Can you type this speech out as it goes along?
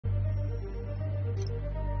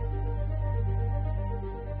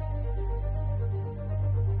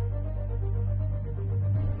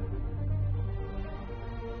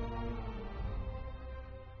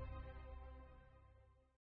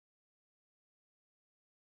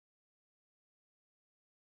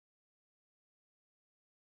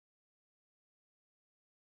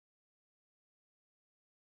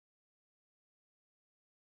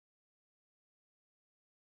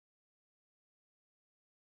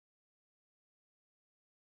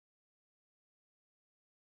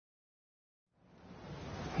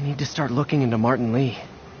We need to start looking into Martin Lee.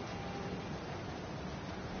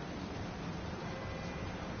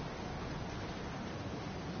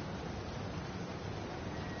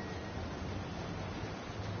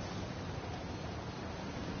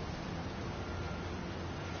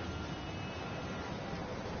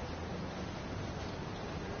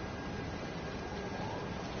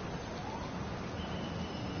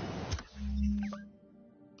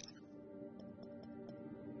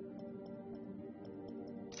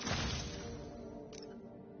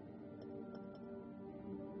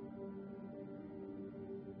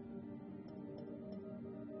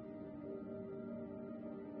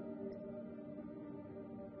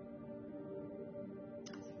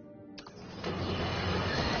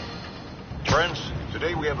 Friends,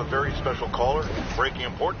 today we have a very special caller breaking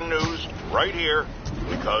important news right here,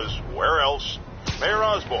 because where else? Mayor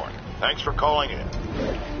Osborn, thanks for calling in.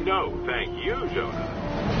 No, thank you,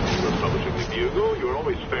 Jonah. You're publishing the Bugle. You're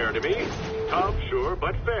always fair to me. Tough, sure,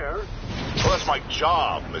 but fair. Well, that's my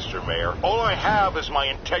job, Mr. Mayor. All I have is my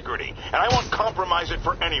integrity, and I won't compromise it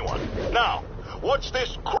for anyone. Now, what's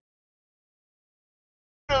this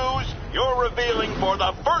news you're revealing for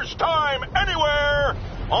the first time anywhere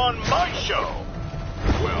on my show?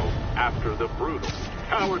 Well, after the brutal,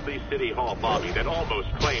 cowardly City Hall bombing that almost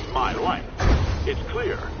claimed my life, it's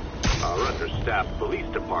clear our understaffed police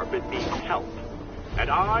department needs help. And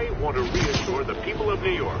I want to reassure the people of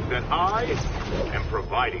New York that I am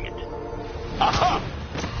providing it. Aha!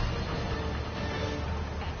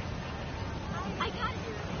 I got it.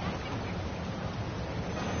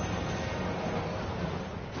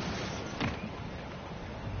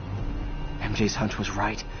 MJ's hunch was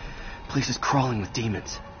right. Place is crawling with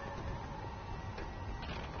demons.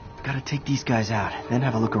 Gotta take these guys out, then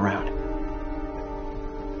have a look around.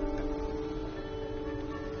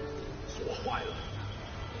 锁坏了，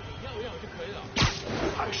你要就可以了。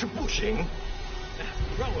还是不行。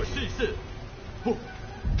让我试一试。不，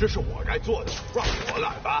这是我该做的，让我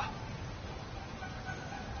来吧。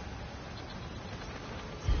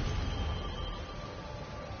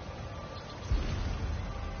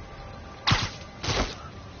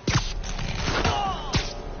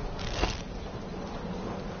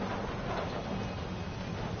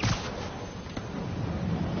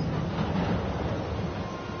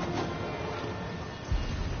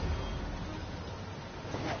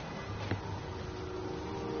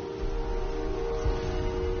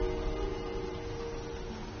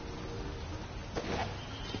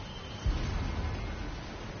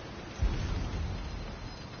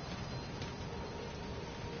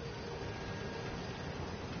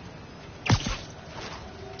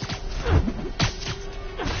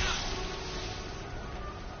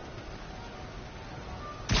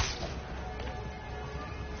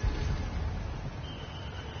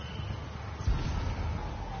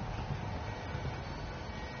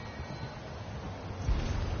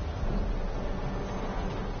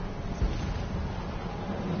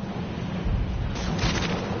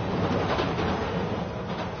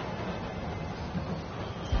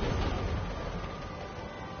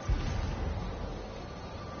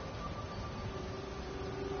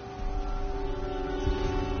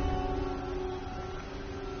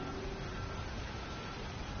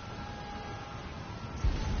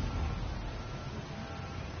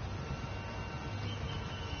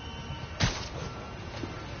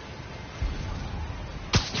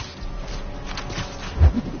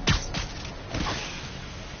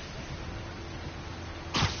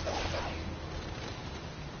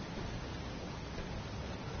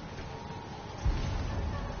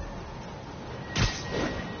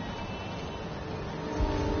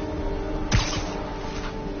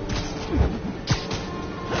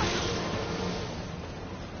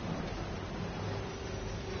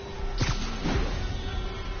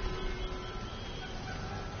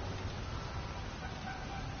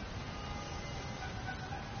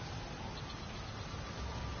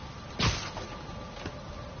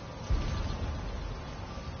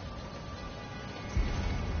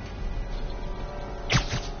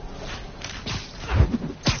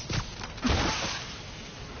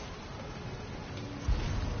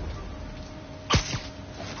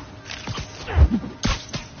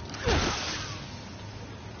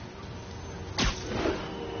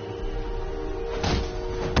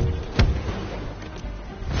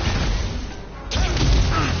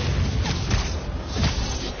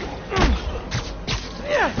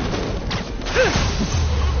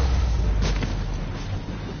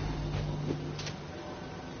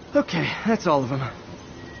 Okay, that's all of them.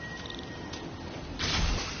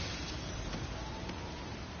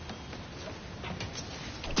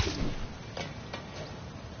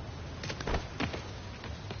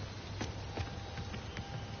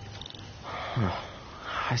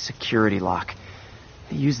 high security lock.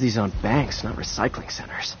 They use these on banks, not recycling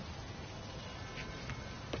centers.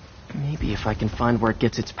 Maybe if I can find where it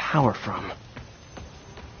gets its power from.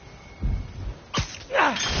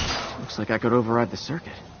 Looks like I could override the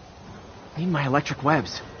circuit. Need my electric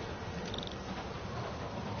webs.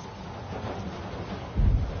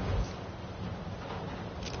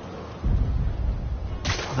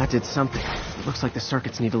 Well, that did something. It looks like the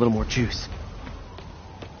circuits need a little more juice.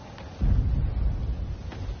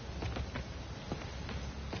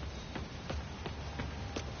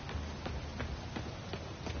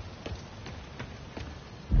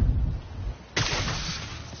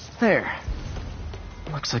 There.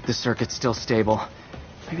 Looks like the circuit's still stable.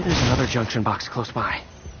 Maybe there's another junction box close by.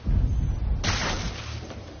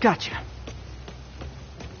 Gotcha.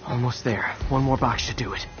 Almost there. One more box should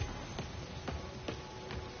do it.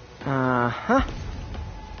 Uh-huh.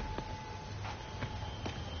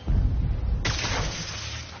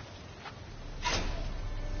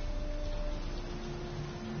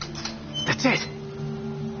 That's it.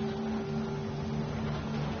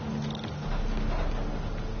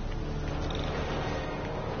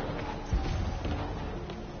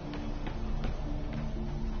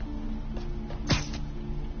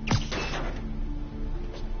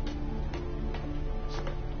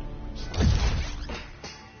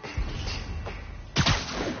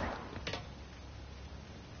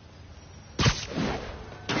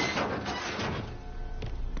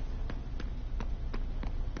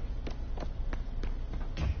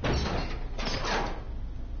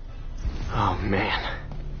 Oh, man.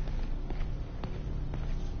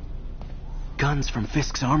 Guns from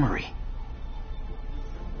Fisk's armory.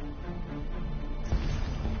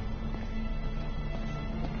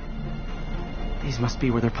 These must be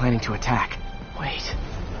where they're planning to attack. Wait.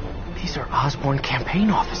 These are Osborn campaign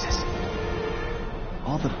offices.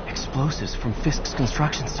 All the explosives from Fisk's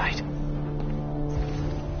construction site.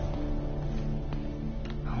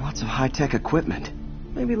 Lots of high-tech equipment.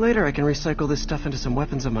 Maybe later I can recycle this stuff into some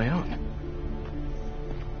weapons of my own.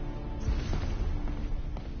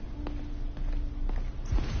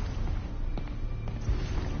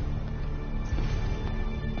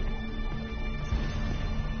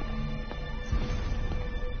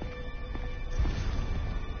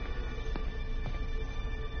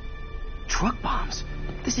 Truck bombs?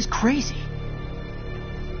 This is crazy.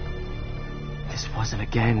 This wasn't a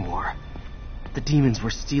gang war. The demons were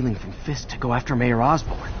stealing from Fisk to go after Mayor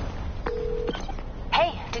Osborn.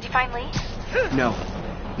 Hey, did you find Lee? No,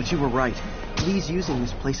 but you were right. Lee's using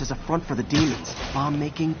this place as a front for the demons.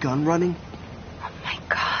 Bomb-making, gun-running. Oh my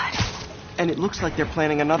god. And it looks like they're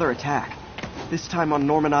planning another attack. This time on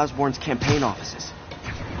Norman Osborn's campaign offices.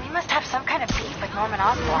 We must have some kind of beef with Norman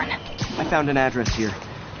Osborn. I found an address here.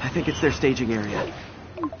 I think it's their staging area.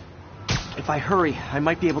 If I hurry, I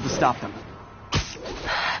might be able to stop them.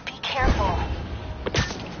 Be careful.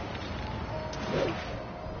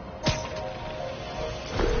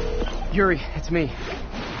 Yuri, it's me.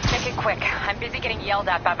 Make it quick. I'm busy getting yelled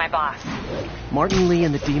at by my boss. Martin Lee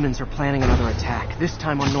and the demons are planning another attack, this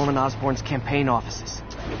time on Norman Osborn's campaign offices.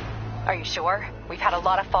 Are you sure? We've had a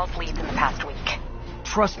lot of false leads in the past week.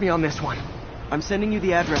 Trust me on this one. I'm sending you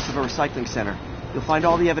the address of a recycling center. You'll find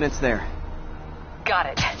all the evidence there. Got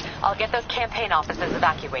it. I'll get those campaign offices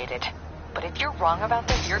evacuated. But if you're wrong about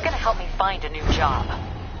this, you're gonna help me find a new job.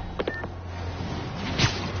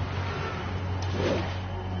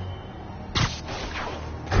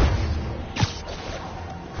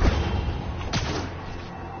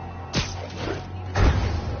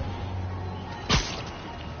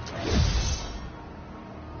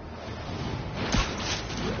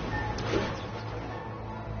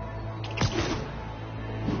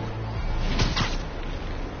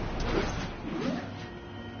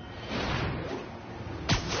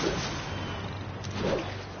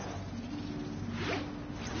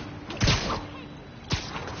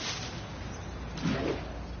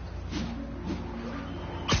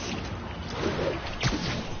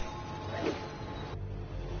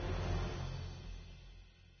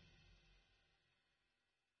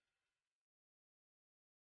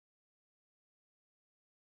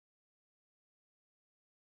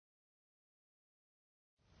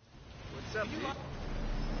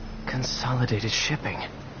 Consolidated shipping.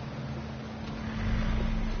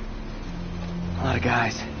 A lot of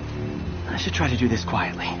guys. I should try to do this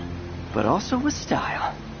quietly, but also with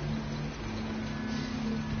style.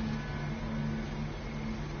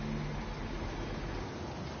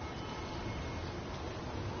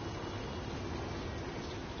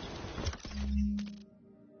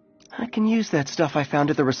 I can use that stuff I found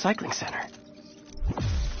at the recycling center.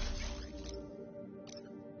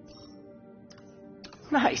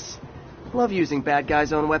 Nice. Love using bad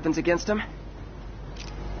guys' own weapons against them.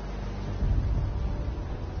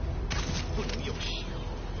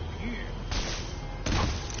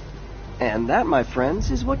 And that, my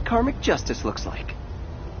friends, is what karmic justice looks like.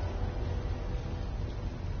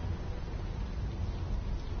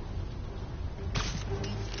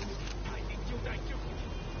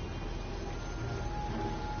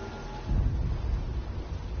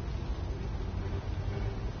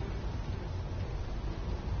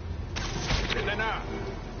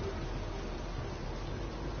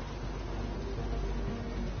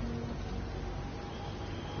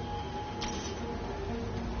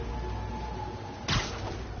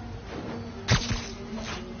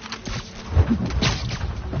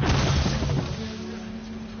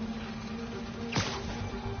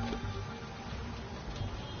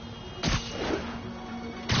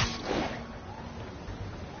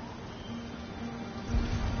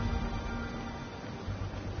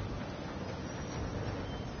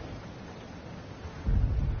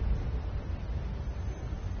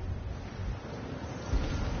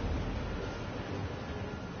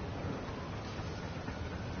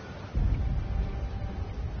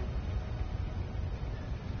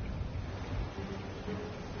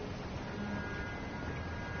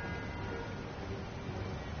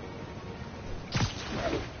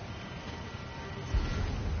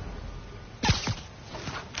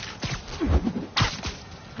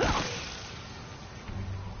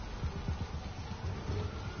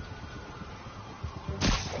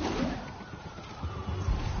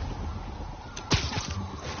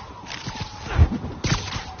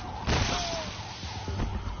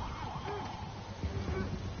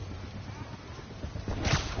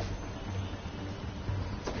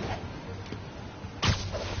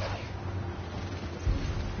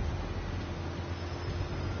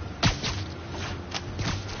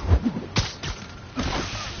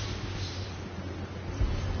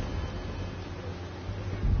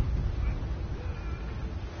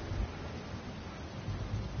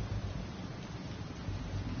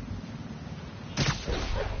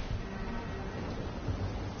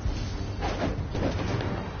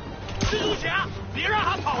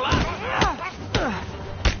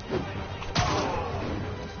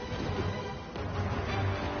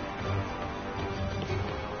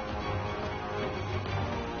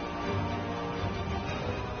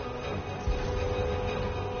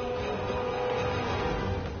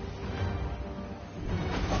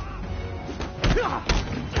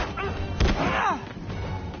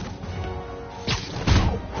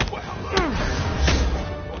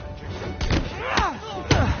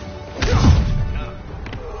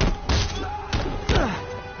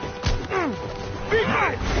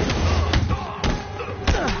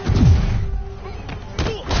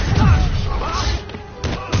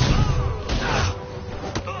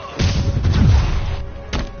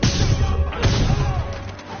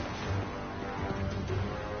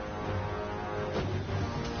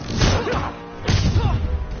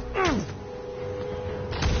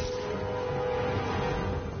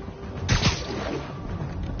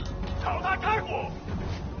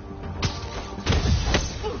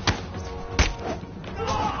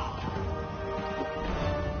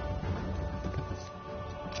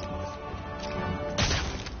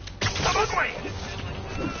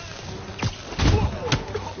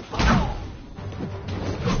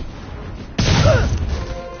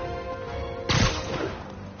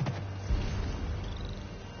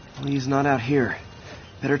 He's not out here.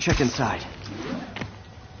 Better check inside.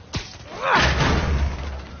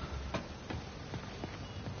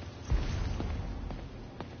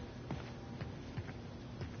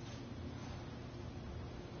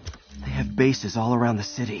 They have bases all around the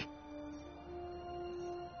city.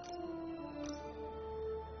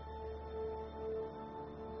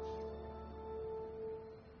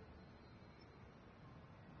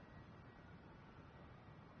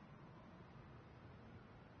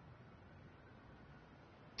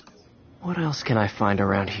 What else can I find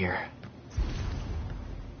around here?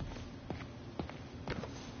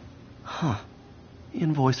 Huh.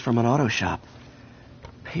 Invoice from an auto shop.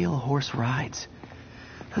 Pale Horse Rides.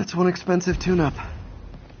 That's one expensive tune-up.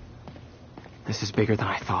 This is bigger than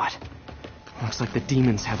I thought. Looks like the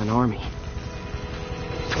demons have an army.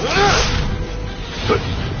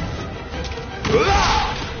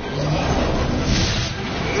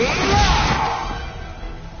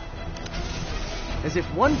 As if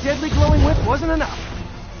one deadly glowing whip wasn't enough.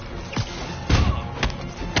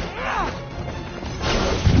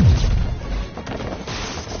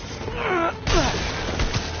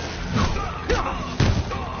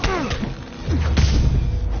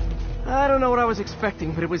 I don't know what I was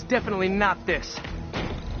expecting, but it was definitely not this.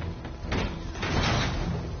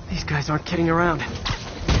 guys aren't kidding around.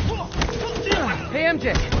 Hey,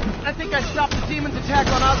 MJ. I think I stopped the demon's attack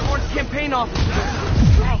on Osborn's campaign office.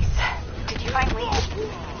 Nice. Did you find Lee?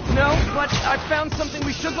 No, but I found something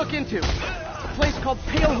we should look into. A place called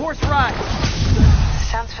Pale Horse Rise.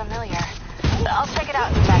 Sounds familiar. I'll check it out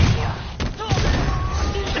and get back to you.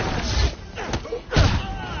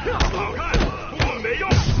 好看，我没用。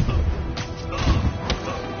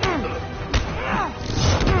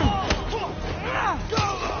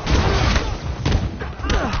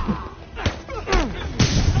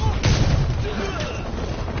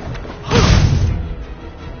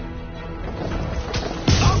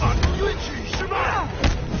打满运气失败。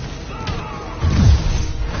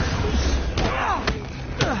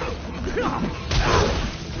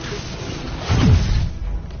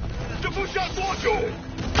这不下多久？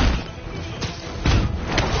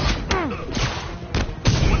我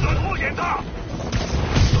们能拖延他。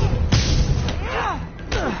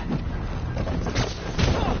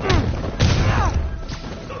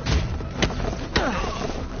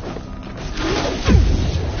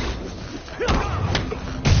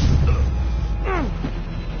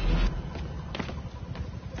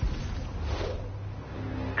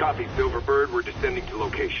Copy, Silverbird. We're descending to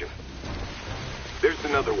location. There's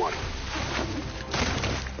another one.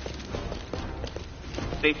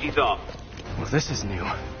 Safety's off. Well, this is new.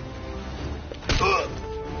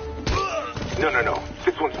 No.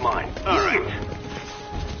 This one's mine. All right.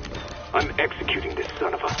 I'm executing this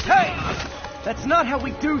son of a... Hey! That's not how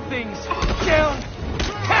we do things. Down!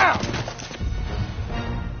 Down!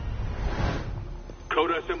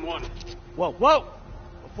 Code SM1. Whoa!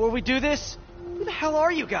 Before we do this, who the hell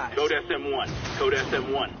are you guys? Code SM1. Code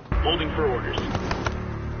SM1. Holding for orders.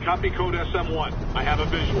 Copy Code SM1. I have a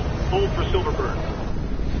visual. Hold for Silverbird.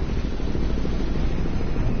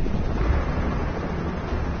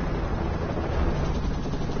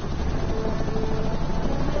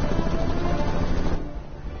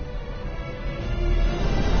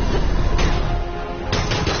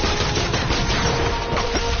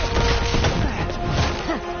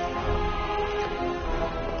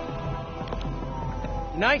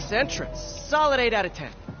 Nice entrance. Solid 8 out of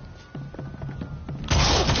 10.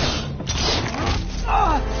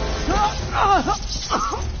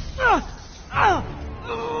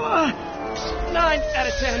 9 out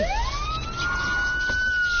of 10.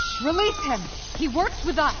 Release him. He works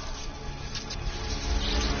with us.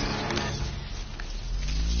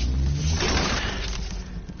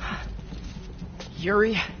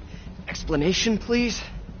 Yuri, explanation, please?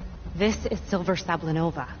 This is Silver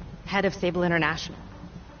Sablinova, head of Sable International,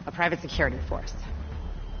 a private security force.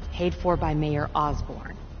 Paid for by Mayor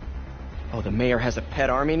Osborn. Oh, the mayor has a pet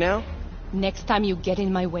army now? Next time you get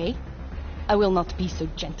in my way, I will not be so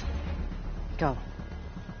gentle. Go.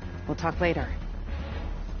 We'll talk later.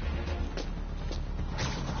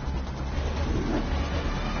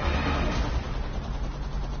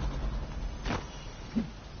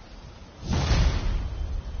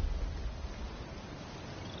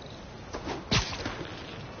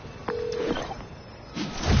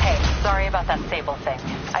 Sorry about that Sable thing.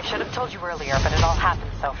 I should have told you earlier, but it all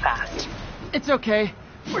happened so fast. It's okay.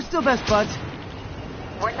 We're still best buds.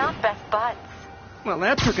 We're not best buds. Well,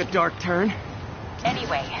 that took a dark turn.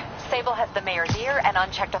 Anyway, Sable has the mayor's ear and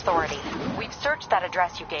unchecked authority. We've searched that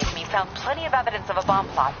address you gave me, found plenty of evidence of a bomb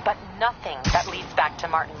plot, but nothing that leads back to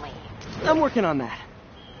Martin Lee. I'm working on that.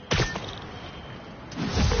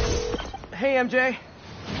 Hey, MJ.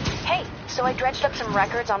 Hey, so I dredged up some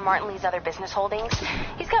records on Martin Lee's other business holdings.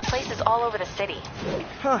 He's got places all over the city.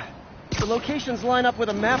 Huh. The locations line up with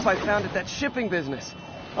a map I found at that shipping business.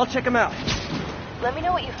 I'll check them out. Let me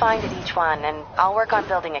know what you find at each one, and I'll work on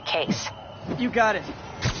building a case. You got it.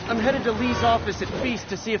 I'm headed to Lee's office at Feast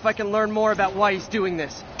to see if I can learn more about why he's doing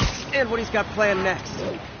this. And what he's got planned next.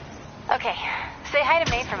 Okay. Say hi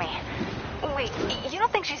to May for me. Wait, you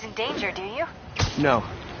don't think she's in danger, do you? No.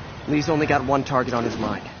 Lee's only got one target on his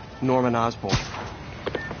mind. Norman Osborn.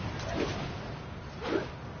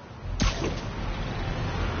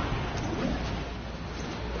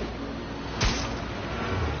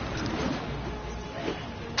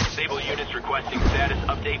 Sable units requesting status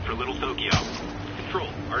update for Little Tokyo. Control,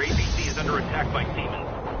 our ABC is under attack by Siemens.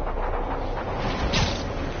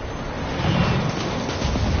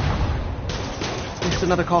 Just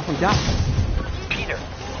another call from Doc. Peter,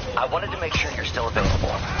 I wanted to make sure you're still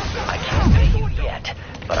available. I can't pay you yet,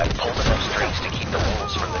 but I've pulled enough strings to keep the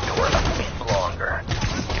wolves from the door a bit longer.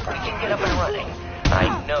 If we can get up and running, I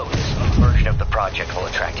know this new version of the project will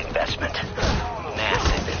attract investment.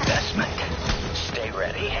 Massive investment. Stay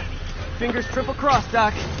ready. Fingers triple crossed,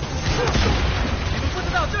 Doc.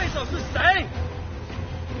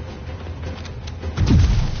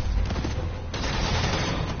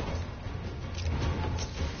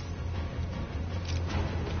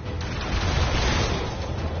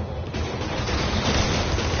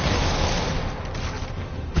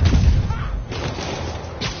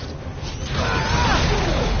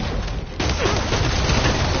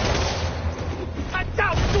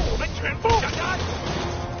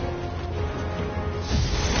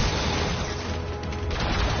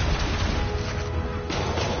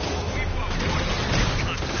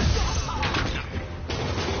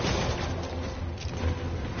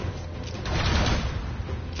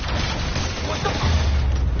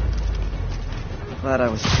 Glad I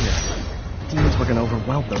was here. Demons were gonna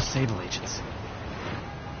overwhelm those Sable agents.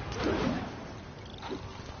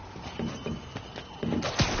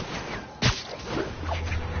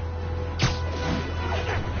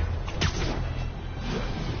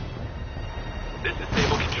 This is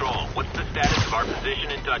Sable Control. What's the status of our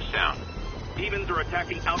position in Dutchtown? Demons are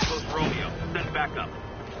attacking Outpost Romeo. Send backup.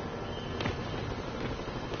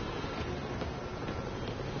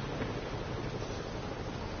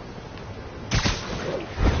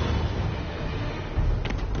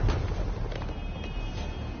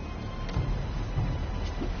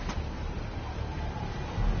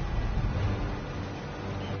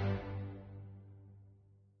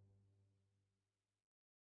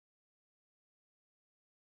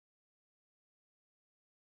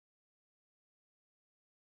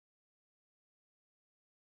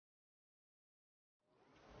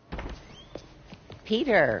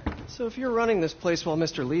 Peter. So if you're running this place while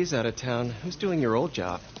Mr. Lee's out of town, who's doing your old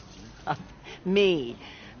job? Me.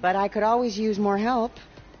 But I could always use more help.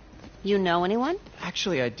 You know anyone?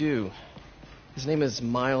 Actually, I do. His name is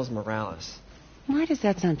Miles Morales. Why does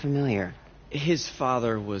that sound familiar? His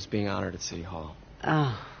father was being honored at City Hall.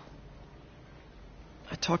 Oh.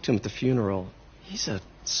 I talked to him at the funeral. He's a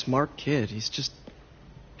smart kid. He's just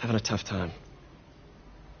having a tough time.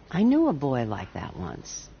 I knew a boy like that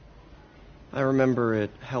once. I remember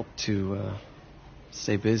it helped to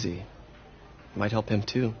stay busy. Might help him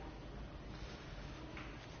too.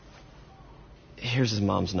 Here's his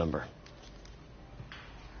mom's number.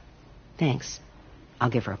 Thanks. I'll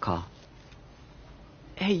give her a call.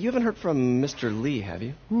 Hey, you haven't heard from Mr. Lee, have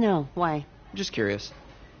you? No, why? Just curious.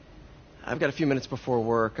 I've got a few minutes before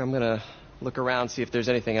work. I'm gonna look around, see if there's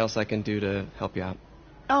anything else I can do to help you out.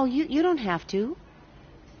 Oh, you don't have to.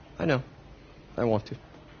 I know. I want to.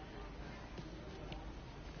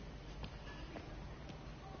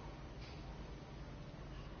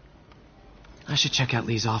 I should check out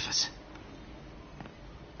Lee's office.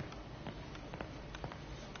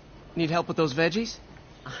 Need help with those veggies?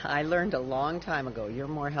 I learned a long time ago you're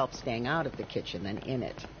more help staying out of the kitchen than in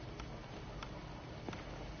it.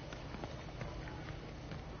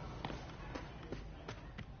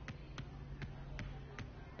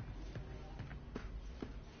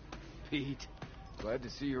 Pete, glad to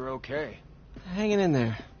see you're okay. Hanging in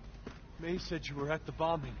there. May said you were at the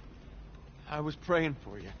bombing. I was praying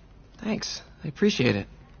for you. Thanks. I appreciate it.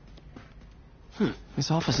 This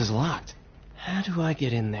office is locked. How do I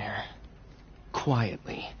get in there?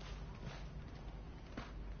 Quietly. I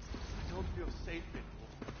don't feel safe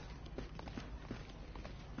anymore.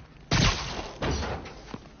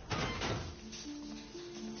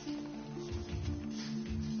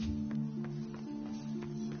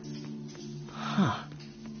 Huh.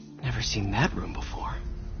 Never seen that room before.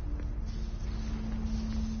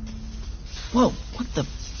 Whoa, what the...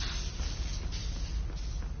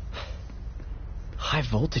 High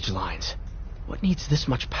voltage lines. What needs this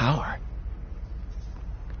much power?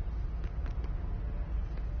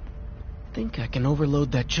 Think I can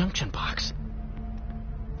overload that junction box.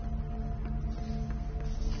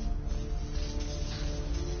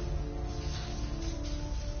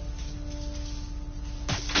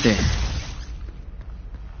 There.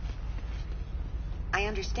 I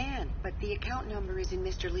understand, but the account number is in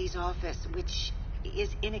Mr. Lee's office, which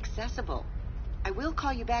is inaccessible. I will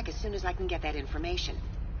call you back as soon as I can get that information.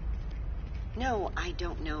 No, I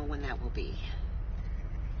don't know when that will be.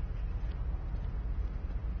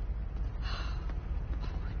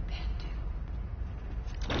 What would Ben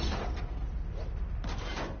do?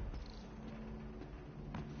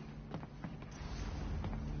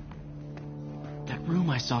 That room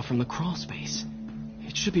I saw from the crawl space.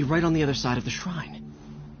 It should be right on the other side of the shrine.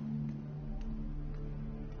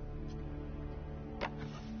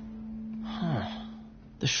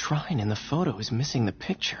 The shrine in the photo is missing the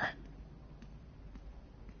picture.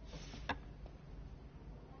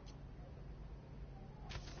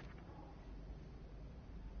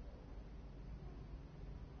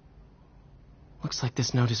 Looks like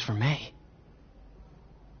this note is for May.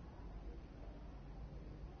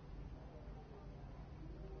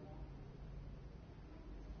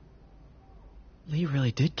 Lee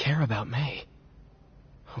really did care about May.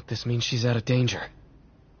 Hope this means she's out of danger.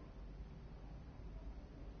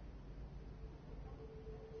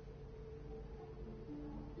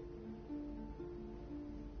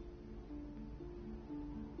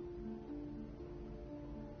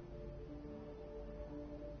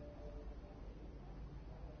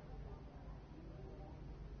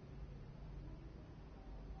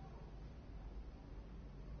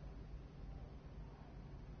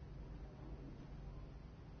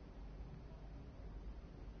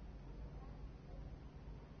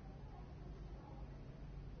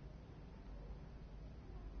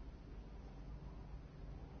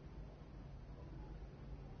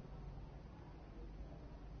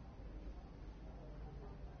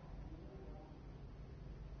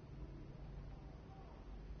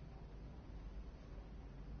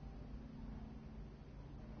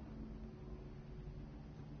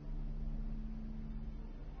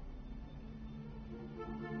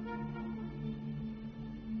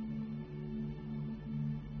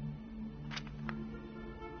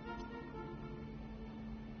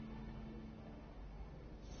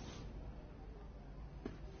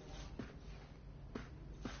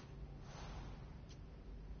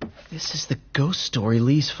 This is the ghost story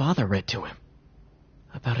Lee's father read to him.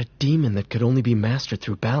 About a demon that could only be mastered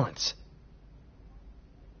through balance.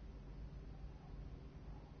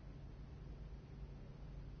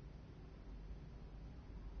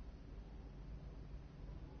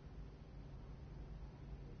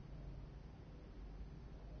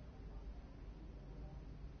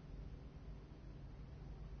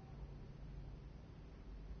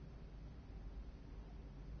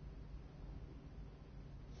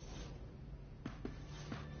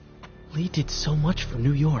 Lee did so much for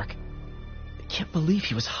New York. I can't believe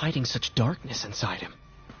he was hiding such darkness inside him.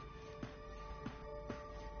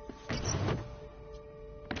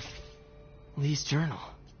 Lee's journal.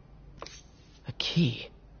 A key.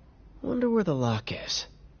 Wonder where the lock is.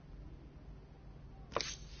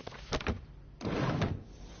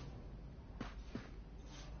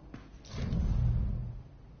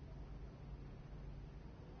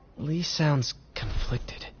 Lee sounds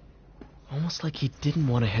conflicted. Almost like he didn't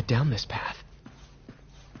want to head down this path.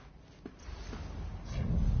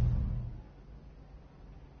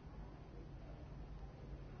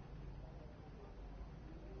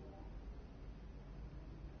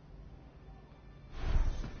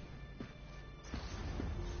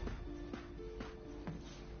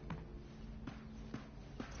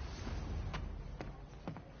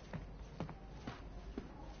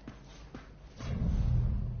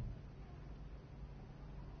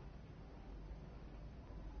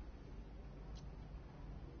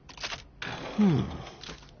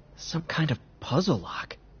 Some kind of puzzle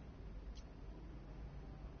lock.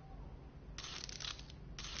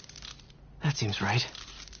 That seems right.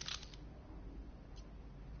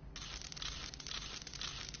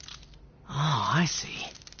 Oh, I see.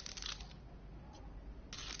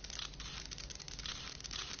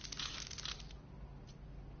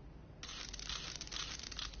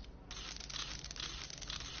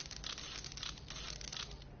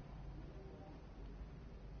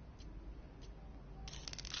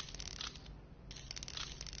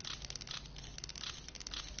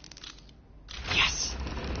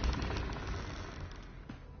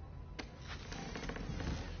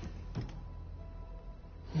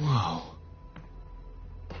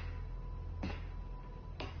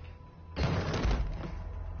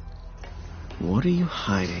 What are you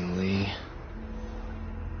hiding, Lee?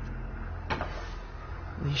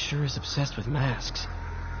 Lee sure is obsessed with masks.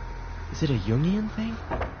 Is it a Jungian thing?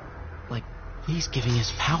 Like, Lee's giving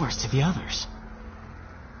his powers to the others.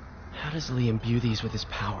 How does Lee imbue these with his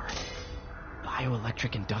power?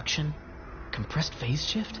 Bioelectric induction? Compressed phase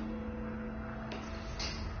shift?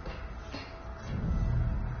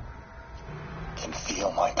 Can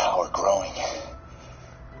feel my power growing,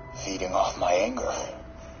 feeding off my anger.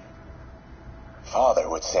 Father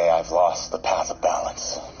would say I've lost the path of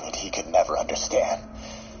balance, but he could never understand.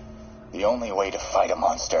 The only way to fight a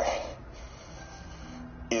monster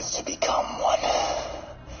is to become one.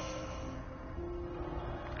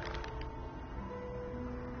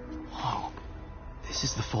 Whoa. This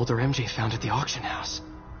is the folder MJ found at the auction house.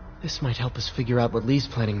 This might help us figure out what Lee's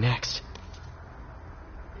planning next.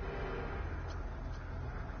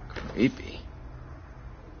 Creepy.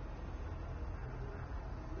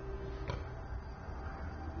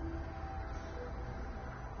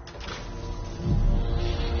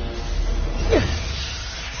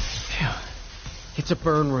 It's a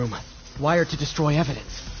burn room, wired to destroy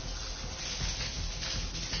evidence.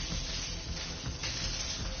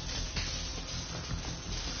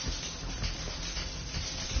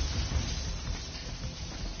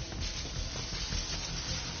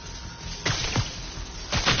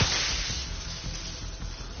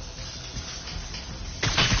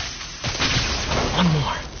 One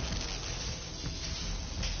more.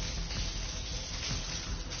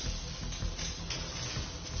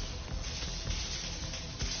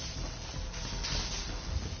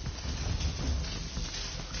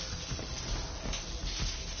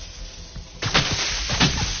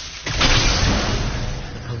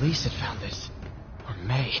 Police had found this. Or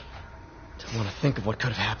May. Don't want to think of what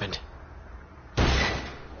could have happened.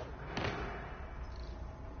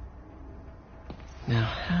 Now,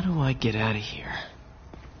 how do I get out of here?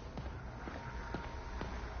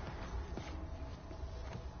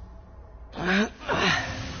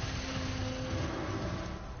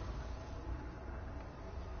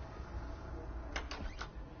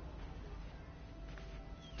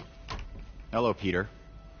 Hello, Peter.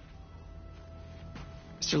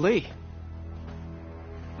 Mr. Lee.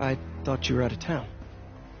 I thought you were out of town.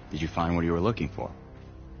 Did you find what you were looking for?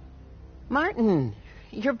 Martin,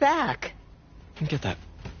 you're back. Get that.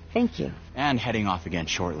 Thank you. And heading off again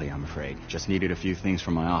shortly, I'm afraid. Just needed a few things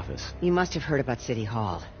from my office. You must have heard about City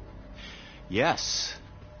Hall. Yes.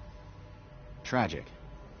 Tragic.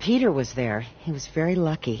 Peter was there. He was very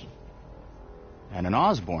lucky. At an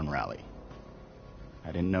Osborn rally. I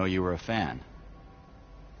didn't know you were a fan.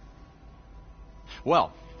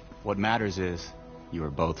 Well, what matters is you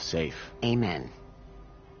are both safe. Amen.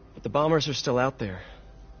 But the bombers are still out there.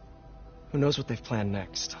 Who knows what they've planned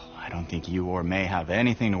next? I don't think you or May have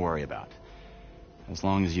anything to worry about. As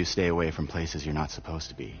long as you stay away from places you're not supposed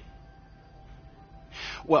to be.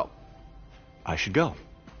 Well, I should go.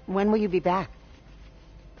 When will you be back?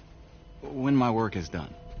 When my work is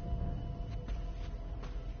done.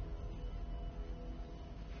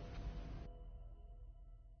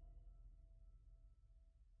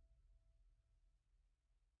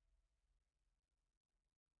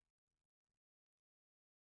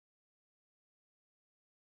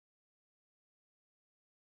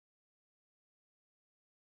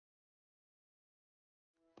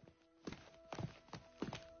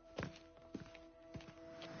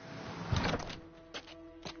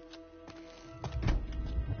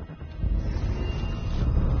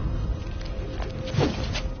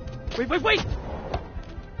 Wait!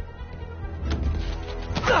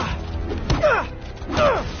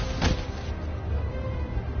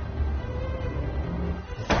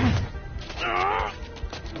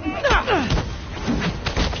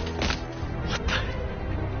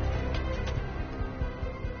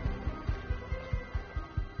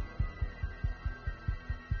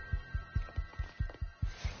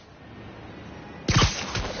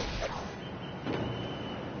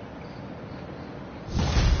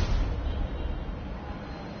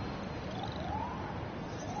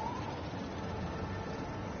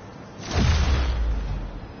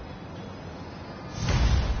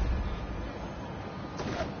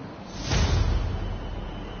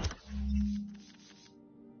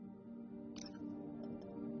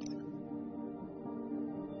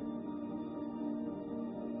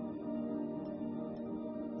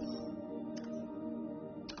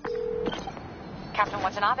 Captain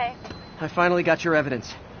Watanabe. I finally got your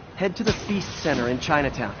evidence. Head to the Feast Center in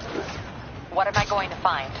Chinatown. What am I going to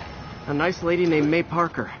find? A nice lady named May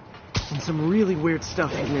Parker. And some really weird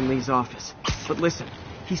stuff hidden in Lee's office. But listen,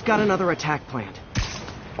 he's got another attack planned.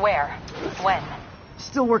 Where? When?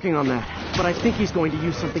 Still working on that, but I think he's going to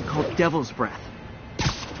use something called Devil's Breath.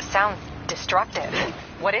 Sounds destructive.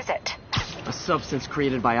 What is it? A substance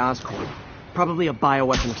created by Oscorp. Probably a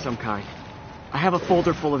bioweapon of some kind. I have a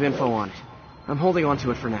folder full of info on it. I'm holding on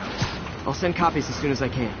to it for now. I'll send copies as soon as I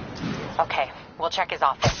can. Okay, we'll check his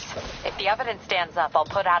office. If the evidence stands up, I'll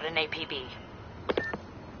put out an APB.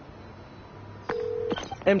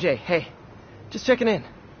 MJ, hey. Just checking in.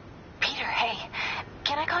 Peter, hey.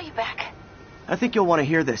 Can I call you back? I think you'll want to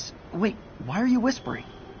hear this. Wait, why are you whispering?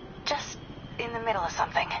 Just in the middle of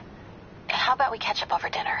something. How about we catch up over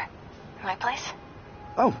dinner? My place?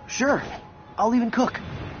 Oh, sure. I'll even cook.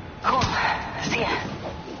 Cool. See ya.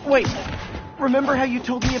 Wait, remember how you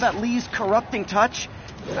told me about Lee's corrupting touch?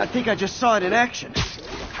 I think I just saw it in action.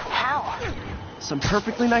 How? Some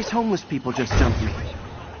perfectly nice homeless people just dumped me.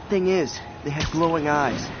 Thing is, they had glowing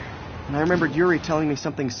eyes. And I remembered Yuri telling me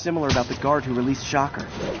something similar about the guard who released Shocker.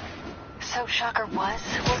 So Shocker was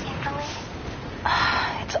working for Lee?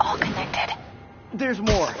 It's all connected. There's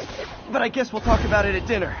more, but I guess we'll talk about it at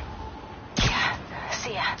dinner. Yeah,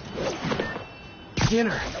 see ya.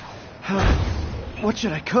 Dinner? What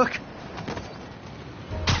should I cook?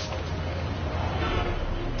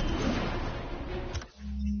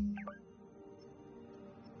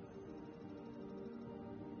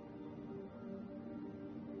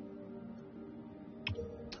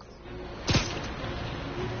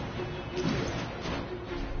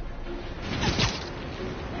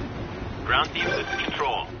 Ground team, this is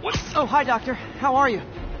Control. Oh, hi, Doctor. How are you?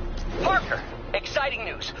 Parker, exciting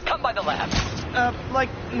news. Come by the lab. Like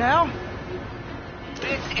now?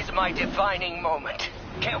 This is my defining moment.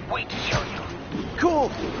 Can't wait to show you. Cool.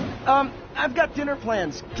 I've got dinner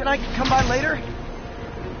plans. Can I come by later?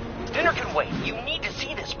 Dinner can wait. You need to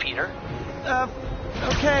see this, Peter.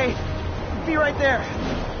 Okay. Be right there.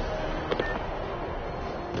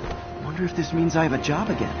 Wonder if this means I have a job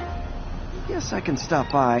again. Guess I can stop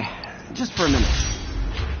by. Just for a minute.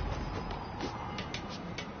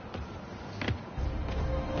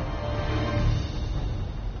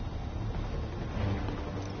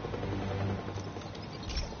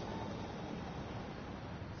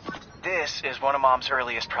 This is one of Mom's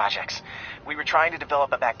earliest projects. We were trying to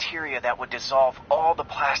develop a bacteria that would dissolve all the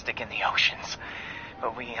plastic in the oceans.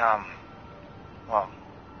 But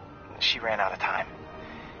she ran out of time.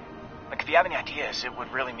 Like, if you have any ideas, it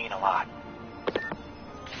would really mean a lot.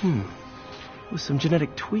 With some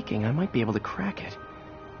genetic tweaking, I might be able to crack it.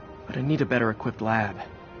 But I need a better equipped lab,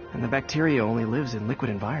 and the bacteria only lives in liquid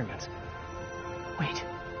environments. Wait,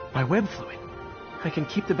 my web fluid. I can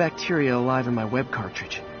keep the bacteria alive in my web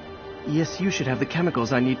cartridge. ESU should have the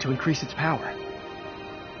chemicals I need to increase its power.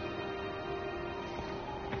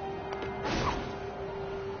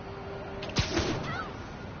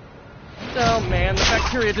 Oh man, the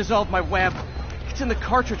bacteria dissolved my web. It's in the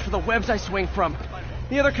cartridge for the webs I swing from.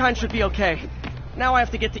 The other kind should be okay. Now I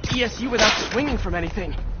have to get to ESU without swinging from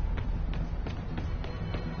anything.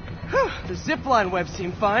 The zipline webs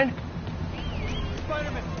seem fine.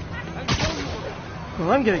 Spider-Man,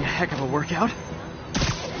 Well, I'm getting a heck of a workout.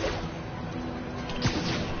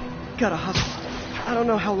 Gotta hustle. I don't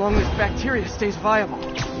know how long this bacteria stays viable.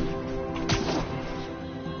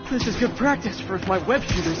 This is good practice for if my web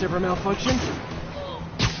shooters ever malfunction.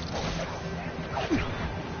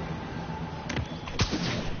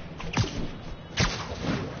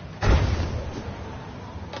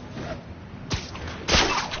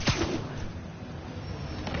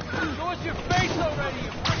 show us your face already,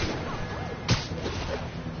 you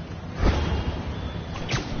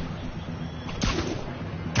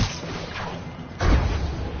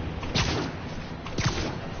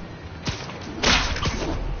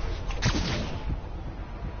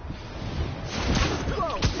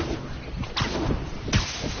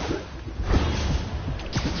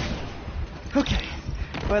Okay.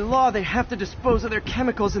 By law, they have to dispose of their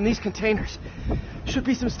chemicals in these containers. Should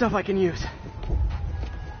be some stuff I can use.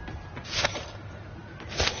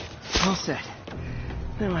 All set.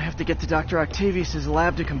 Now I have to get to Dr. Octavius's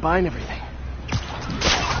lab to combine everything.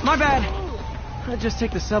 My bad! I'll just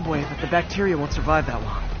take the subway, but the bacteria won't survive that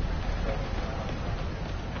long.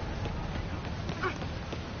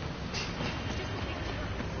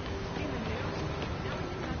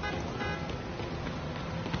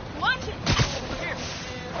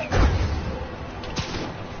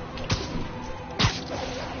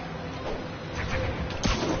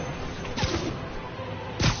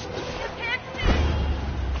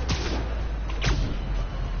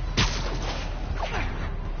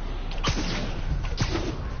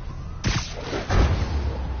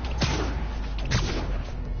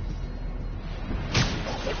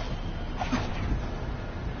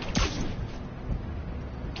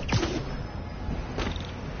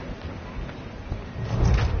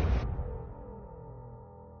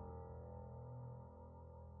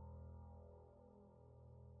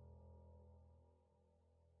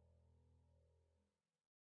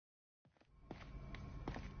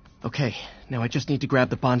 Okay, now I just need to grab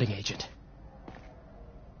the bonding agent.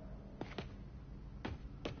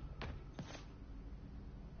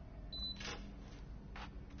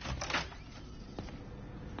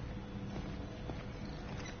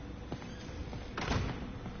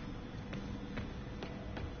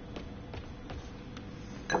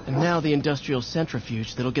 And now the industrial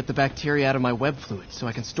centrifuge that'll get the bacteria out of my web fluid so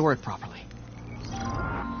I can store it properly.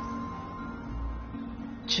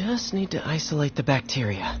 Just need to isolate the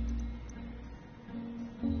bacteria.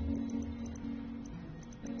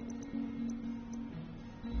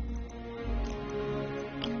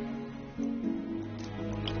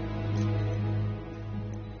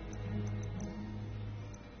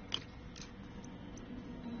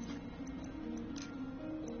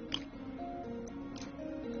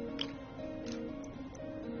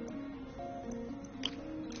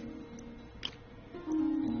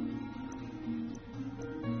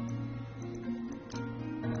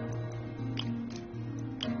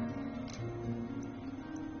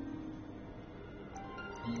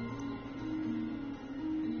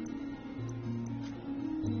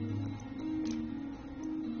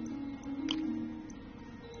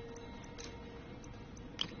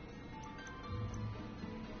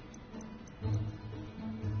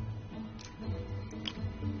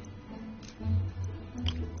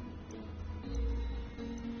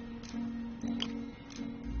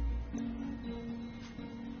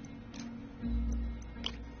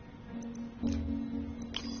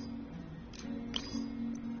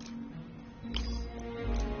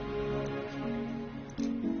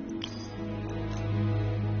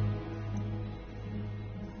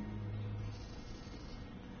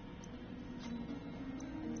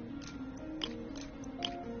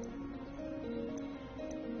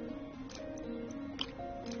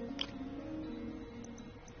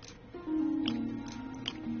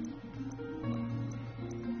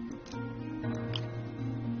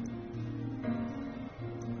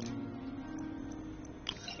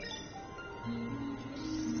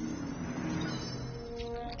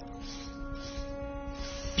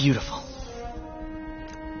 Beautiful.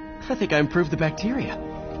 I think I improved the bacteria.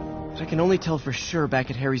 But I can only tell for sure back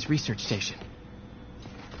at Harry's research station.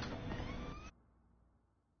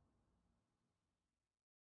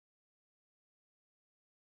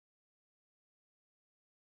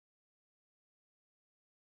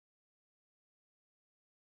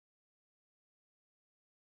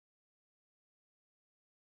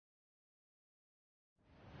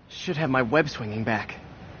 should have my web swinging back.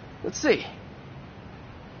 Let's see.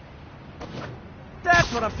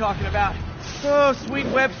 That's what I'm talking about. Oh, sweet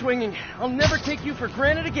web swinging. I'll never take you for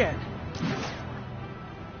granted again.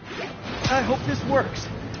 I hope this works.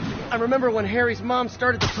 I remember when Harry's mom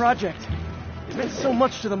started the project. It meant so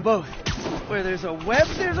much to them both. Where there's a web,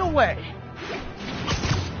 there's a way.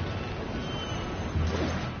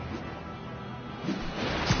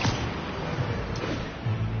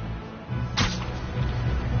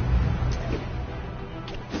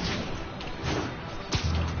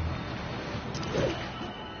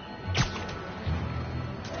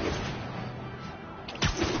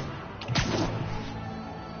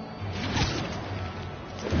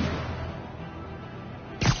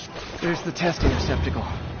 There's the testing receptacle,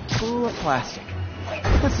 full of plastic.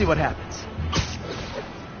 Let's see what happens.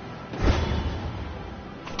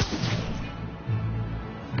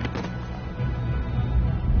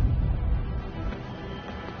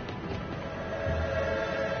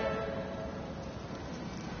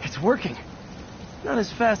 It's working. Not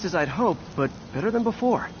as fast as I'd hoped, but better than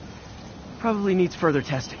before. Probably needs further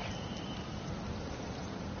testing.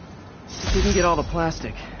 Didn't get all the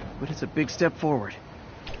plastic, but it's a big step forward.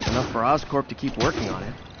 Enough for Oscorp to keep working on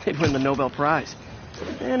it. They'd win the Nobel Prize.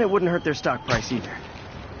 And it wouldn't hurt their stock price either.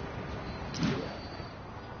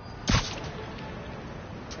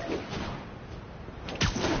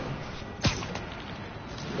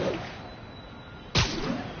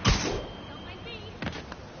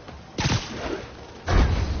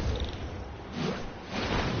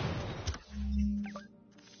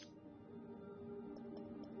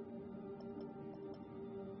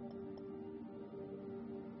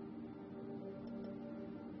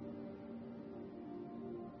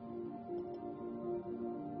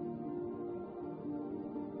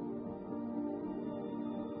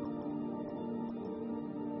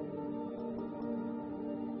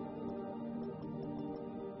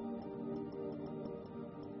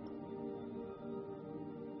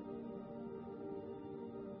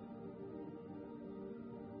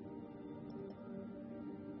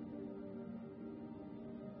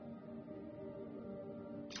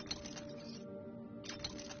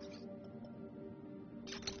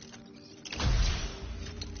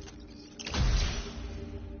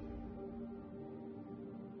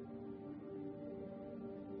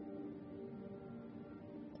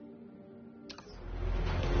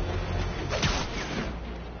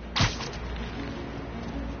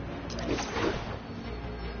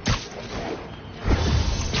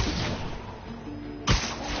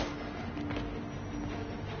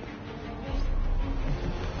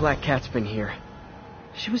 Black Cat's been here.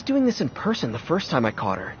 She was doing this in person the first time I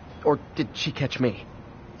caught her. Or did she catch me?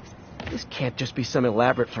 This can't just be some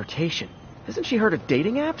elaborate flirtation. Hasn't she heard of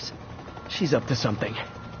dating apps? She's up to something.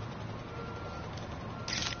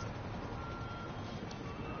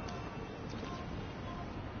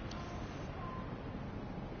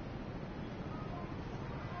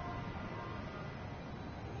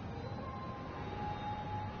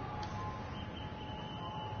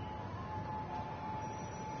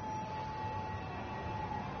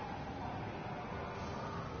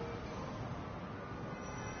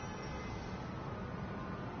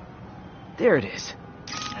 There it is.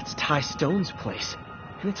 That's Ty Stone's place,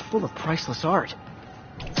 and it's full of priceless art.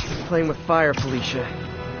 Playing with fire, Felicia.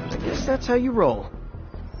 I guess that's how you roll.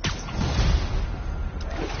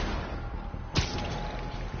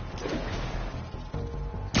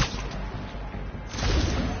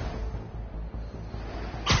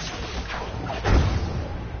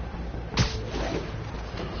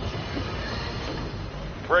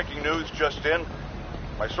 Breaking news just in.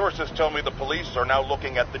 My sources tell me the police are now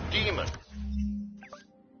looking at the demon.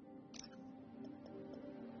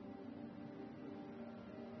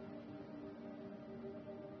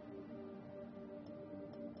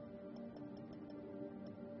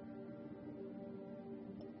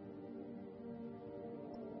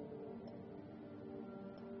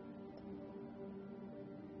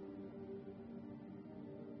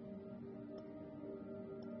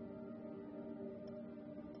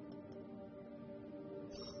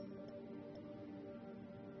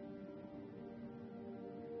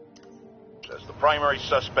 As the primary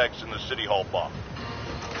suspects in the City Hall bomb.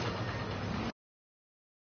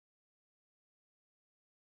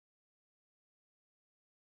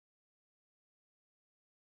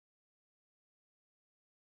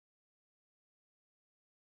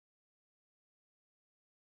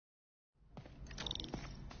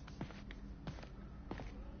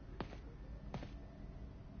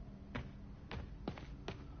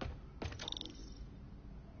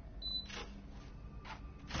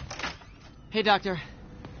 Hey, Doctor.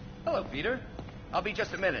 Hello, Peter. I'll be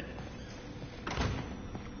just a minute.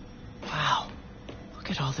 Wow.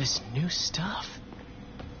 Look at all this new stuff.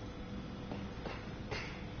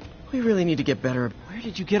 We really need to get better. Where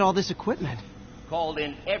did you get all this equipment? Called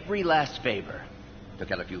in every last favor.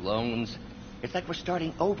 Took out a few loans. It's like we're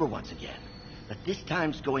starting over once again. But this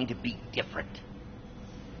time's going to be different.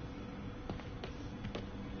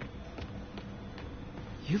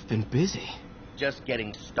 You've been busy. Just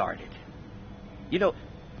getting started. You know,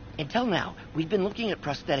 until now, we've been looking at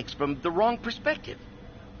prosthetics from the wrong perspective.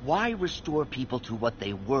 Why restore people to what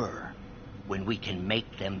they were when we can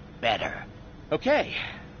make them better? Okay,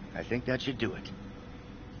 I think that should do it.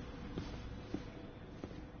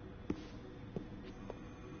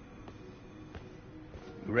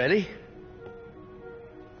 You ready?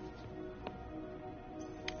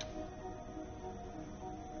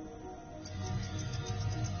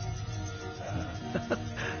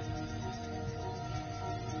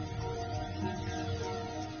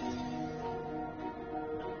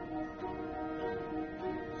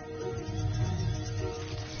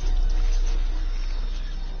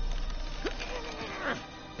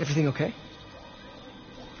 Everything okay?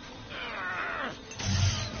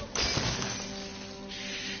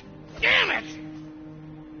 Damn it!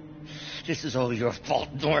 This is all your fault,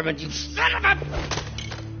 Norman, you son of a...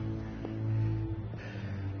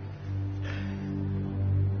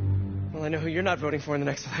 Well, I know who you're not voting for in the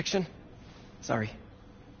next election. Sorry.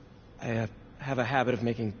 I have a habit of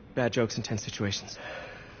making bad jokes in tense situations.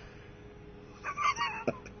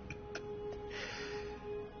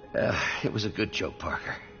 It was a good joke,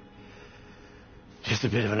 Parker. Just a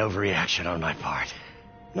bit of an overreaction on my part.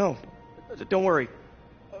 No, don't worry.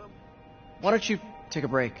 Why don't you take a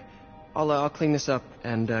break? I'll clean this up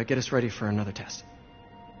and get us ready for another test.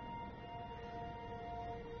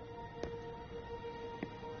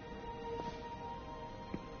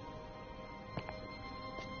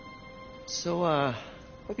 So,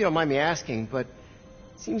 hope you don't mind me asking, but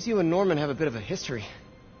it seems you and Norman have a bit of a history.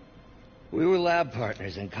 We were lab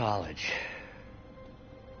partners in college.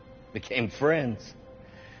 Became friends.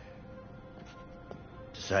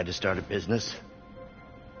 Decided to start a business.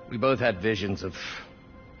 We both had visions of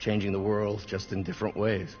changing the world, just in different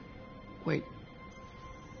ways. Wait,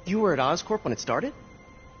 you were at Oscorp when it started?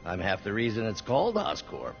 I'm half the reason it's called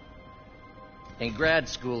Oscorp. In grad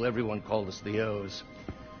school, everyone called us the O's.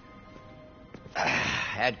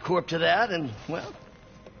 Add Corp to that, and, well,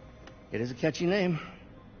 it is a catchy name.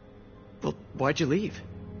 Well, why'd you leave?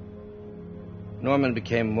 Norman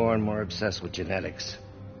became more and more obsessed with genetics.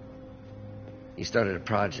 He started a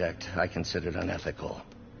project I considered unethical.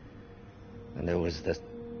 And there was this...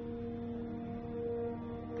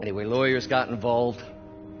 Anyway, lawyers got involved.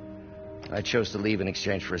 I chose to leave in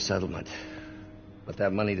exchange for a settlement. But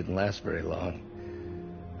that money didn't last very long.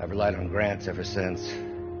 I've relied on grants ever since.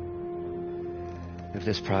 If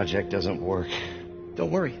this project doesn't work...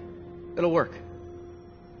 Don't worry. It'll work.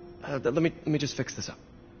 Let me just fix this up.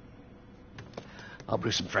 I'll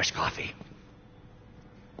brew some fresh coffee.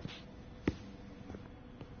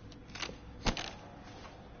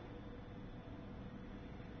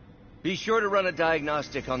 Be sure to run a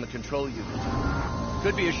diagnostic on the control unit.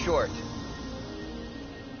 Could be a short.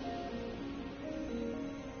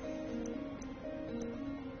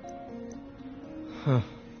 Huh.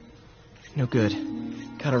 No good.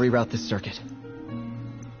 Gotta reroute this circuit.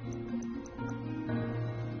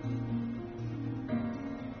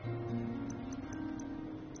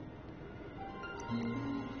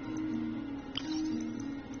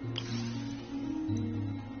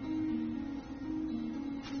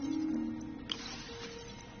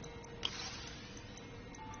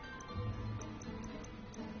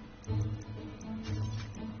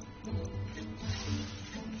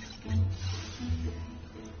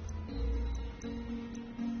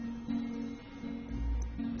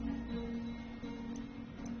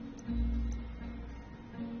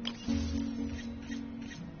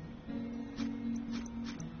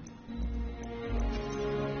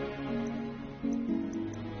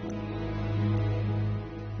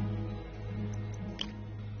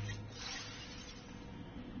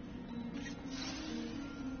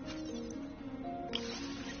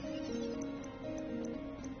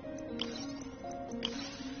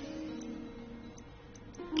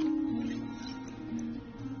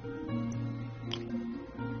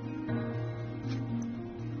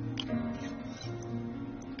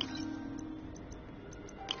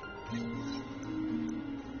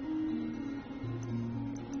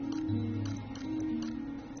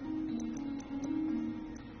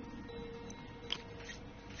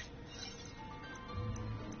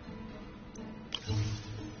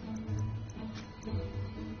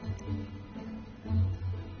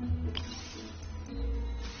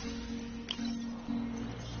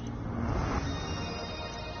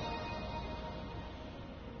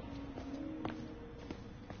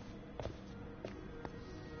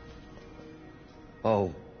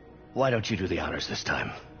 Oh, why don't you do the honors this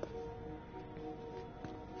time?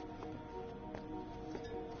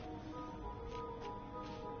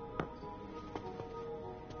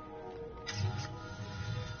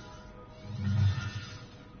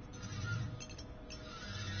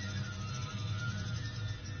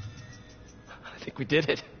 I think we did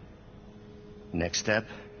it. Next step,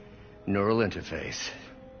 neural interface.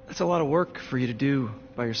 That's a lot of work for you to do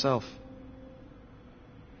by yourself.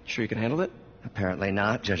 Sure you can handle it? Apparently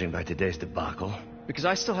not, judging by today's debacle. Because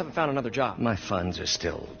I still haven't found another job. My funds are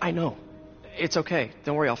still... I know. It's okay.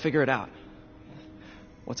 Don't worry, I'll figure it out.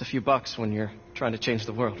 What's a few bucks when you're trying to change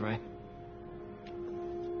the world, right?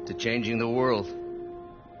 To changing the world.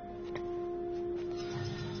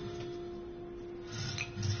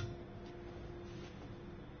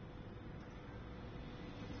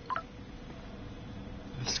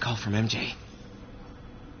 This call from MJ.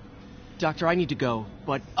 Doctor, I need to go,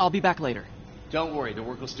 but I'll be back later. Don't worry, the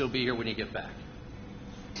work will still be here when you get back.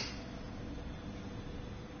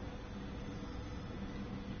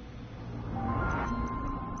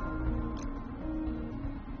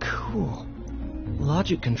 Cool.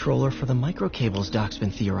 Logic controller for the microcables Doc's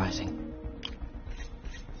been theorizing.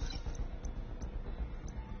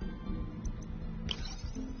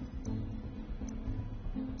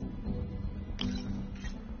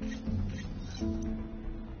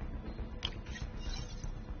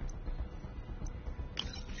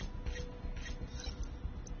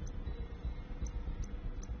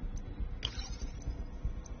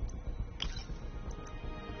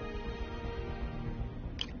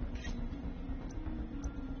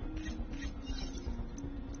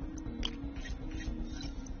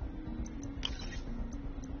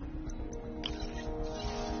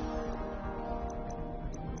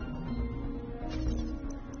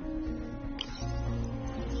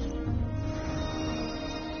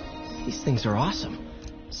 These things are awesome.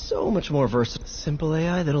 So much more versatile. Simple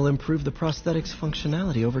AI that'll improve the prosthetics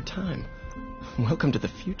functionality over time. Welcome to the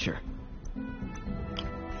future.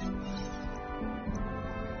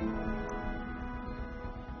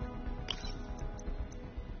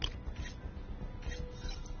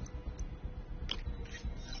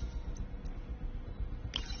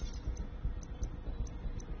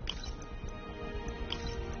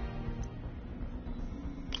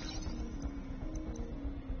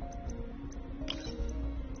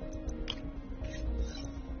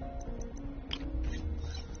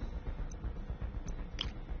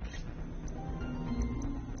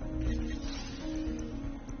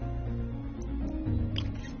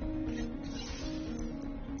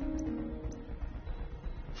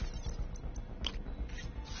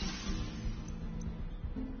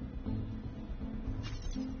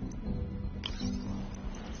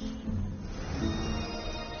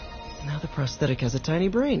 The prosthetic has a tiny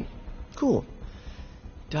brain. Cool.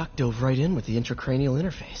 Doc dove right in with the intracranial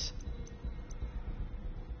interface.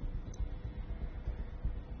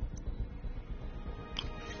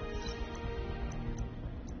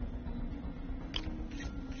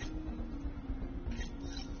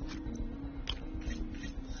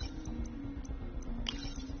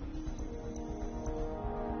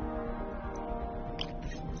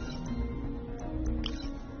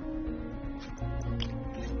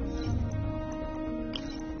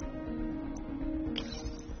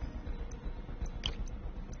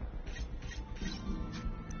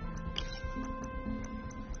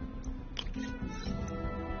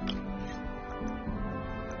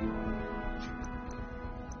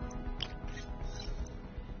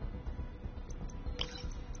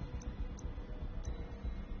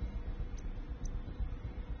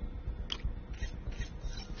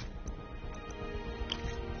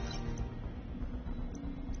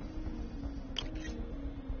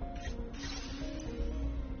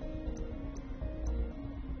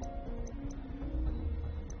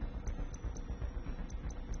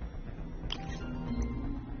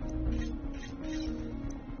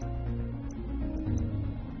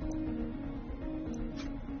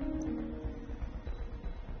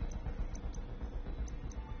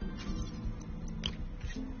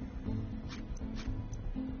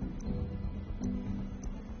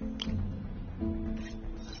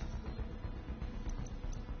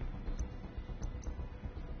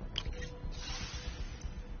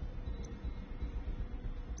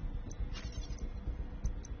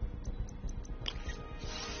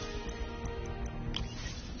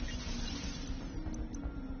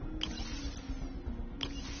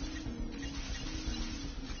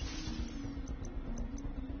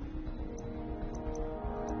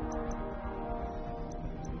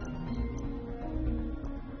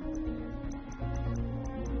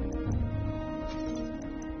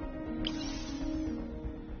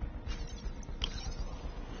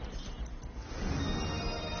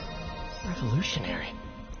 revolutionary,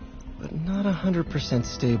 but not 100%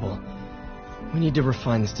 stable. We need to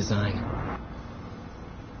refine this design.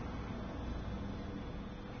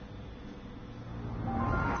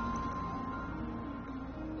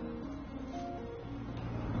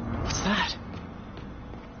 What's that?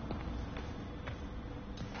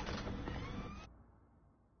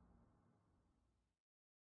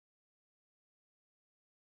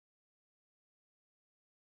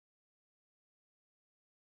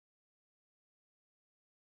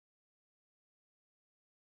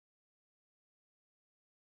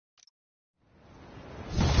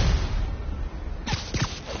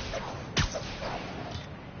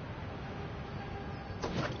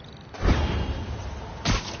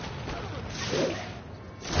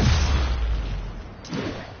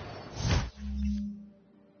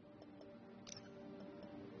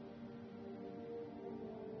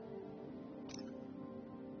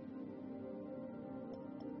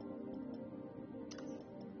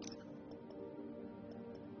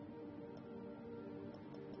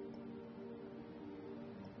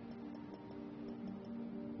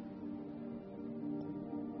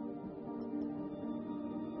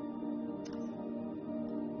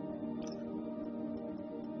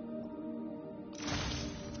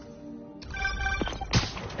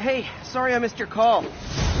 Hey, sorry I missed your call.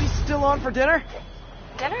 Are we still on for dinner?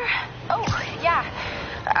 Dinner? Oh, yeah.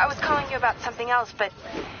 I was calling you about something else, but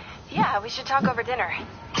yeah, we should talk over dinner.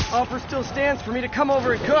 Offer still stands for me to come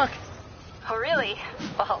over and cook. Oh, really?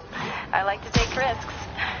 Well, I like to take risks.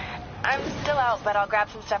 I'm still out, but I'll grab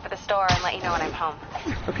some stuff at the store and let you know when I'm home.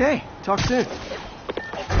 Okay, talk soon.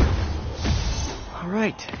 All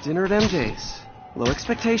right, dinner at MJ's. Low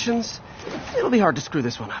expectations. It'll be hard to screw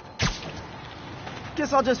this one up.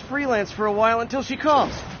 Guess I'll just freelance for a while until she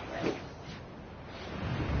calls.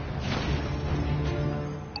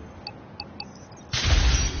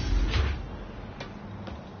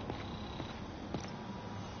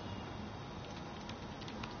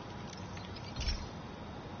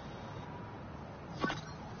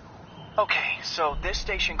 Okay, so this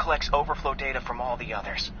station collects overflow data from all the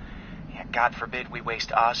others. Yeah, God forbid we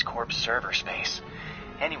waste Oscorp's server space.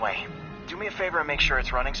 Anyway, do me a favor and make sure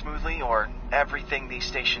it's running smoothly, or everything these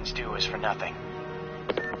stations do is for nothing.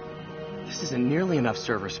 This isn't nearly enough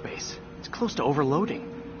server space. It's close to overloading.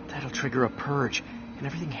 That'll trigger a purge, and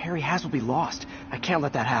everything Harry has will be lost. I can't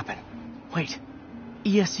let that happen. Wait.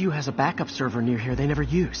 ESU has a backup server near here they never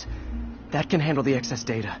use. That can handle the excess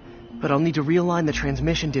data, but I'll need to realign the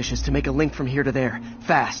transmission dishes to make a link from here to there,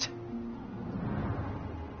 fast.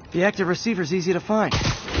 The active receiver's easy to find.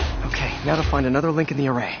 Okay, now to find another link in the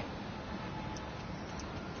array.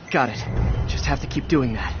 Got it. Just have to keep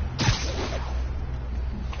doing that.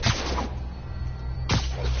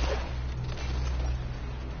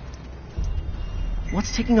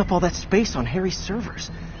 What's taking up all that space on Harry's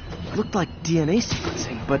servers? It looked like DNA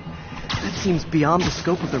sequencing, but that seems beyond the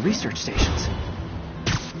scope of the research stations.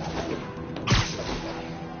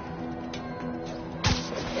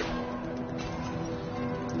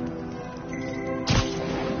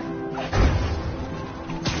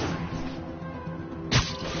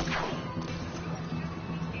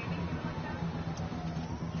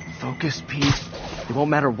 Focus, Pete. It won't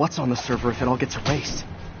matter what's on the server if it all gets erased.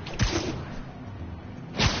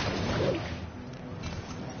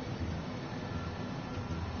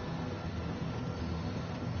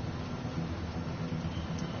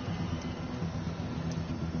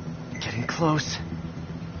 Getting close.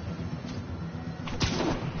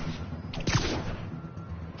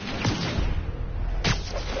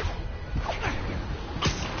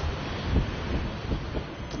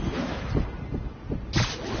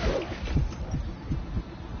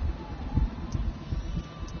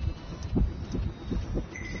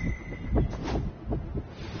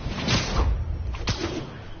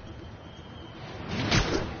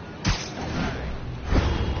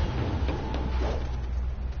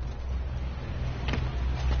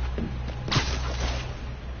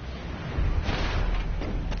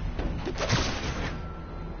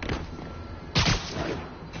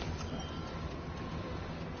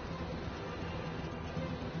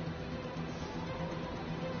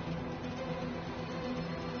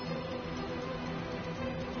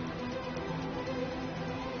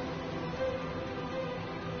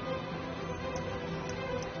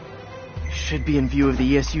 Should be in view of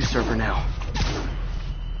the ESU server now.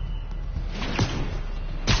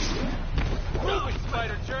 Move it,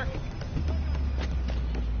 spider jerk!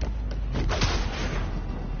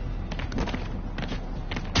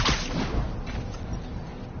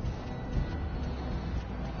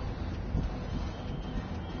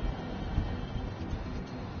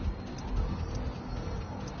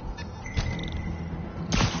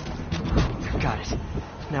 it.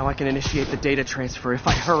 Now I can initiate the data transfer if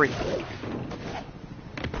I hurry.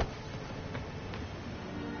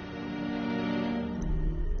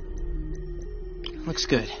 Looks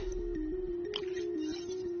good.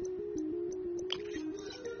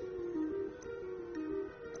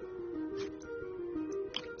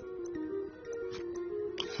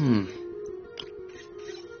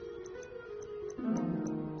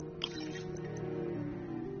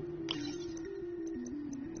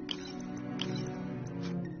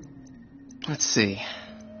 Let's see.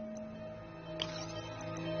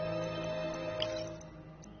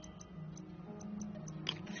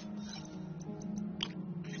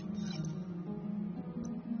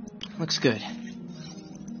 Looks good.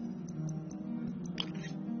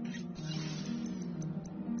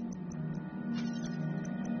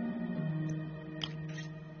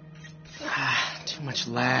 Too much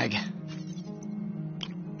lag.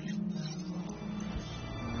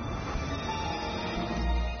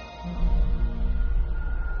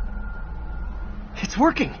 It's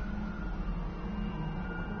working!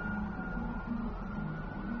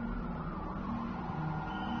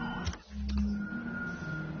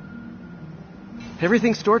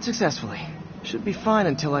 Everything stored successfully. Should be fine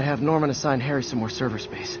until I have Norman assign Harry some more server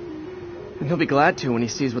space. And he'll be glad to when he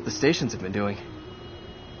sees what the stations have been doing.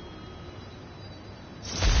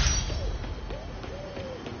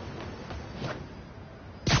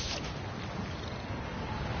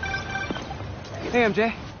 Hey,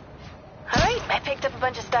 MJ. Alright, I picked up a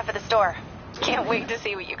bunch of stuff at the store. Can't wait to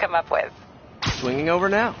see what you come up with. Swinging over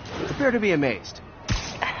now. Prepare to be amazed.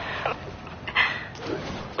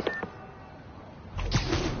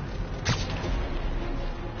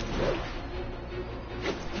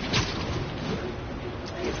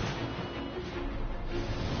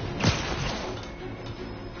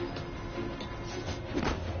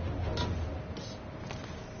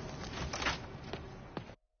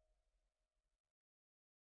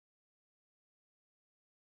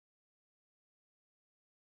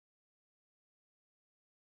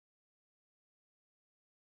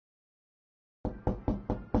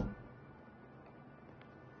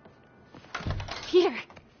 Peter!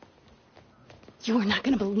 You are not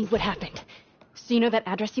gonna believe what happened. So you know that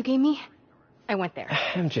address you gave me? I went there.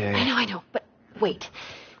 MJ. I know, but wait.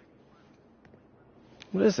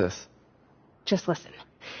 What is this? Just listen.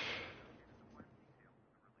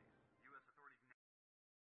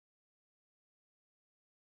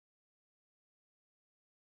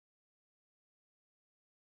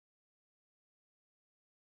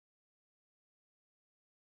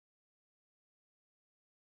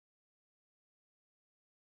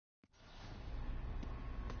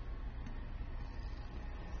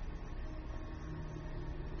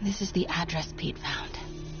 This is the address Pete found.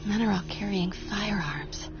 Men are all carrying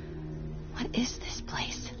firearms. What is this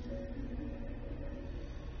place?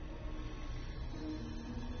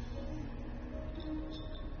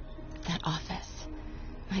 That office.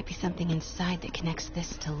 Might be something inside that connects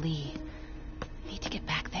this to Lee. Need to get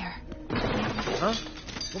back there. Huh?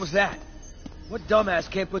 What was that? What dumbass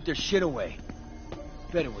can't put their shit away?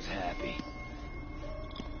 Bet it was Happy.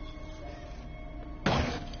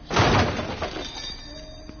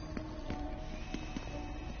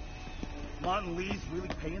 Martin Lee's really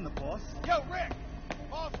paying the boss? Yo, Rick!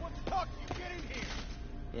 Boss wants to talk to you. Get in here.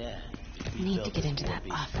 Yeah. Need to get into that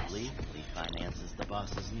office. Lee finances the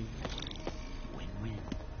boss's new win-win.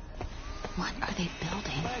 What are they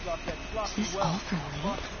building? Is this all for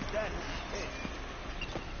Lee?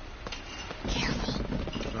 Careful.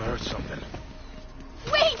 I heard something.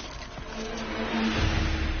 Wait!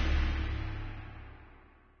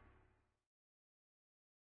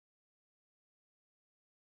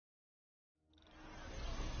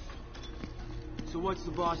 So what's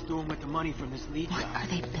the boss doing with the money from this Lee job? What are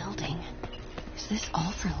they building? Is this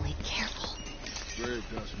all for Lee? Careful. Grave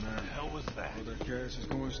dust, man. Hell was that? All that gas is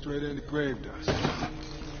going straight into grave dust.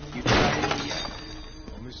 You tried it yet?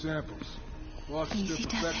 Only samples. Boss is still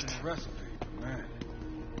perfecting the recipe, but man,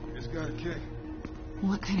 it's got a kick.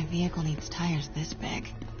 What kind of vehicle needs tires this big?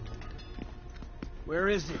 Where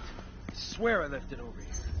is it? I swear I left it over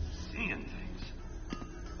here. Seeing things.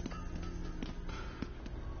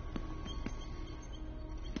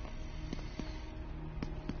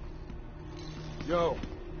 Yo,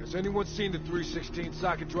 has anyone seen the 316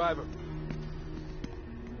 socket driver?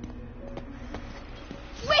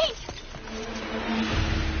 Wait!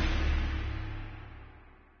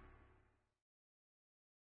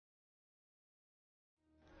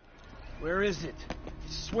 Where is it? I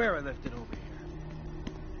swear I left it over here.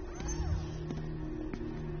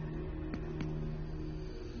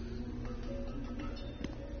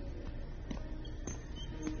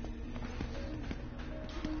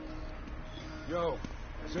 Yo,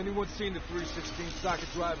 has anyone seen the 316 socket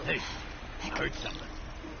driver? Hey, I heard something.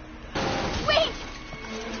 Wait!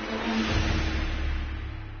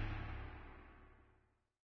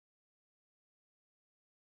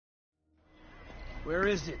 Where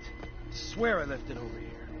is it? I swear I left it over here.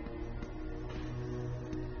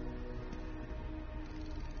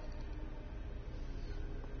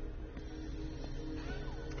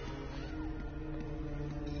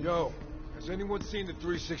 Yo, has anyone seen the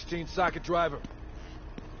 316 socket driver?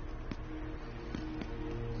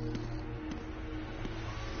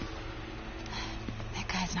 That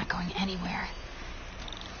guy's not going anywhere.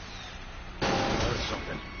 There's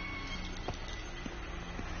something.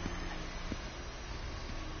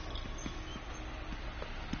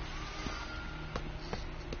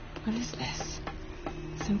 What is this?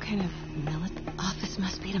 Some kind of office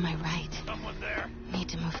must be to my right. Someone there. Need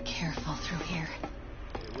to move careful through here.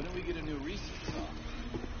 Hey, when do we get a new research off?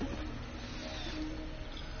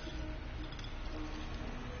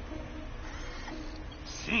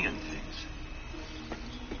 Seeing things.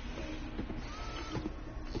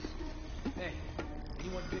 Hey,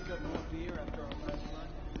 anyone pick up more beer after our last run?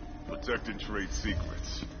 Protecting trade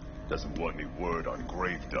secrets. Doesn't want any word on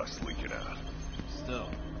grave dust leaking out. Still,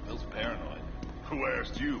 Bill's paranoid. Who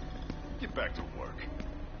asked you? Get back to work.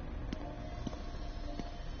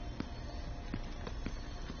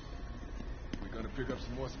 We're gonna pick up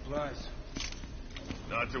some more supplies.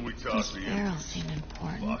 Not till we toss These the barrels engines. seem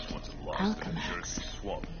important. Boss wants them lost in the Alchemax. Jersey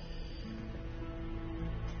swamp.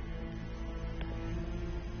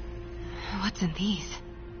 What's in these?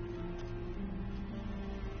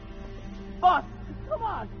 Boss, come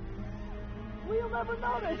on! We'll never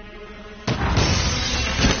notice!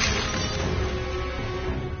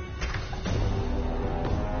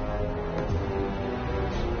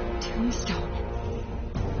 Tombstone.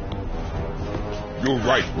 You're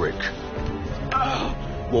right, Rick.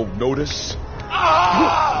 Won't notice?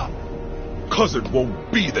 Cause it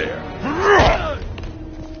won't be there.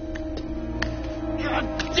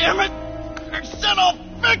 God damn it! I said I'll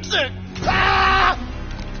fix it!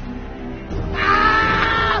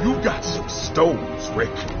 You got some stones,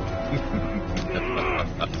 Rick.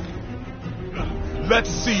 Let's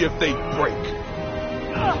see if they break.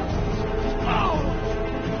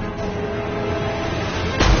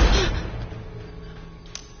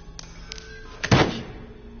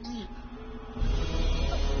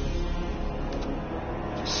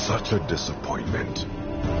 Such a disappointment.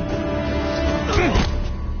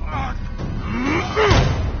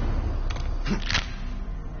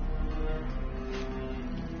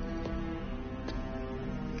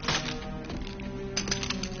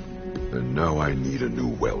 And now I need a new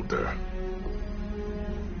welder.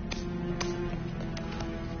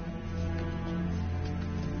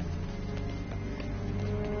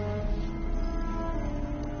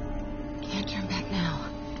 Can't turn back now.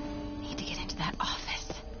 Need to get into that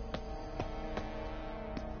office.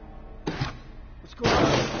 What's going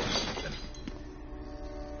on?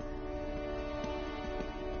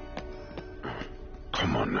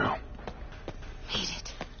 Come on now. Made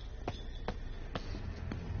it.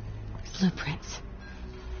 Blueprints.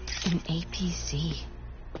 An APC.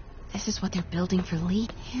 This is what they're building for Lee.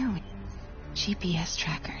 Here we... GPS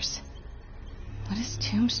trackers. What is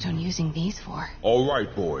Tombstone using these for? All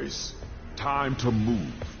right, boys. Time to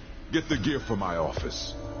move. Get the gear from my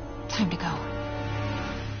office. Time to go.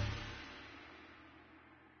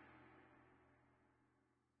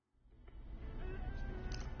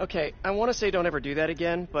 Okay, I want to say don't ever do that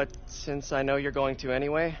again, but since I know you're going to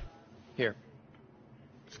anyway, here.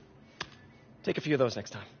 Take a few of those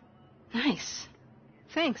next time. Nice.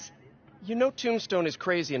 Thanks. You know Tombstone is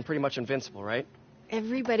crazy and pretty much invincible, right?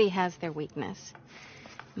 Everybody has their weakness.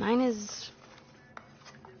 Mine is...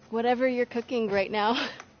 whatever you're cooking right now.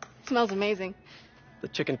 Smells amazing. The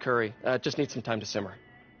chicken curry. Just needs some time to simmer.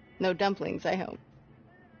 No dumplings, I hope.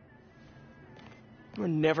 You're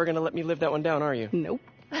never gonna let me live that one down, are you? Nope.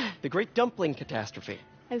 The Great Dumpling Catastrophe.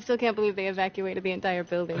 I still can't believe they evacuated the entire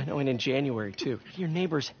building. I know, and in January, too. Your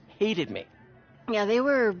neighbors hated me. Yeah, they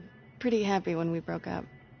were pretty happy when we broke up.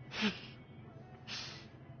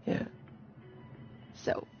 Yeah.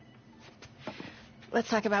 So, let's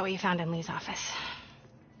talk about what you found in Lee's office.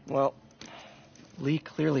 Well, Lee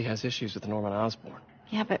clearly has issues with Norman Osborn.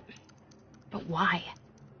 Yeah, but why?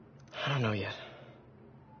 I don't know yet.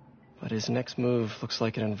 But his next move looks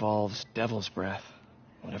like it involves Devil's Breath.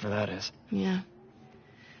 Whatever that is. Yeah.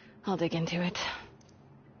 I'll dig into it.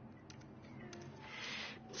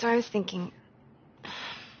 So I was thinking,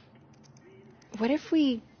 what if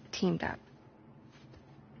we teamed up?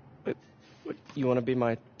 What, you want to be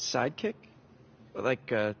my sidekick?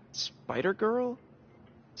 Like a spider girl?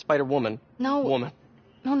 Spider woman. No. Woman.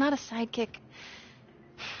 No, not a sidekick.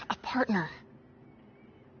 A partner.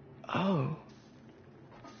 Oh.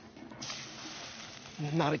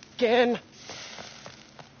 Not again.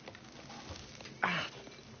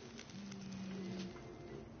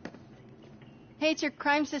 Hey, it's your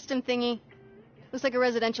crime system thingy. Looks like a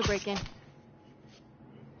residential break-in.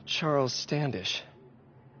 Charles Standish.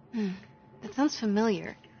 That sounds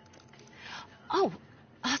familiar. Oh,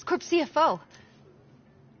 Oscorp CFO.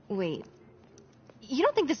 Wait. You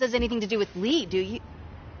don't think this has anything to do with Lee, do you?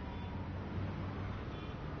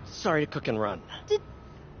 Sorry to cook and run. Did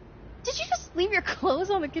you just leave your clothes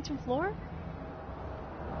on the kitchen floor?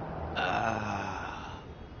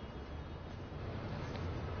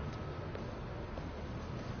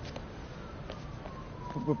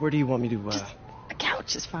 Where do you want me to, Just a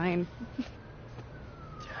couch is fine.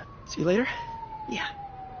 See you later? Yeah.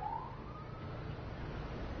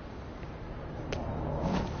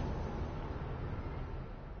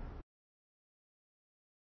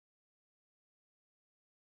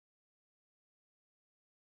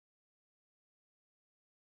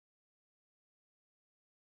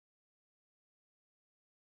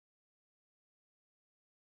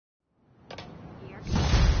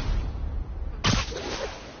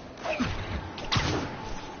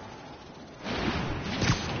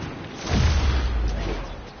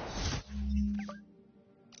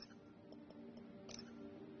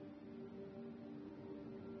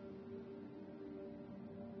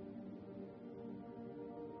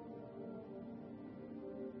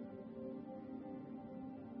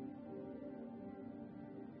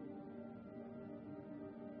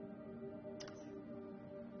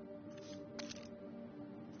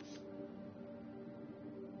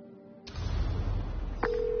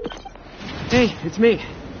 Hey, it's me.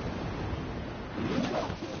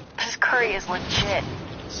 This curry is legit.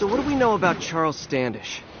 So what do we know about Charles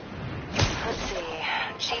Standish? Let's see.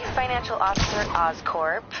 Chief Financial Officer at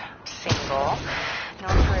Oscorp. Single.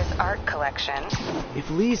 Known for his art collection. If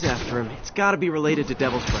Lee's after him, it's gotta be related to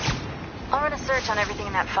Devil's Breath. I'll run a search on everything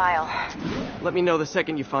in that file. Let me know the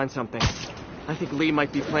second you find something. I think Lee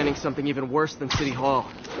might be planning something even worse than City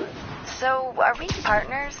Hall. So, are we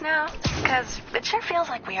partners now? Because it sure feels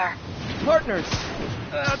like we are. Partners!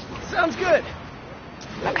 Sounds good.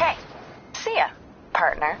 Okay. See ya,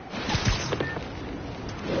 partner.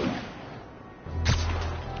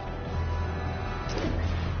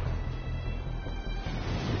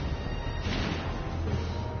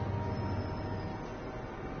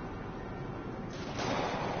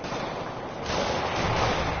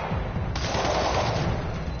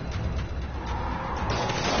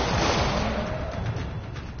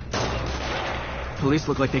 Police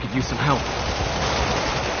look like they could use some help.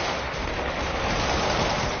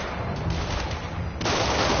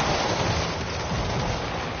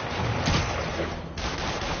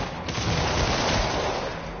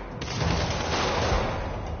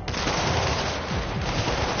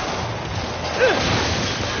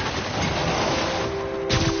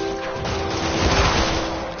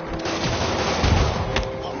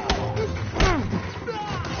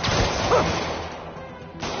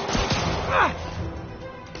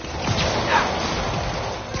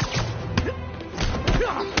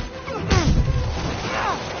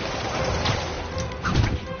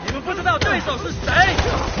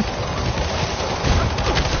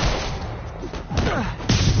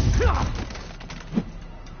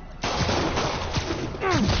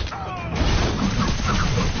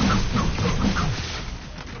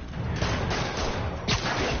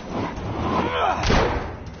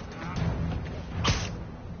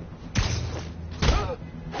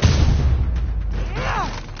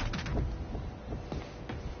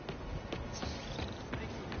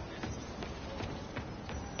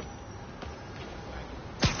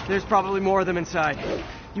 There's probably more of them inside.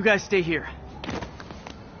 You guys stay here.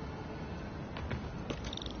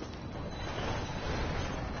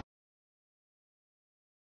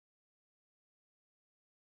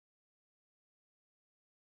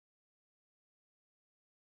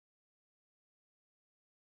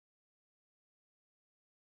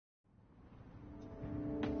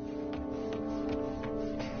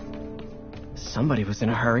 Somebody was in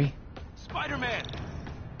a hurry. Spider-Man!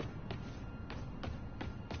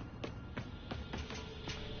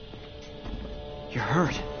 You're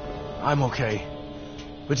hurt. I'm okay.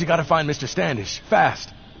 But you gotta find Mr. Standish,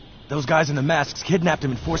 fast. Those guys in the masks kidnapped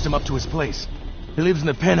him and forced him up to his place. He lives in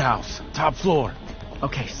the penthouse, top floor.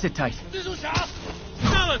 Okay, sit tight.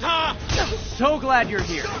 So glad you're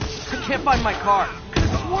here. I can't find my car. Could've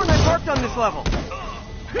sworn I parked on this level.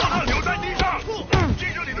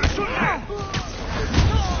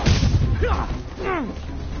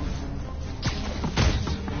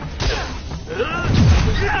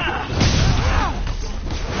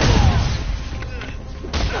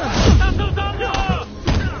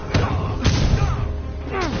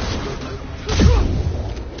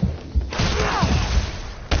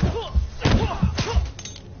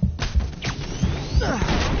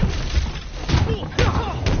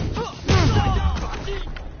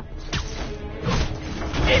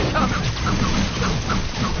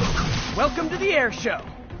 Welcome to the air show.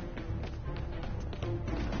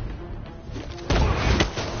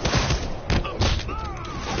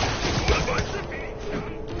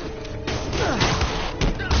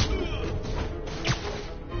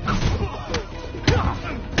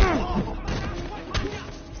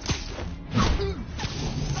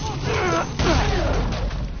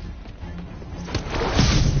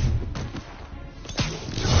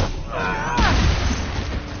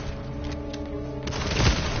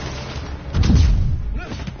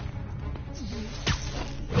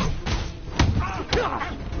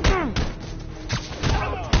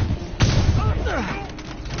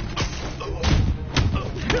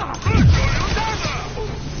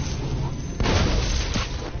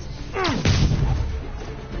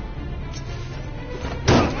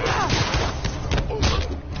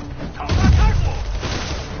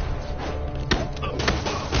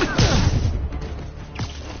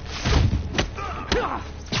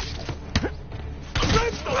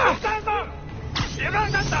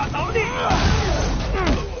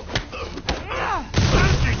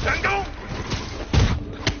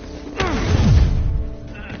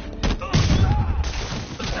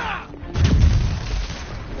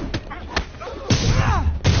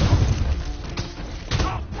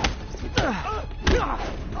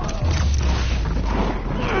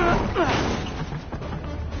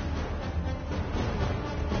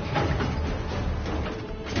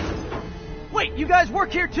 Wait, you guys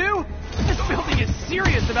work here too? This building is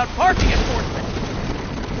serious about parking enforcement.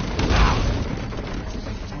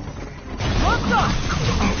 What's up?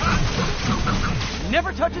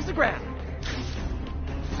 Never touches the ground.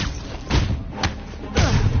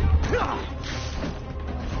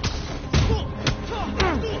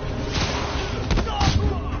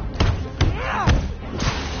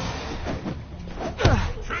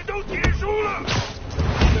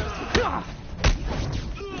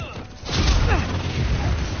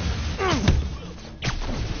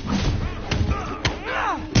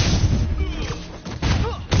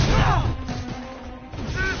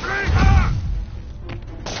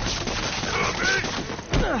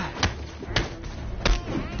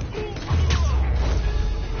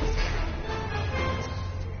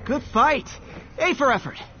 Good fight. A for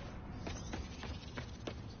effort.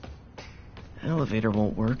 Elevator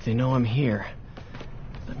won't work. They know I'm here.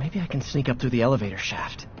 But maybe I can sneak up through the elevator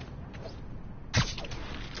shaft.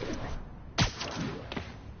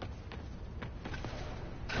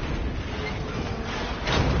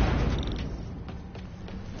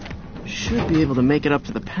 Should be able to make it up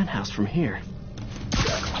to the penthouse from here.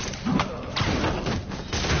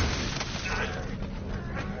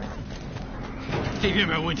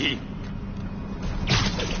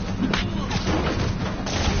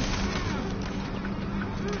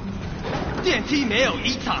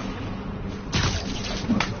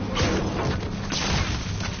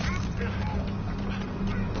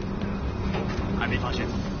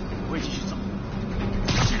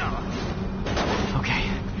 Okay,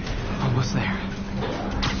 almost there.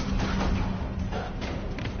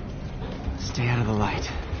 Stay out of the light.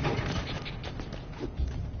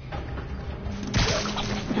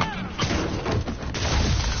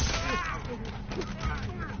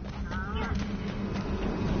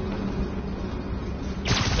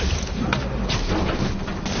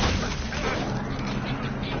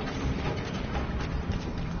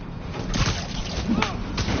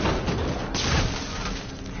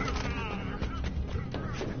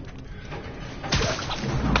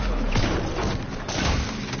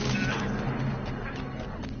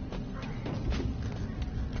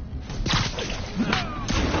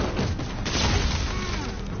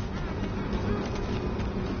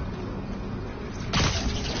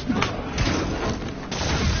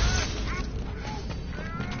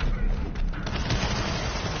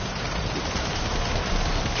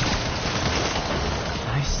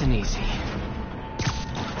 Nice and easy.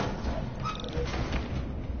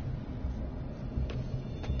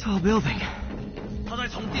 Tall building.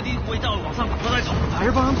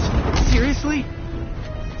 Firebombs? Seriously?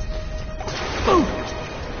 Boom!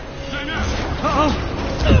 Uh-oh!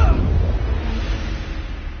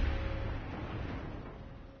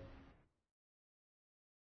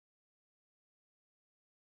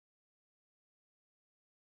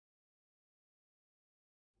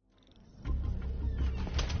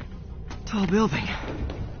 Tall building.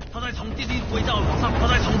 他在从地底轨道往上，他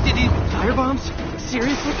在从地底。Fire bombs?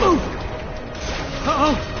 Seriously? Move!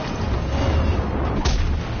 Uh-oh!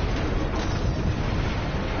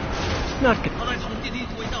 Not good. 他在从地底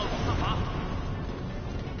轨道往上爬。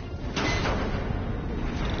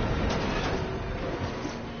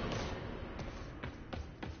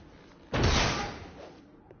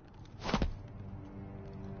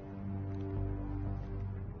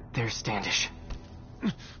There's Standish.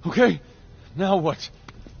 Okay, now what?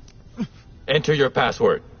 Enter your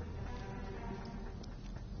password.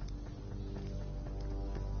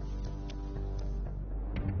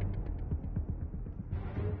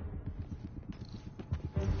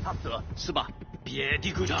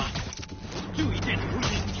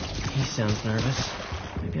 He sounds nervous.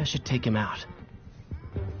 Maybe I should take him out.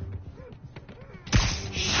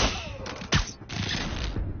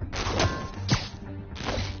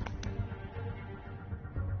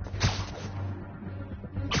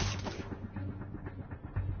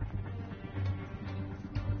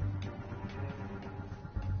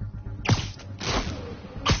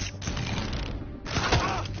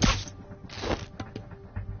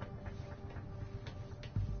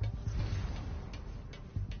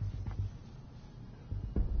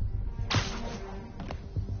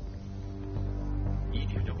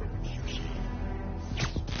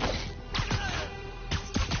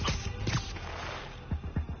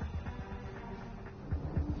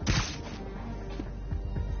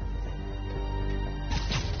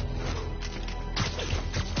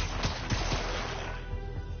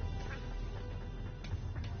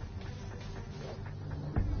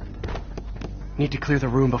 Need to clear the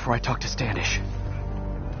room before I talk to Standish.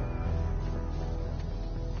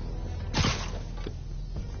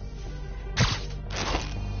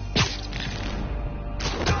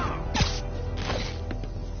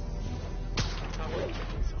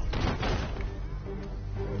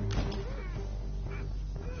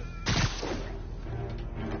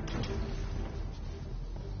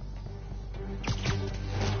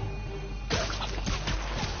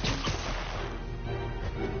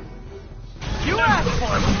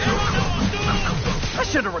 I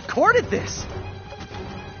should have recorded this.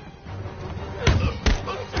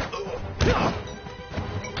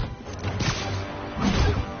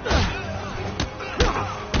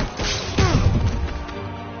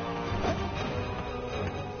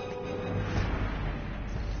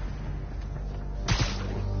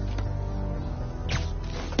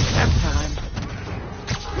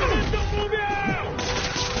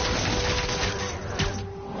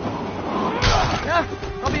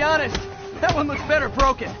 I'll be honest, that one looks better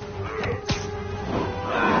broken.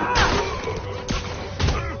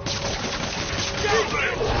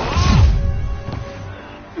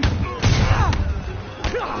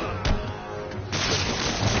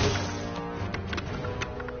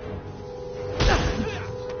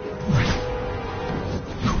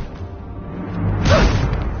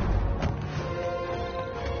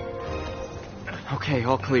 Okay,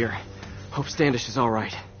 all clear. Hope Standish is all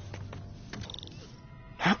right.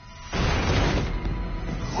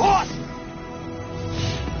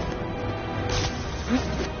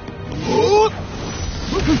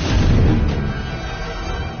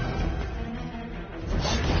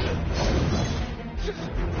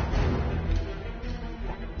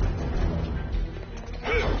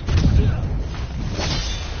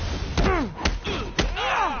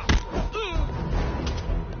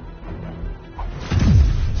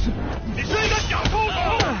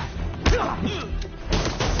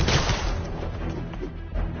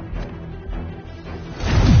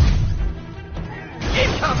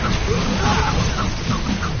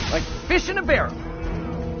 Like fish in a barrel.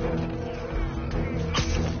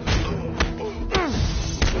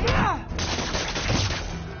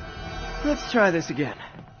 Let's try this again.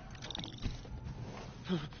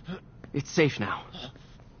 It's safe now.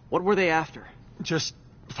 What were they after? Just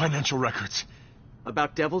financial records.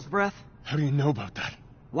 About Devil's Breath? How do you know about that?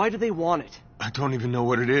 Why do they want it? I don't even know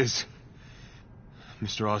what it is.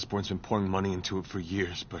 Mr. Osborn's been pouring money into it for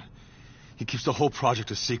years, but he keeps the whole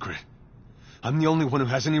project a secret. I'm the only one who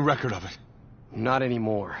has any record of it. Not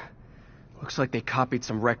anymore. Looks like they copied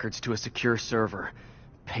some records to a secure server.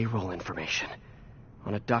 Payroll information.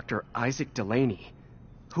 On a Dr. Isaac Delaney.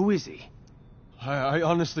 Who is he? I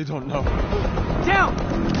honestly don't know. Down!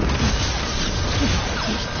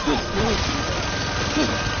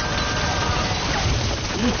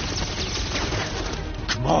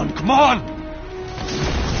 Come on, come on!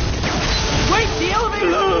 Wait, the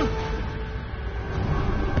elevator!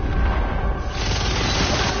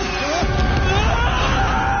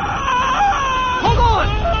 Hold on!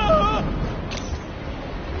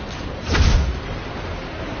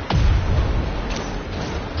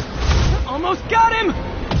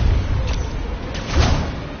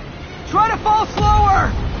 fall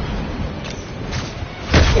slower!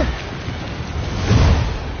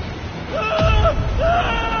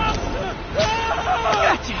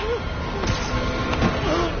 Gotcha.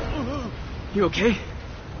 You okay?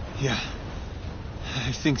 Yeah,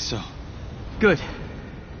 I think so. Good.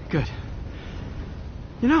 Good.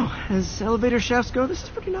 You know, as elevator shafts go, this is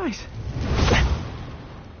pretty nice.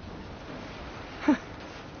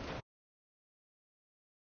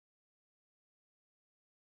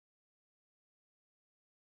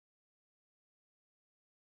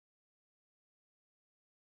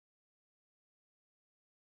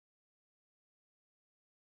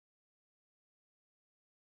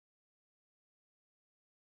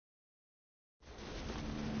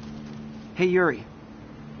 Hey, Yuri.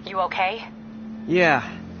 You okay? Yeah,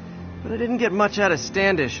 but I didn't get much out of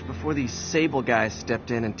Standish before these Sable guys stepped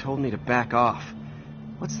in and told me to back off.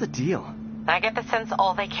 What's the deal? I get the sense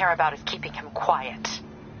all they care about is keeping him quiet.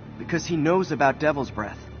 Because he knows about Devil's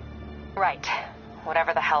Breath. Right.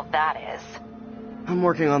 Whatever the hell that is. I'm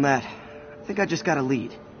working on that. I think I just got a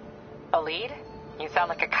lead. A lead? You sound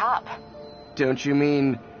like a cop. Don't you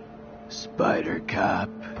mean... Spider Cop?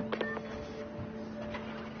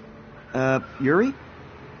 Yuri?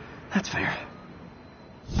 That's fair.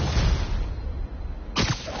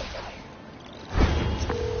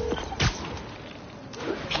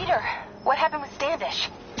 Peter, what happened with Standish?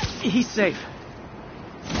 He's safe.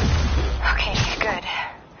 Okay, good.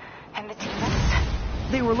 And the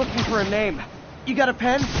demons? They were looking for a name. You got a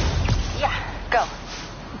pen? Yeah, go.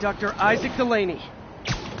 Dr. Isaac Delaney.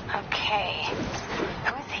 Okay.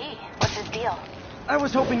 Who is he? What's his deal? I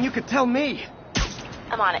was hoping you could tell me.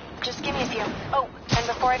 I'm on it. Just give me a few. Oh, and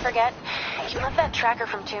before I forget, you left that tracker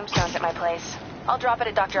from Tombstones at my place. I'll drop it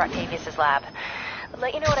at Dr. Octavius's lab.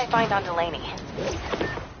 Let you know what I find on Delaney.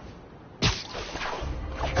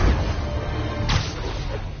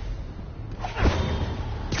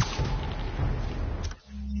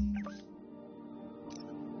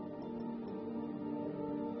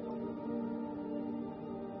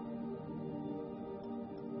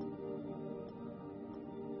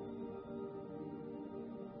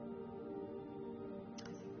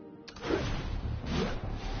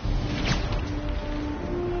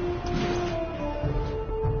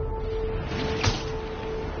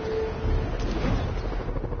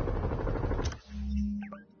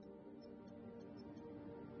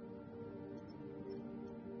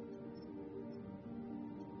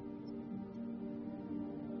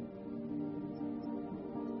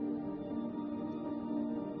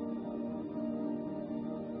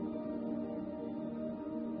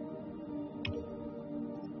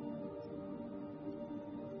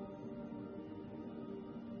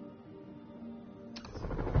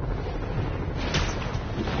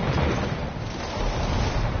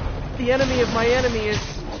 The enemy of my enemy is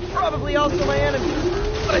probably also my enemy.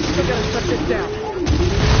 But I still gotta shut this down.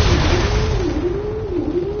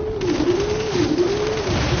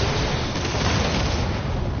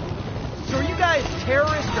 So are you guys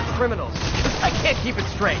terrorists or criminals? I can't keep it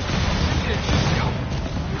straight.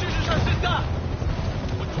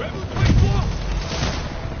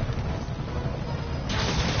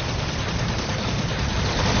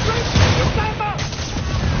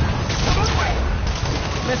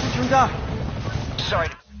 Message from Doc. Sorry.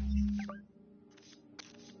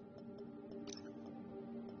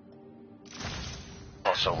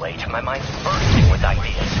 Also late. My mind's bursting with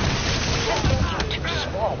ideas. Just think you're too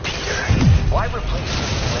small, Peter. Why replace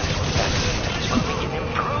these with vaccines when we can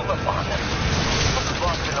improve upon them? If we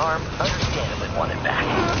lost an arm, understandably want it back.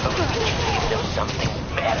 But we can give them something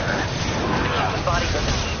better. The human body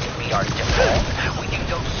doesn't need to be our default. We can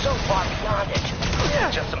go so far beyond it.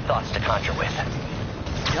 Just some thoughts to conjure with.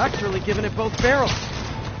 Doc's really giving it both barrels.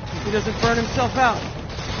 If he doesn't burn himself out.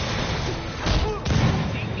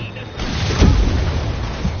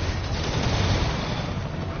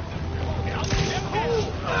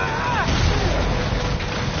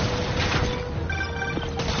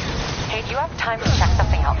 Hey, do you have time to check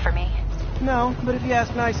something out for me? No, but if you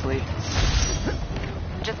ask nicely.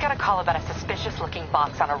 Just got a call about a suspicious-looking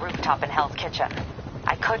box on a rooftop in Hell's Kitchen.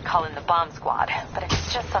 I could call in the bomb squad, but if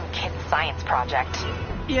it's just some kid's science project...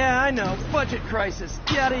 Yeah, I know. Budget crisis.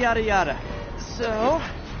 Yada, yada, yada. So?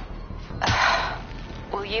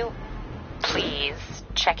 Will you please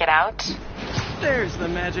check it out? There's the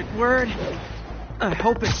magic word. I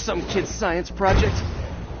hope it's some kid's science project.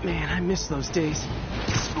 Man, I miss those days.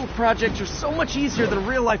 School projects are so much easier than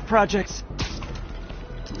real-life projects.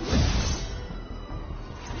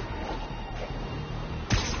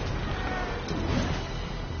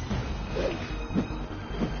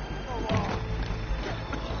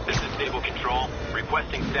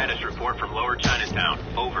 Requesting Status report from Lower Chinatown.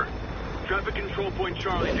 Over. Traffic Control Point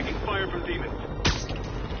Charlie taking fire from demons.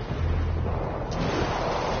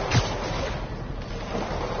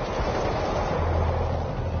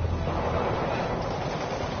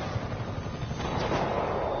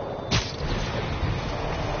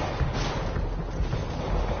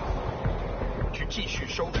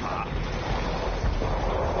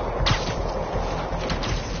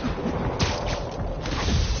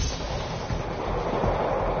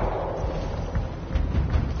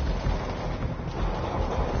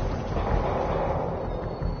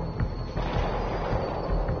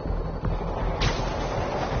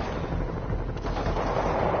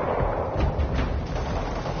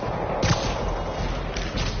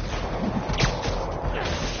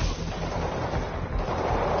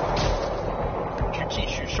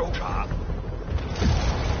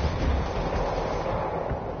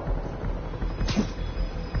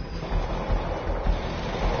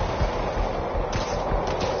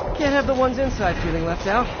 Can't have the ones inside feeling left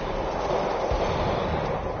out.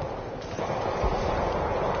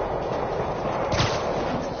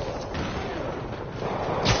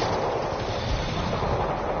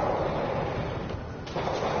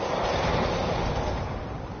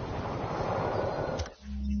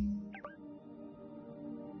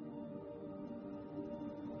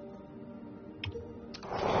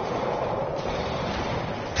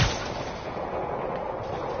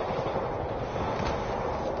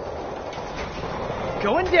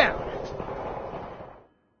 Going down.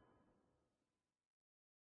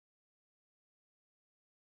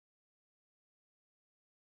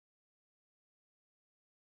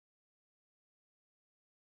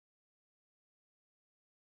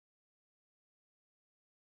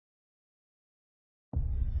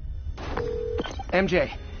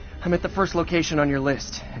 MJ, I'm at the first location on your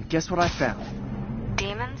list, and guess what I found?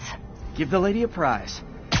 Demons? Give the lady a prize.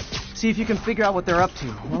 See if you can figure out what they're up to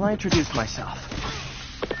while I introduce myself.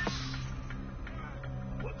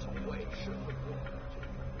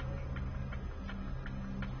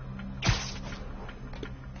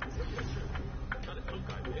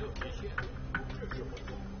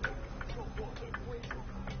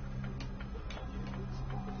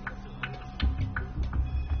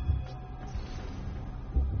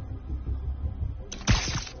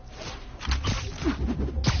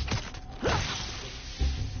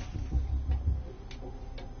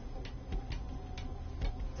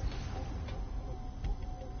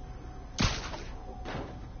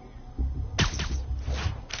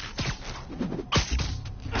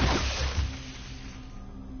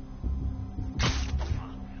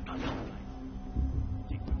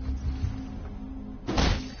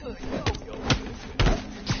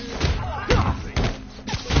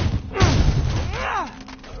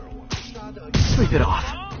 Sleep it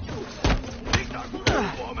off.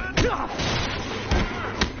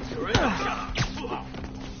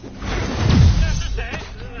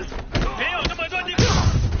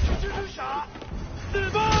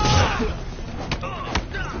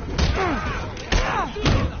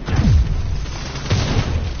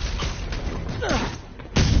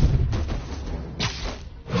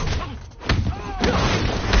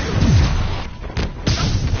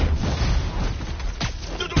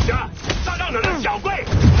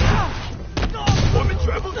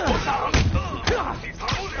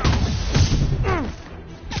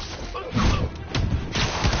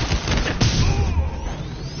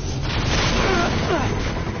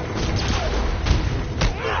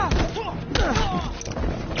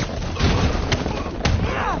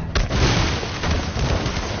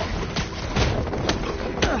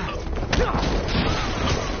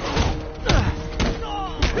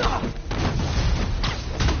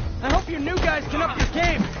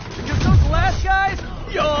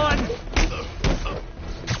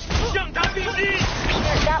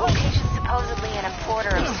 That location's supposedly an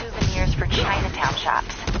importer of souvenirs for Chinatown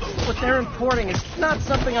shops. What they're importing is not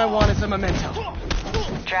something I want as a memento.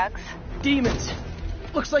 Drugs? Demons.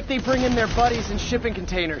 Looks like they bring in their buddies in shipping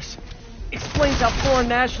containers. Explains how foreign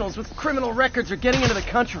nationals with criminal records are getting into the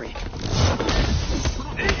country.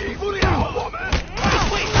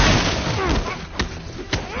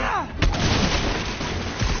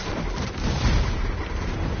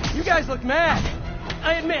 You guys look mad.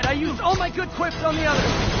 I admit, I used all my good quips on the others,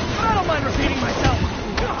 but I don't mind repeating myself.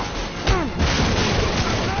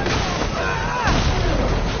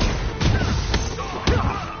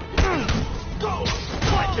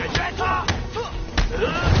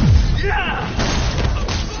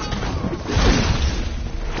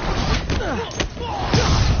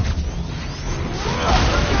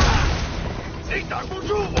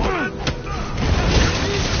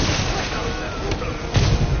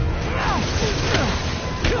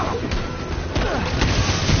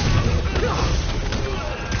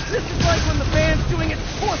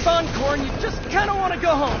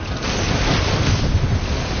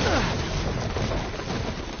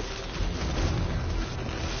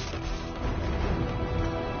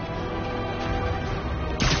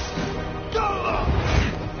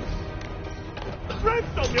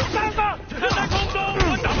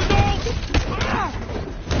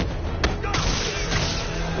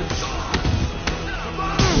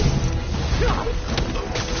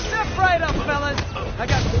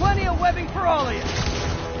 all of you!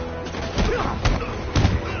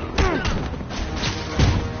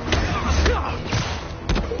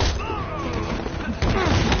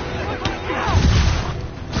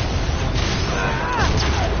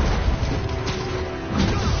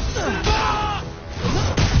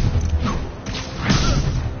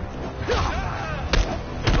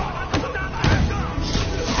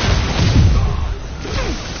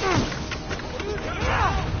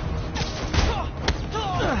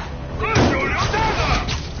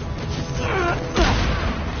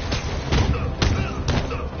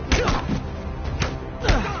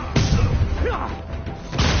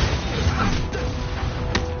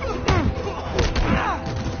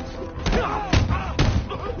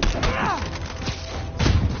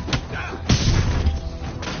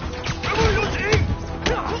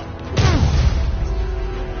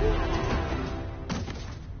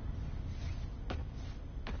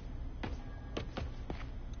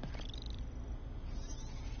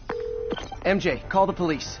 MJ, call the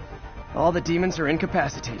police. All the demons are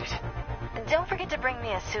incapacitated. Don't forget to bring me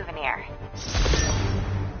a souvenir.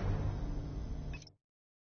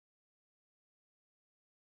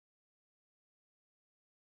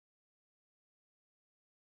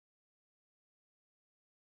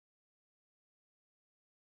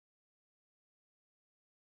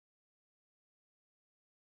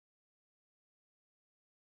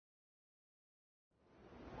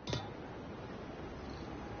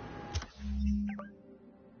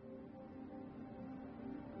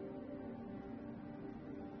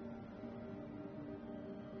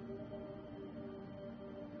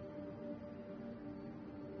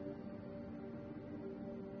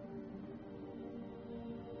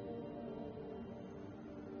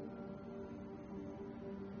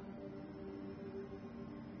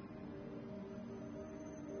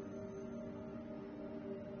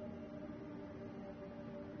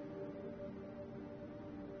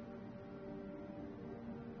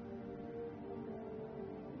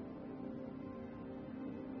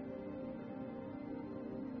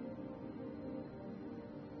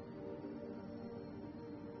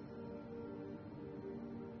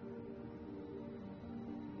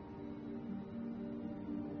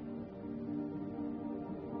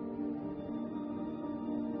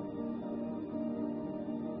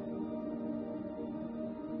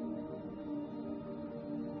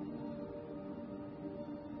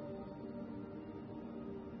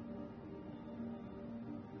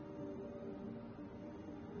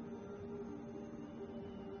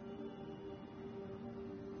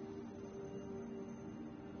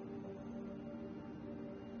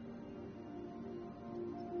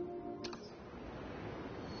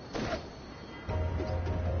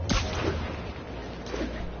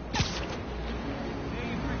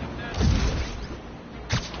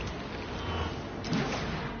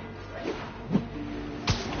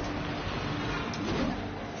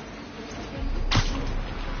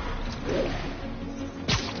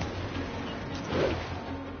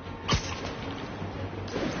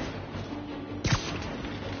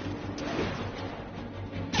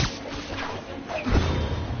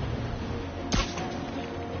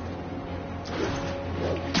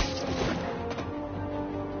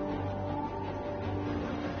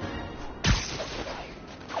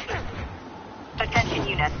 Attention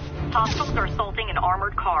units. Hostiles are assaulting an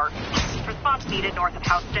armored car. Response needed north of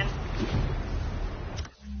Houston.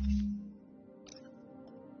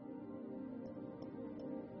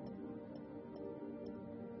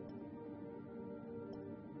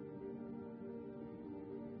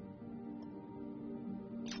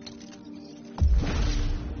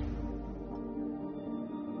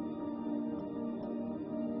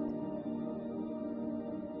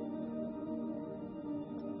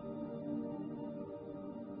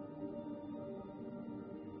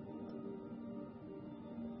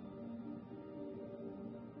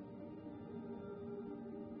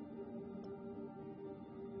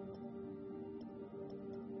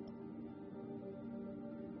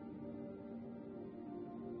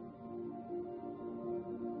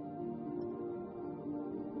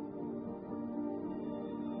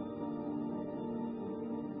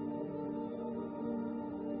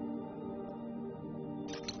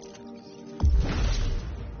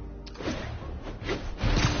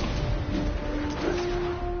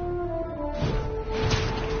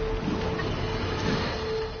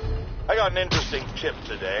 I got an interesting tip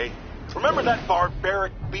today. Remember that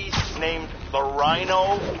barbaric beast named the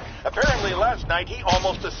Rhino? Apparently last night he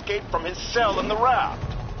almost escaped from his cell in the raft.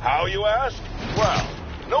 How, you ask?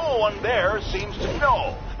 Well, no one there seems to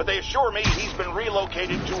know, but they assure me he's been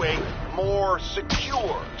relocated to a more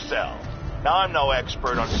secure cell. Now, I'm no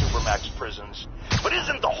expert on Supermax prisons, But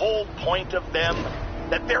isn't the whole point of them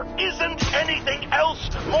that there isn't anything else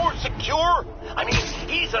more secure? I mean,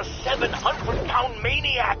 he's a 700-pound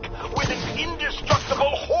maniac with an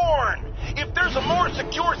indestructible horn. If there's a more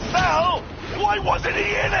secure cell, why wasn't he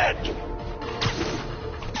in it?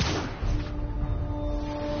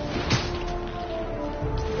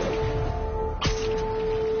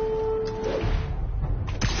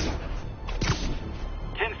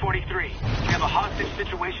 We have a hostage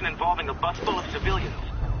situation involving a bus full of civilians.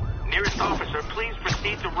 Nearest officer, please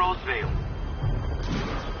proceed to Roseville.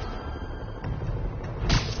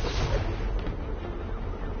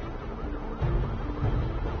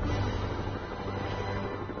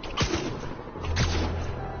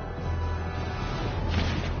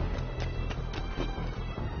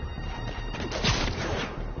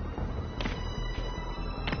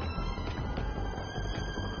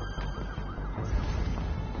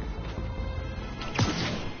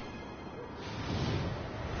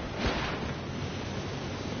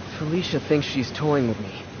 Felicia thinks she's toying with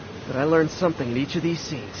me, but I learned something in each of these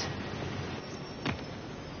scenes.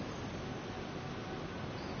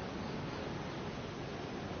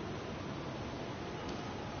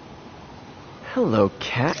 Hello,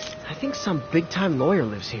 Cat. I think some big-time lawyer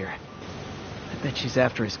lives here. I bet she's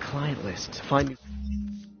after his client list to find me.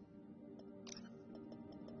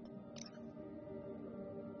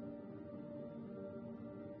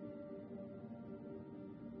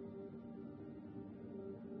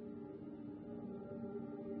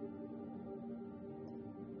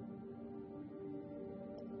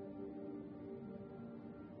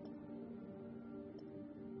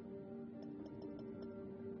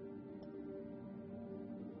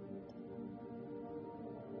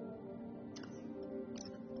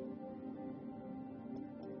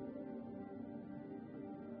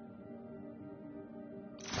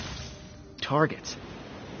 Targets.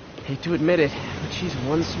 Hate to admit it, but she's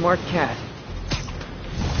one smart cat.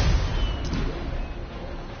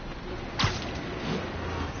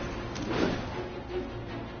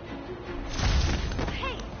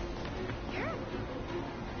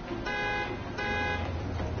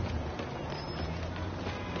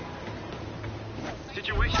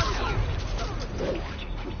 Situation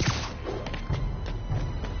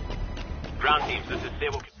ground teams, this is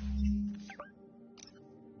Sable.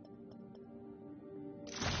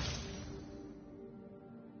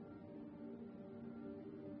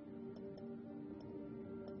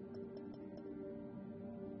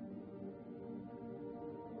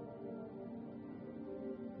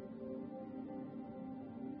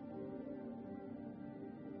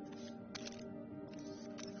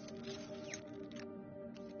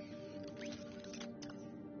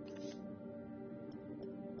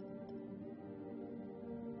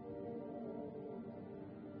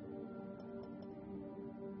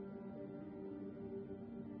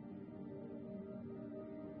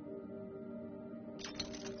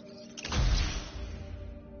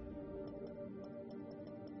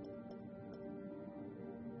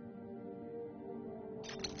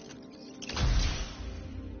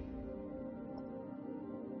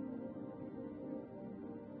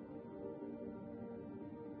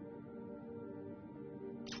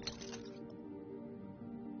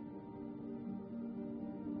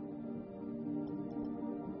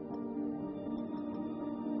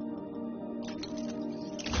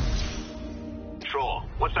 Control,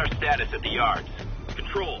 what's our status at the yards?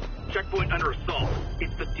 Control, checkpoint under assault.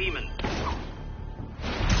 It's the demon.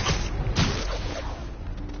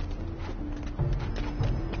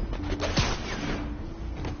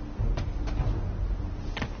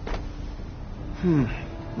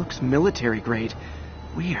 Looks military grade.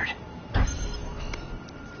 Weird.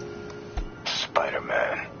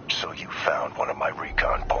 Spider-Man, so you found one of my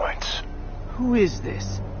recon points. Who is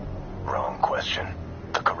this? Wrong question.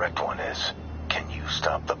 The correct one is, can you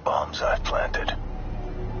stop the bombs I've planted?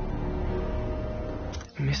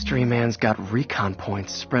 Mystery Man's got recon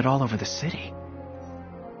points spread all over the city.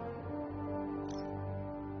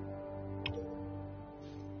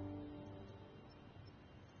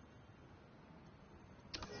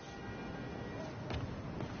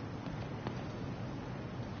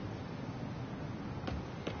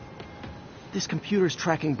 This computer's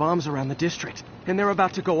tracking bombs around the district, and they're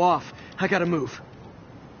about to go off. I gotta move.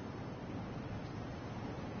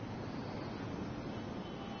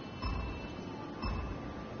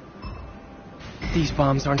 These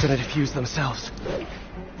bombs aren't gonna defuse themselves.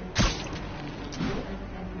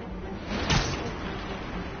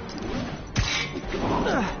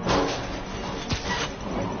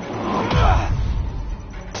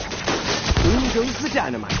 In goes the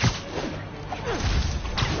dynamite.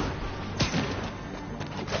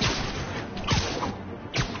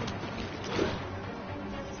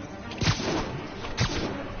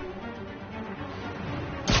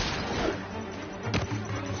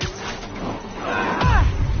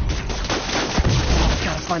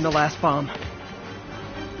 find the last bomb.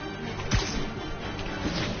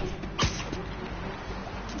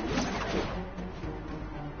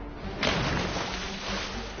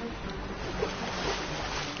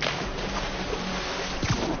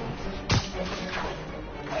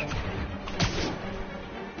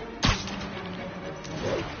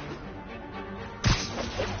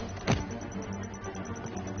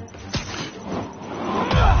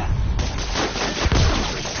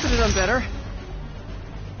 Better.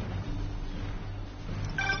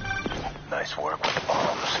 Nice work with the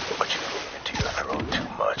bombs, but you leave it to your throat too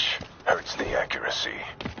much. Hurts the accuracy.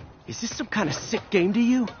 Is this some kind of sick game to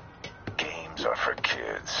you? Games are for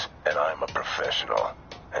kids, and I'm a professional,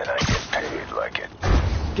 and I get paid like it.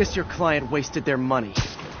 Guess your client wasted their money.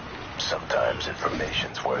 Sometimes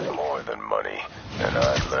information's worth more than money, and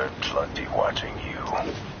I learned plenty watching you.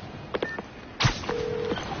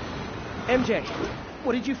 MJ,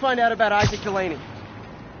 what did you find out about Isaac Delaney?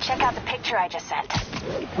 Check out the picture I just sent.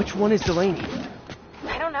 Which one is Delaney?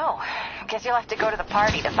 I don't know. Guess you'll have to go to the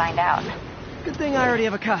party to find out. Good thing I already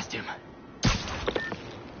have a costume.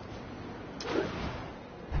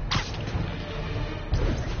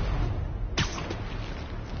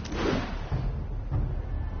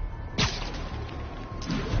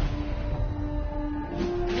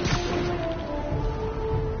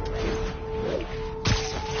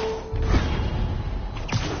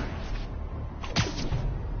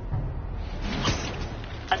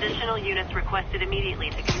 Additional units requested immediately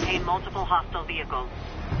to contain multiple hostile vehicles.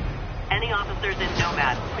 Any officers in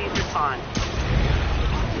Nomad, please respond.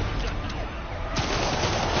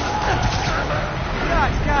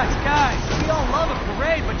 Guys, we all love a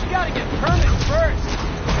parade, but you gotta get permits first.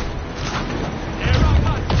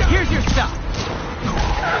 Here's your stuff.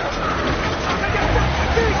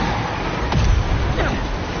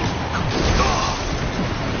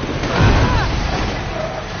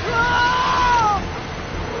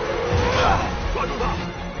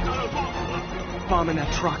 Bomb in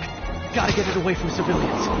that truck. Gotta get it away from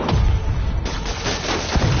civilians.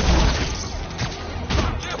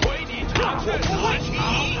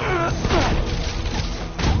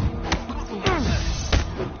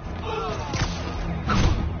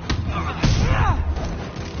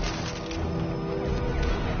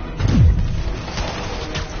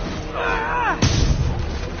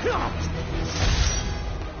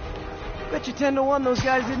 Bet you 10 to 1 those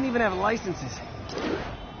guys didn't even have licenses.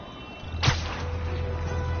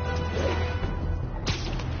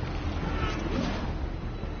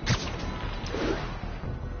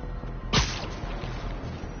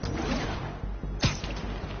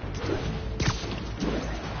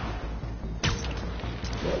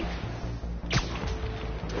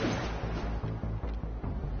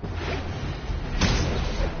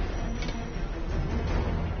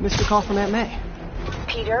 Mr. Call from Aunt May.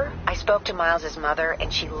 Peter, I spoke to Miles's mother,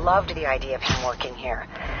 and she loved the idea of him working here.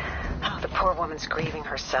 Oh, the poor woman's grieving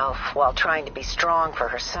herself while trying to be strong for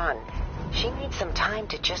her son. She needs some time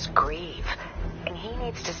to just grieve, and he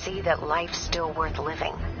needs to see that life's still worth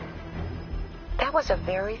living. That was a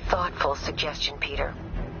very thoughtful suggestion, Peter.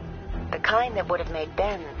 The kind that would have made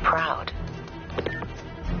Ben proud.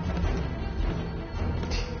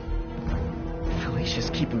 Felicia's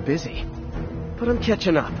keeping busy, but I'm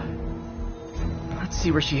catching up. Let's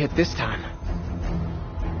see where she hit this time.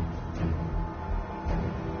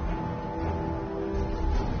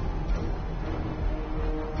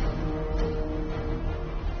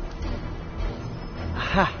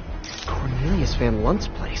 Aha! Cornelius Van Lunt's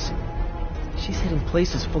place. She's hitting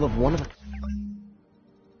places full of one of a...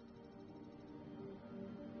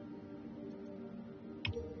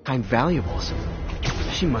 kind valuables.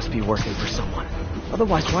 She must be working for someone.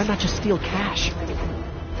 Otherwise, why not just steal cash?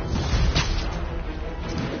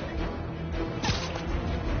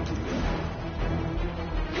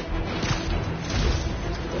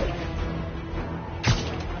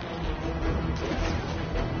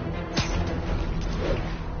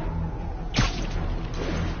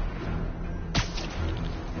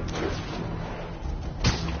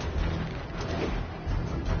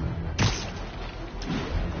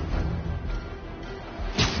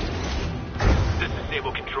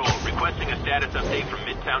 Status update from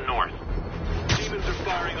Midtown North. Demons are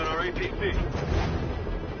firing on our APC.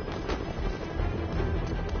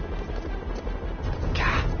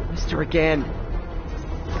 God, Mr. again.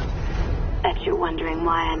 Bet you're wondering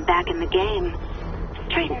why I'm back in the game.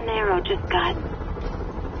 Straight and narrow just got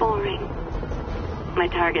boring. My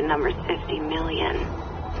target number's 50 million.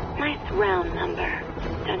 Nice round number,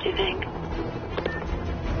 don't you think?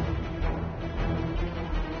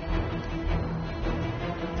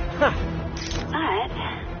 Huh.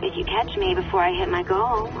 But If you catch me before I hit my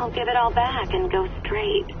goal, I'll give it all back and go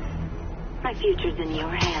straight. My future's in your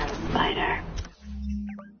hands, Spider.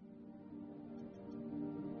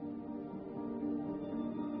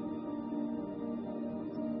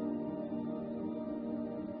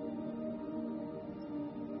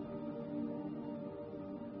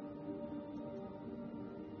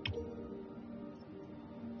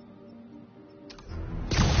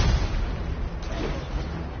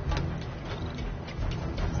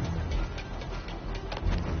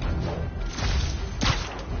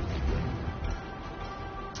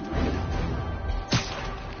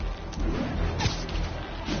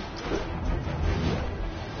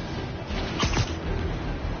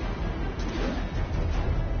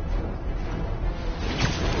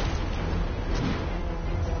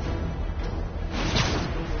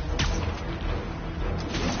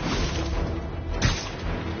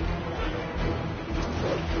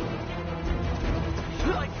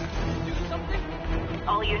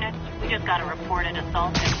 All units, we just got a reported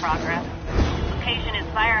assault in progress. Location is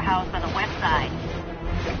Firehouse on the west side.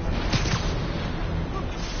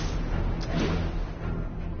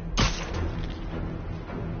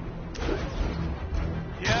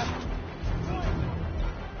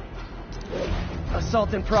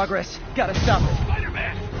 Assault in progress. Gotta stop it.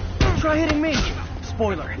 Spider-Man! Try hitting me!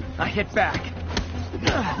 Spoiler, I hit back.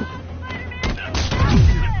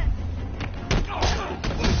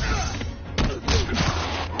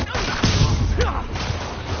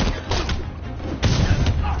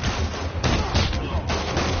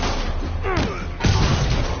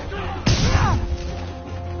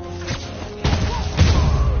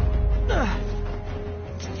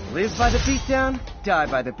 Live by the beatdown, die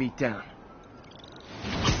by the beatdown.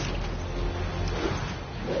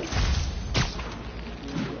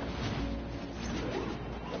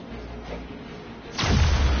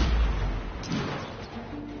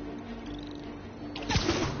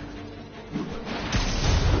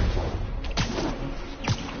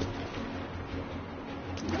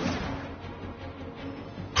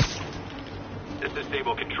 This is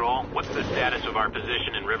Sable Control. What's the status of our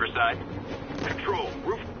position in Riverside? Control,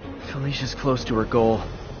 roof. Felicia's close to her goal.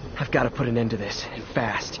 I've got to put an end to this, and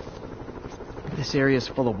fast. This area's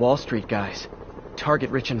full of Wall Street guys.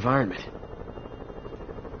 Target-rich environment.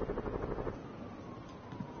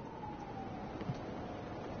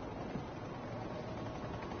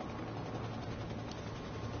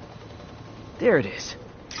 There it is.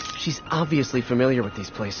 She's obviously familiar with these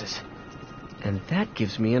places. And that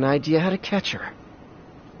gives me an idea how to catch her.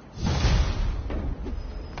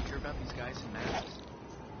 Hear about these guys in masks?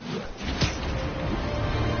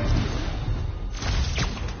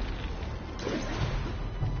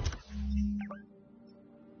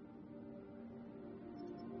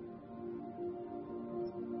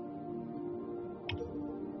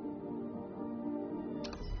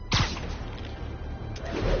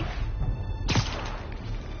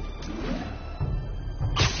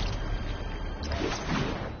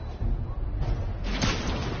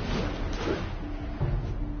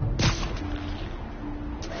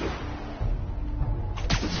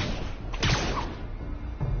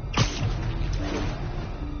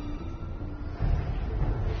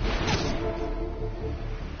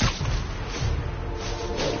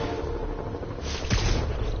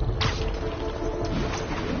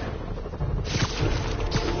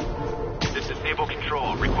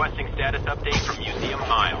 Control, requesting status update from Museum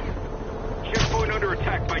Mile. Checkpoint under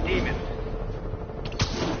attack by demons.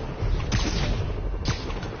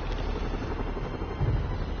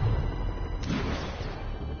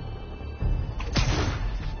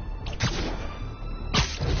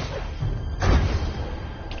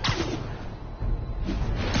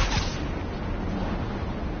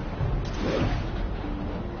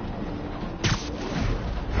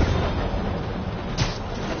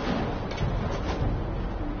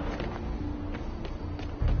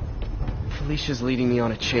 Felicia's leading me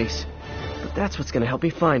on a chase, but that's what's gonna help me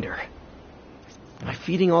find her. By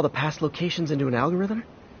feeding all the past locations into an algorithm,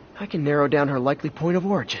 I can narrow down her likely point of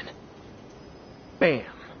origin. Bam!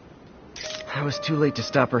 I was too late to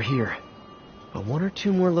stop her here, but one or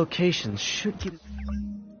two more locations should give me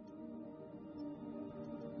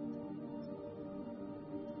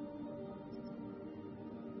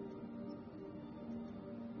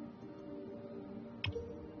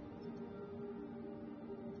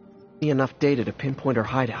enough data to pinpoint her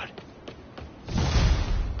hideout.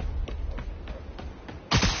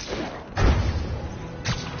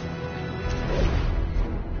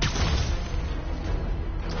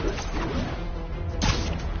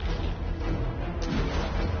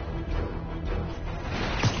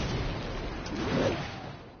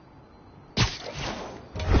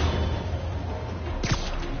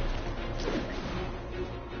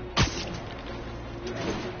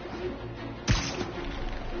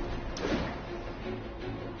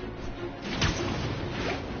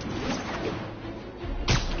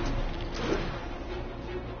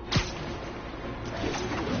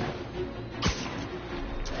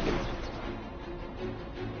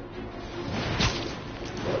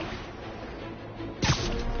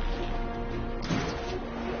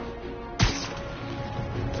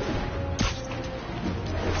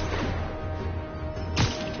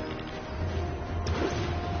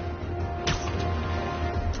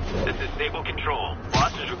 Bravo Control.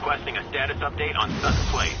 Boss is requesting a status update on Sun's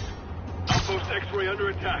Place. Outpost X-ray under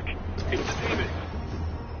attack. It's the demons.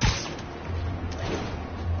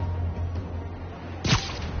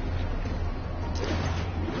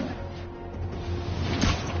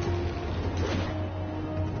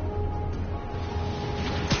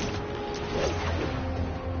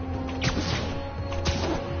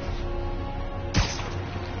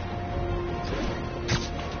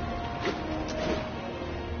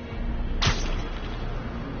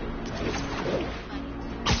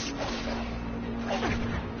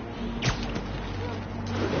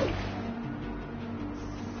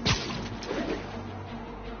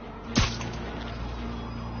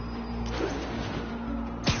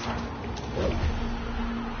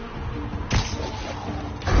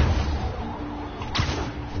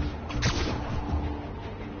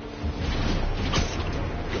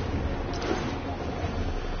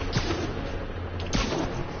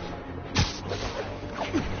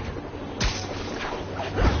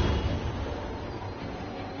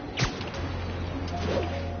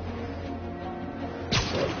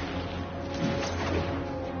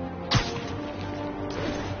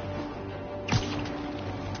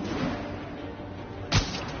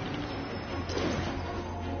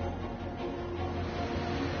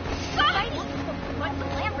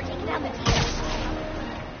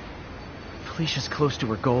 Felicia's close to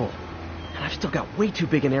her goal, and I've still got way too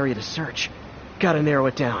big an area to search. Gotta narrow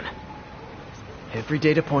it down. Every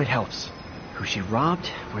data point helps. Who she robbed,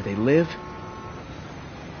 where they live.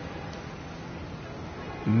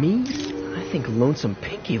 Me? I think Lonesome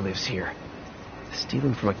Pinky lives here.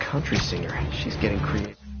 Stealing from a country singer. She's getting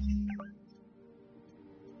creative.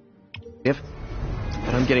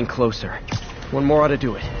 But I'm getting closer. One more ought to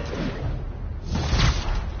do it.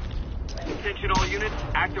 Attention all units,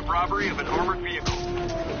 active robbery of an armored vehicle.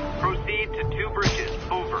 Proceed to 2 bridges,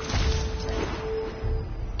 over.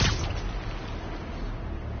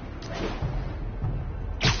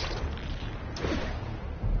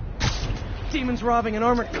 Demon's robbing an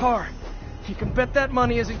armored car. You can bet that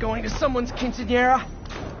money isn't going to someone's quinceañera.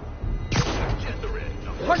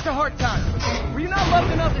 Heart-to-heart time. Were you not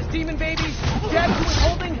loved enough as demon babies? Dad you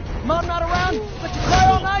withholding? Mom not around? Let you cry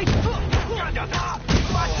all night?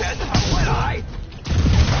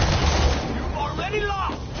 You already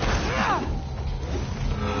lost!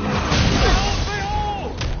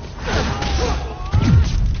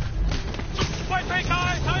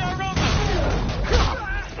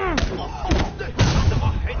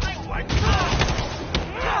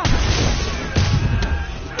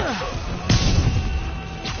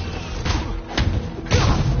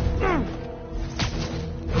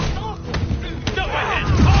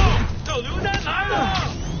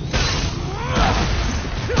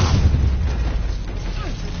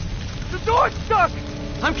 The door's stuck!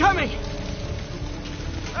 I'm coming!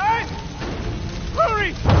 Hey!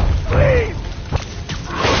 Hurry! Please!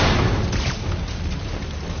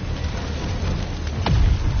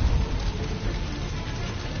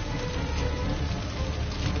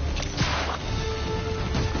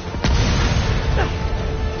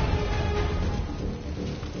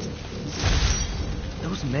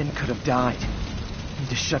 Those men could have died. Need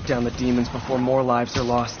to shut down the demons before more lives are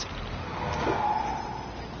lost.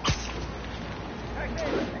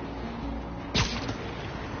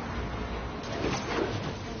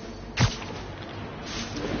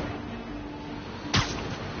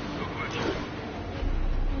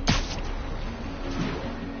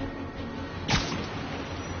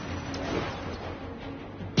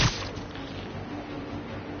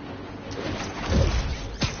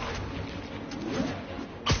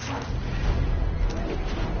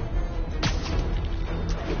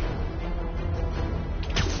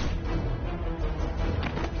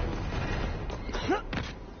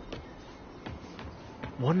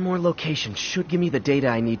 One more location should give me the data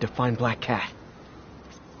I need to find Black Cat.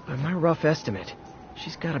 By my rough estimate,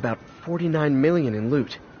 she's got about 49 million in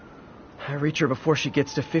loot. I reach her before she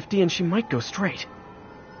gets to 50 and she might go straight.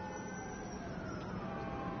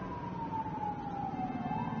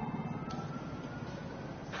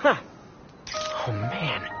 Huh. Oh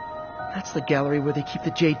man, that's the gallery where they keep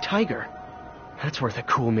the Jade Tiger. That's worth a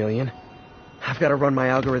cool million. I've got to run my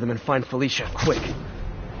algorithm and find Felicia, quick.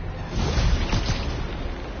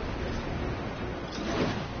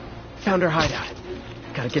 Found her hideout.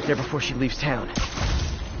 Gotta get there before she leaves town.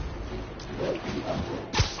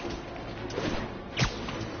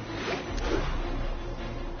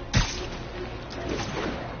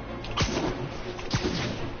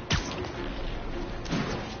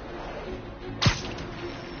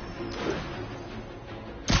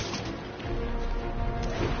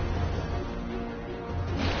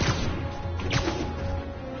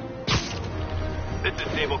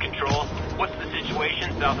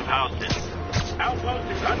 south of Houston.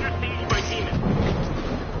 Outpost is under siege by demons.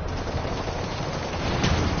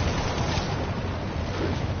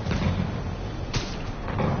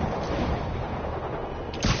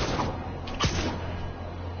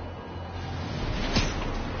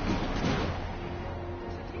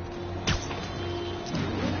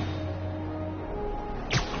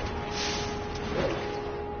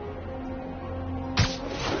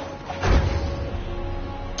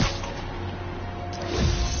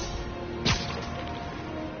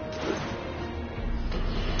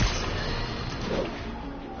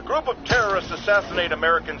 Assassinate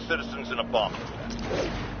American citizens in a bomb threat.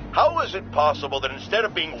 How is it possible that instead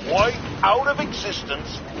of being wiped out of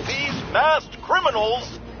existence, these masked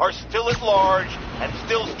criminals are still at large and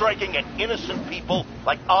still striking at innocent people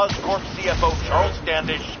like Oscorp CFO Charles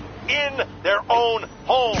Standish in their own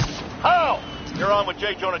homes? How? You're on with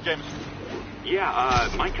J. Jonah Jameson.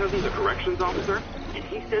 Yeah, my cousin's a corrections officer, and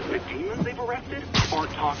he says the demons they've arrested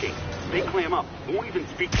aren't talking. They clam up, won't even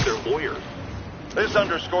speak to their lawyers. This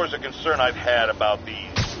underscores a concern I've had about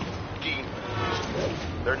these demons.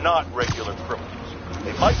 They're not regular criminals.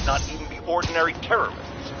 They might not even be ordinary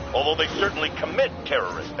terrorists, although they certainly commit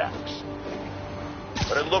terrorist acts.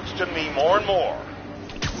 But it looks to me more and more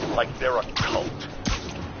like they're a cult.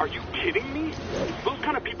 Are you kidding me? Those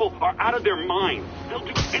kind of people are out of their minds. They'll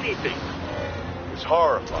do anything. It's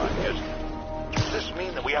horrifying, isn't it? Does this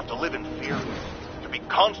mean that we have to live in fear? To be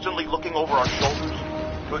constantly looking over our shoulders?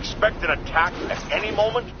 To expect an attack at any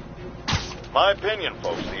moment? My opinion,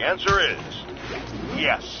 folks, the answer is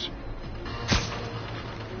yes.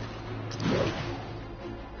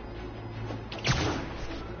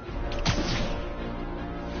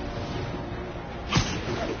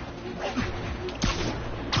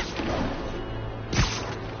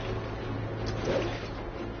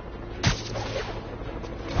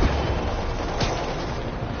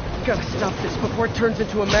 Gotta stop this before it turns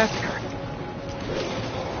into a massacre.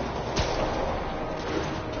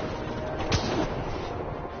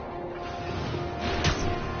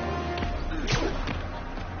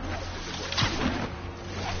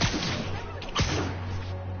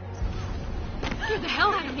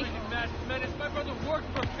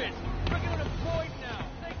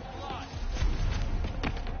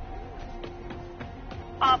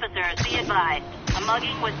 Officers, be advised. A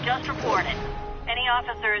mugging was just reported. Any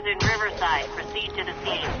officers in Riverside, proceed to the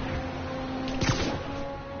scene.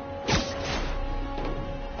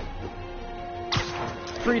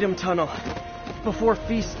 Freedom Tunnel. Before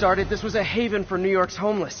Feast started, this was a haven for New York's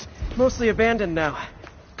homeless. Mostly abandoned now.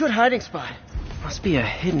 Good hiding spot. Must be a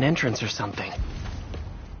hidden entrance or something.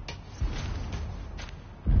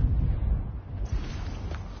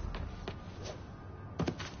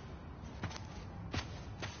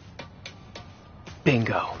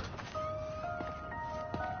 Bingo.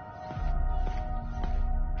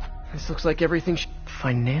 This looks like everything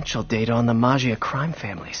financial data on the Maggia crime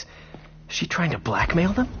families. Is she trying to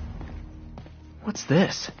blackmail them? What's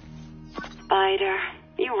this? Spider,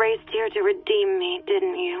 you raced here to redeem me,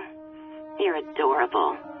 didn't you? You're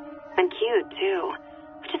adorable. And cute, too.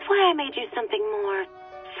 Which is why I made you something more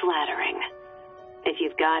flattering. If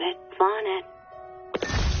you've got it, flaunt it.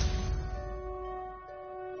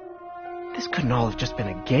 This couldn't all have just been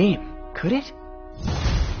a game, could it?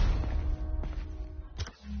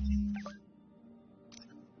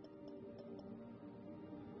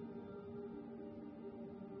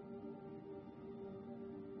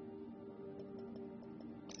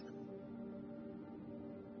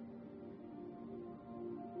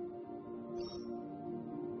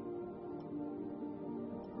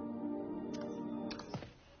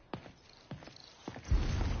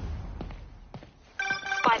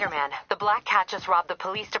 Spider-Man, the Black Cat just robbed the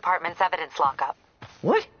police department's evidence lockup.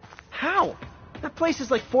 What? How? That place is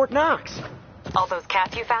like Fort Knox. All those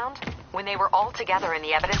cats you found? When they were all together in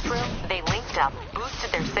the evidence room, they linked up,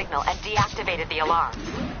 boosted their signal, and deactivated the alarms.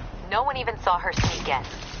 No one even saw her sneak in.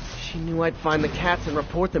 She knew I'd find the cats and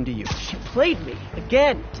report them to you. She played me.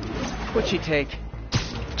 Again. What'd she take?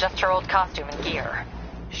 Just her old costume and gear.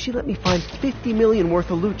 She let me find $50 million worth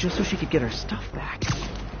of loot just so she could get her stuff back.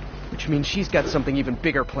 Which means she's got something even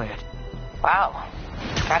bigger planned. Wow.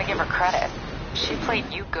 Gotta give her credit. She played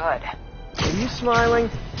you good. Are you smiling?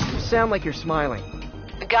 You sound like you're smiling.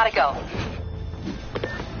 Gotta go.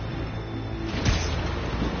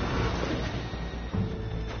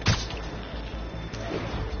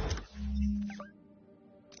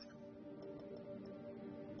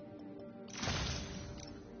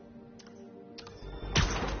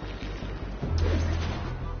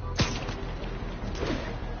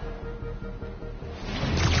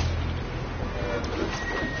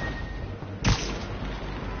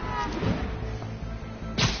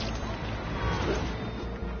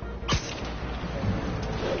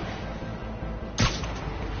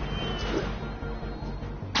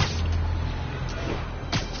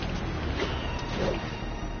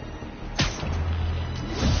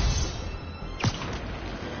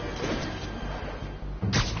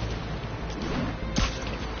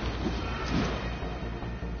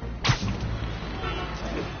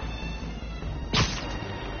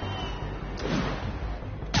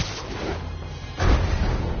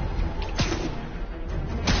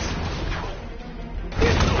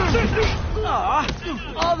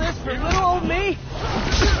 All this for little old me?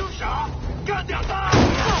 傻，干掉他！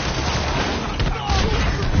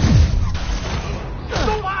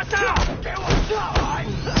都马上给我下来！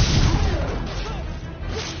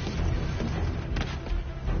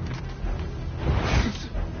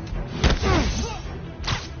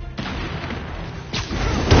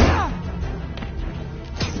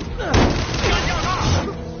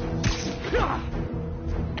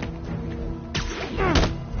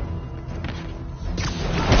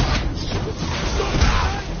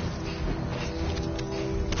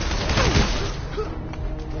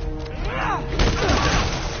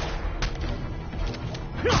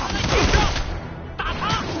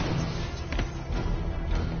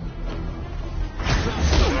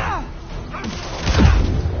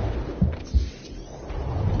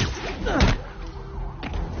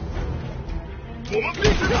 我们必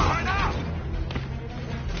须打海呢！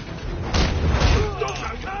都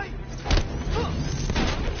闪开！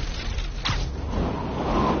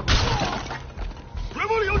水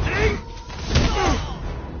幕里有警！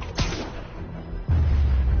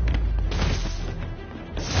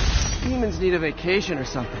 Demons need a vacation or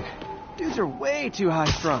something. Dudes are way too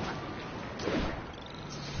high-strung.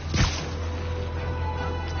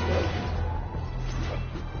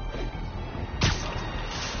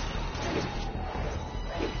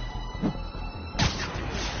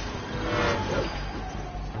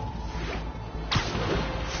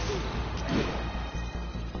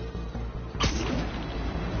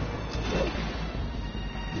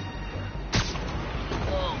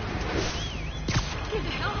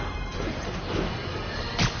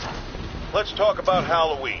 Let's talk about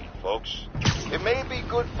Halloween, folks. It may be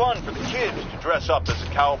good fun for the kids to dress up as a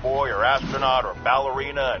cowboy or astronaut or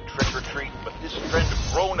ballerina and trick-or-treat, but this trend of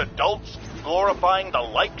grown adults glorifying the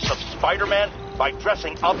likes of Spider-Man by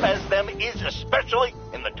dressing up as them is, especially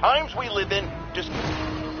in the times we live in, just...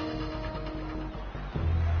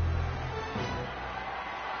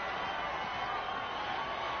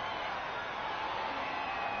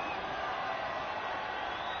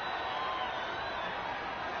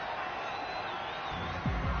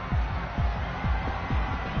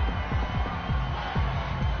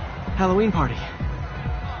 Halloween party.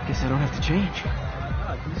 Guess I don't have to change.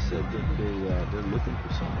 He said that they're looking for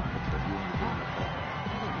someone.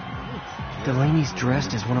 Delaney's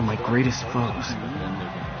dressed as one of my greatest foes.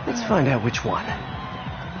 Let's find out which one.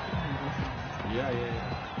 Yeah.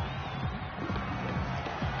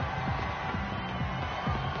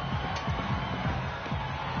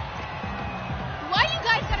 Why you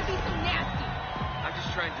guys gotta be so nasty? I'm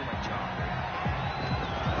just trying to do my job.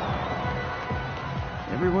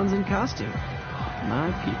 Everyone's in costume.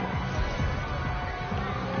 My people.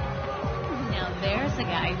 Now there's a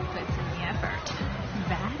guy who puts in the effort.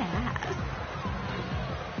 Badass.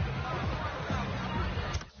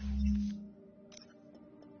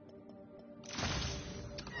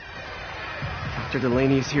 Dr.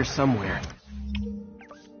 Delaney is here somewhere.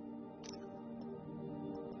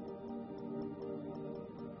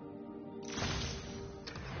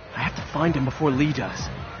 I have to find him before Lee does.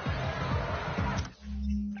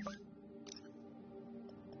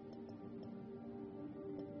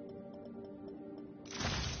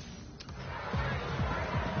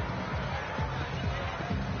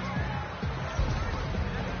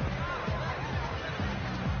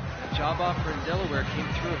 Job offer in Delaware came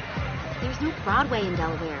through. There's no Broadway in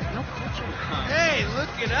Delaware. No culture. Hey, look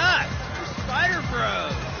at us! We're Spider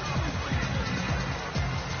Bros!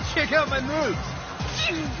 Check out my moves!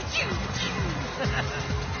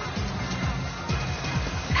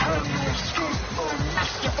 Have you escaped the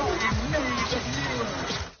masticated maze of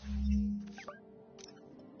years?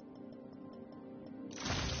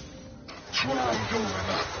 Try going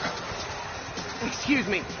up. Excuse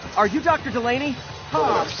me, are you Dr. Delaney?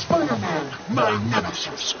 Ah, Spider-Man, my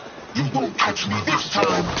nemesis. You won't catch me this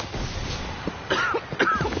time.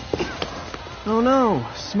 Oh no,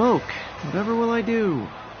 smoke. Whatever will I do?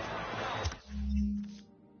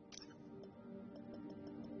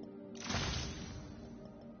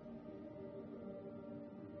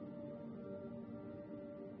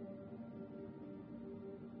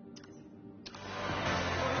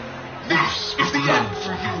 This is the end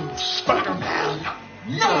for you, Spider-Man.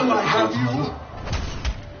 Now I have you.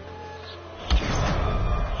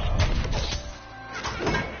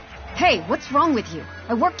 Hey, what's wrong with you?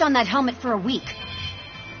 I worked on that helmet for a week.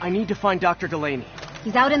 I need to find Dr. Delaney.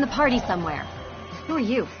 He's out in the party somewhere. Who are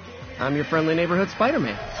you? I'm your friendly neighborhood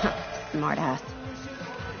Spider-Man. Smartass.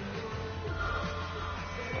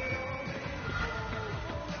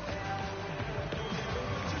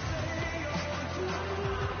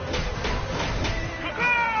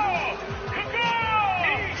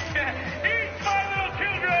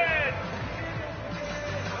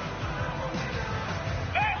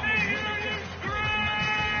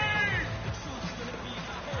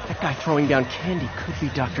 That guy throwing down candy could be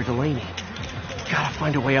Dr. Delaney. Gotta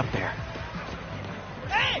find a way up there.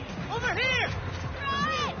 Hey! Over here!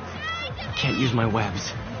 Can't use my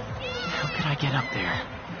webs. How could I get up there?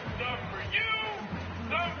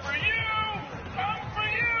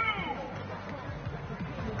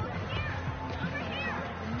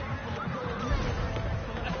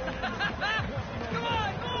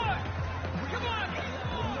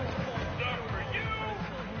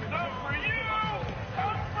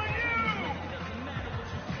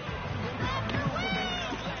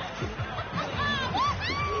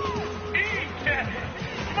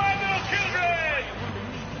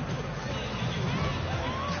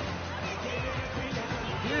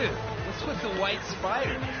 The white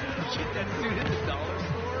spider. Get that suit at the dollar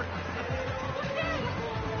store.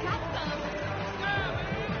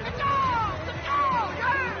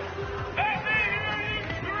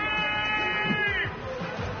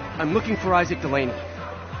 I'm looking for Isaac Delaney.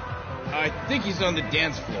 I think he's on the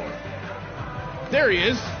dance floor. There he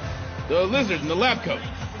is. The lizard in the lab coat.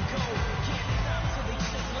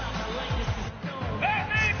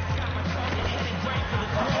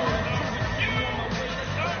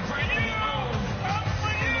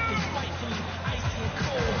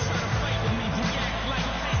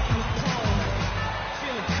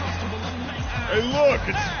 Hey, look,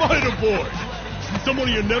 it's Spider-Boy. See some of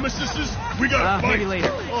your nemesises? We gotta fight. Maybe later.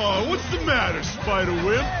 Oh, what's the matter,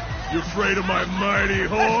 Spider-Wimp? You afraid of my mighty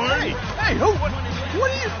horn? Hey, who? What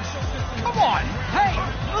are you? Come on. Hey,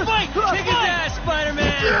 fight! Kick his ass,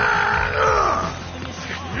 Spider-Man!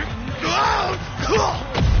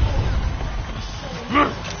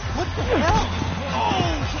 What the hell?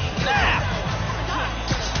 Oh, snap!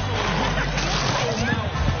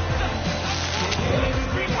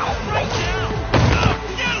 Right now!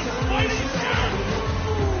 Get him, Spidey!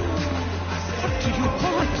 What do you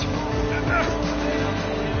want?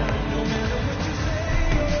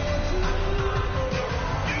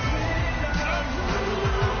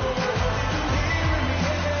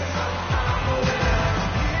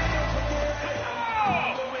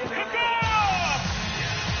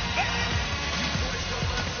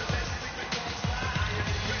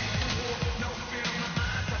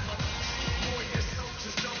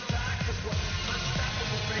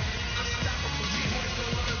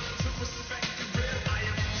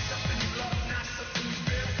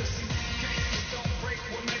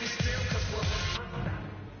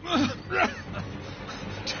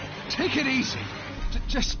 Take it easy.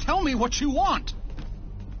 Just tell me what you want.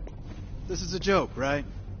 This is a joke, right?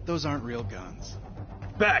 Those aren't real guns.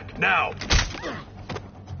 Back, now!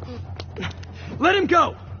 Let him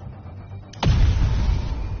go!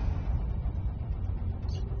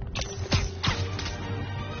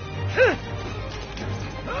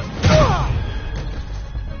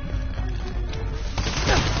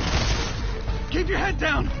 Keep your head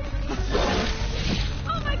down!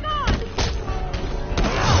 Oh my god!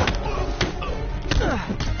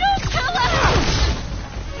 Don't kill us!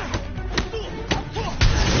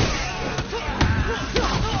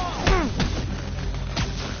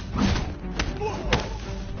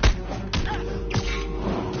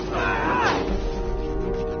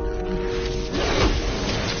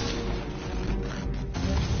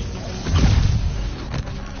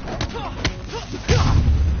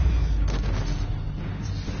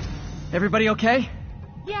 Everybody okay?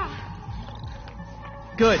 Yeah.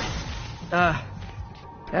 Good.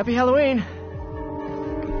 Happy Halloween.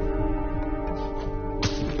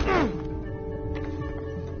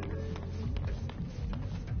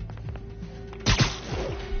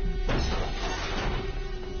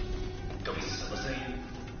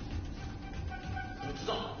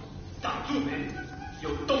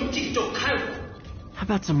 How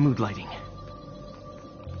about some mood lighting?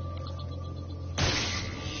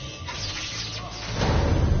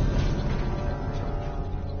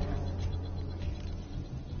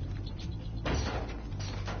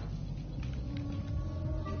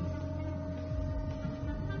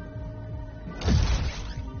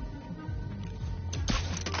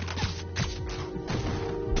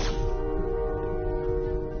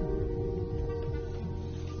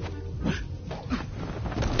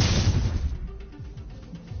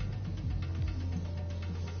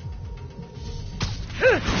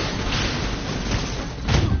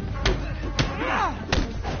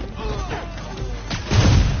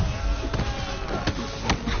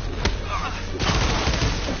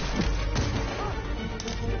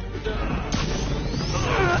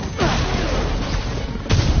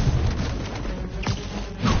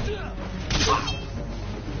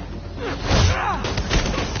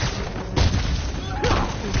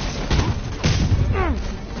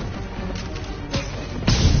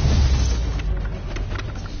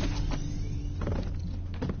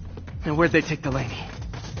 And where'd they take Delaney?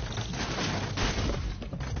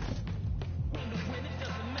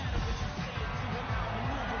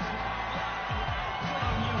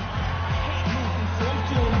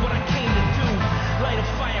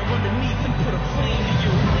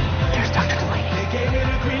 There's Dr. Delaney.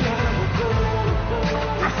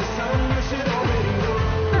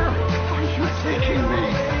 Are you kidding me?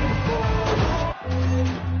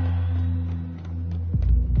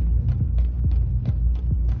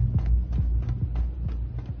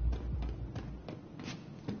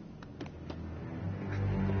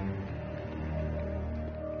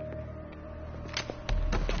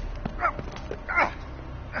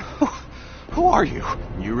 Who are you?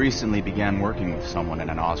 You recently began working with someone in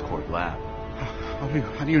an Oscorp lab.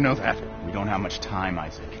 How do you know that? We don't have much time,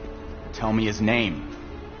 Isaac. Tell me his name.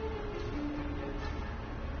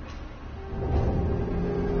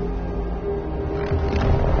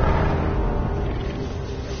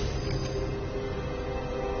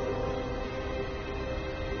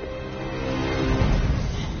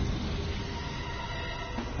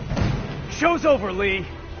 Show's over, Lee.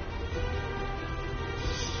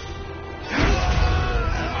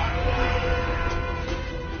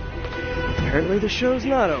 Apparently the show's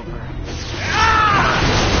not over.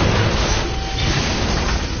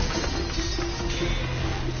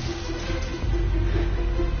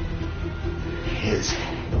 His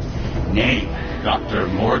name, Dr.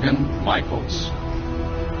 Morgan Michaels.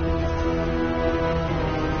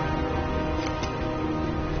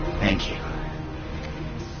 Thank you.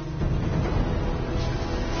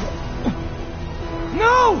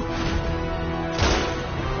 No!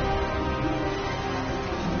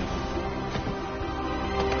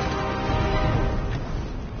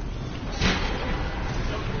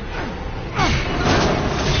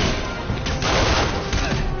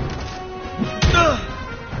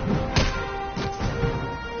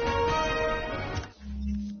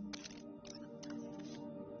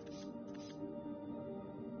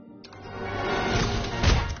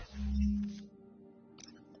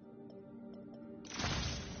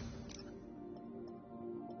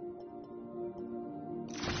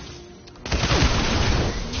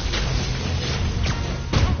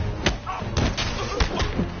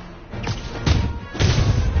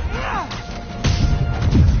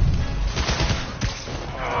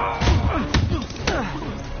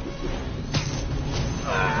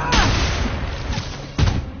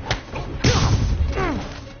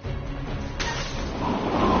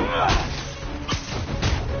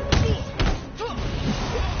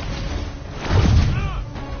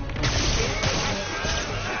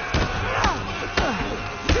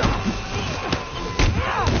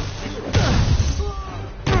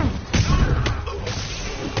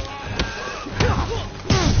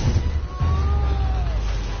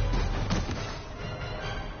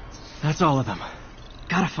 That's all of them.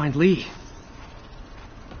 Gotta find Lee.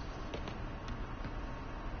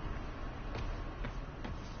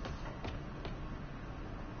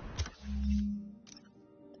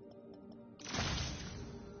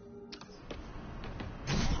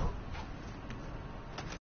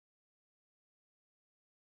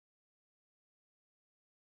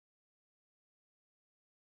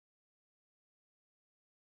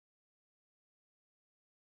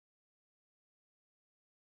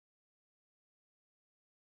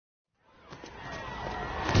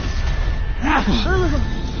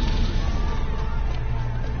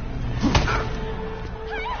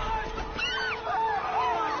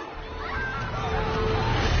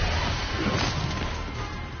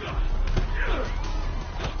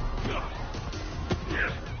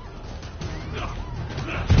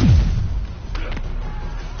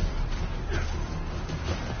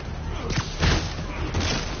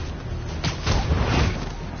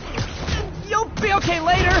 You'll be okay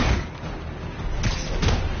later.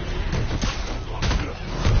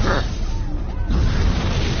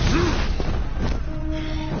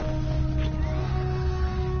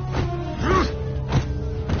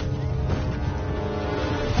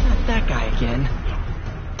 That guy again.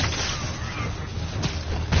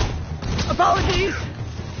 Apologies!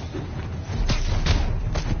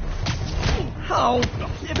 Oh,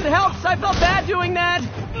 if it helps, I felt bad doing that!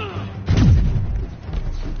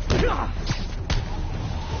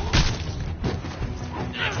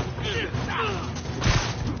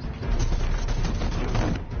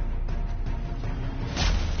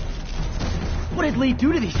 What did Lee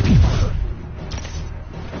do to these people?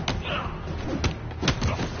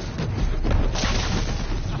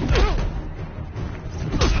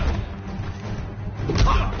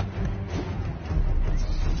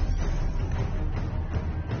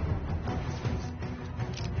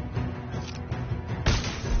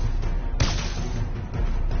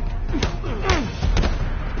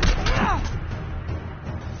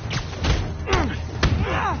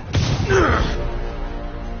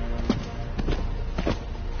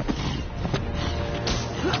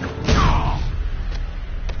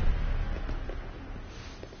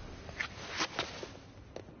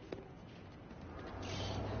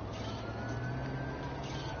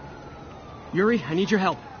 Yuri, I need your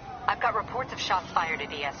help. I've got reports of shots fired at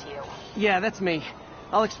ESU. Yeah, that's me.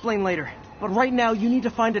 I'll explain later. But right now, you need to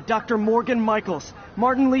find a Dr. Morgan Michaels.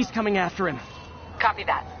 Martin Lee's coming after him. Copy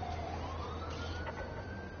that.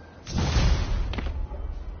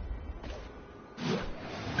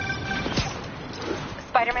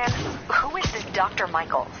 Spider-Man, who is this Dr.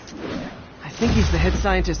 Michaels? I think he's the head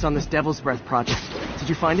scientist on this Devil's Breath project. Did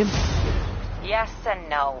you find him? Yes and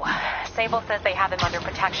no. Sable says they have him under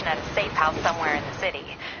protection at a safe house somewhere in the city,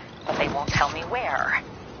 but they won't tell me where.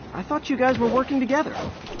 I thought you guys were working together.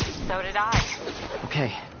 So did I.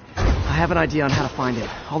 Okay. I have an idea on how to find him.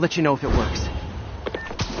 I'll let you know if it works.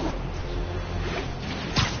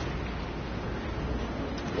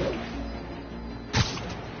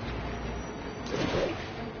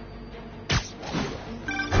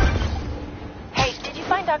 Hey, did you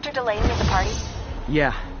find Dr. Delaney at the party?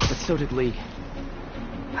 Yeah, but so did Lee.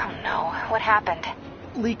 Oh no, what happened?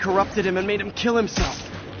 Lee corrupted him and made him kill himself.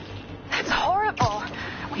 That's horrible.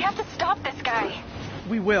 We have to stop this guy.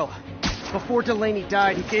 We will. Before Delaney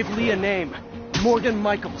died, he gave Lee a name. Morgan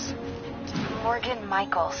Michaels. Morgan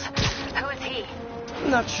Michaels. Who is he?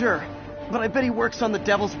 Not sure, but I bet he works on the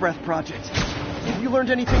Devil's Breath project. Have you learned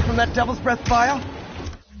anything from that Devil's Breath file?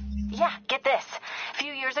 Yeah, get this. A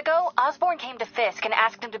few years ago, Osborn came to Fisk and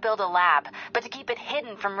asked him to build a lab, but to keep it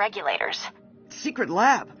hidden from regulators. Secret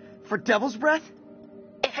lab? For Devil's Breath?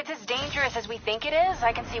 If it's as dangerous as we think it is,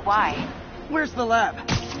 I can see why. Where's the lab?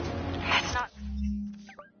 It's not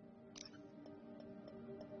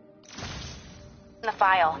in the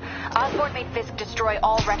file. Osborn made Fisk destroy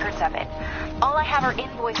all records of it. All I have are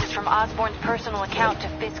invoices from Osborn's personal account to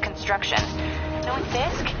Fisk Construction. Knowing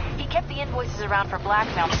Fisk, he kept the invoices around for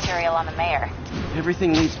blackmail material on the mayor.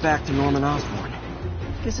 Everything leads back to Norman Osborn.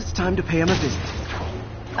 Guess it's time to pay him a visit.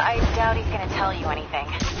 I doubt he's gonna tell you anything.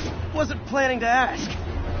 Wasn't planning to ask.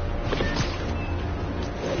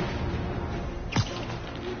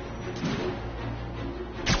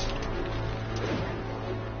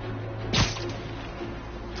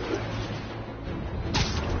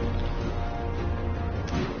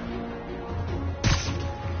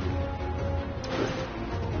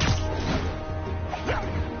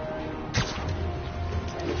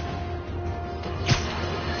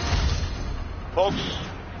 Folks,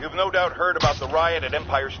 you've no doubt heard about the riot at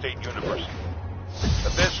Empire State University.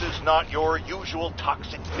 But this is not your usual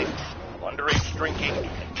toxic mix of underage drinking,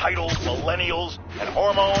 entitled millennials, and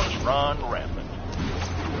hormones run rampant.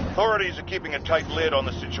 Authorities are keeping a tight lid on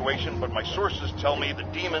the situation, but my sources tell me the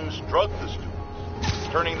demons drug the students,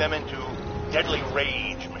 turning them into deadly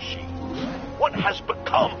rage machines. What has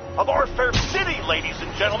become of our fair city, ladies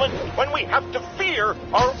and gentlemen, when we have to fear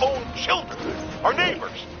our own children, our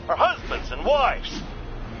neighbors, our husbands and wives?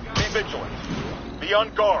 Be vigilant, be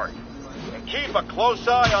on guard, and keep a close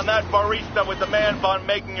eye on that barista with the man bun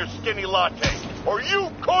making your skinny latte, or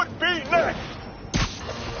you could be next!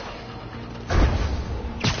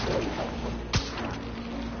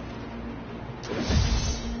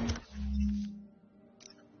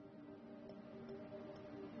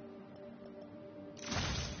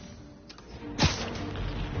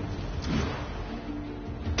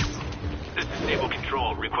 This is Stable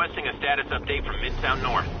Control, requesting a status update from Midtown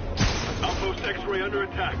North. Outpost X-ray under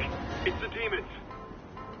attack. It's the demons.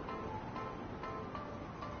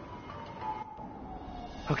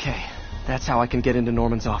 Okay, that's how I can get into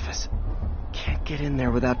Norman's office. Can't get in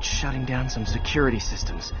there without shutting down some security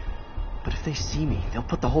systems. But if they see me, they'll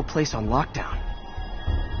put the whole place on lockdown.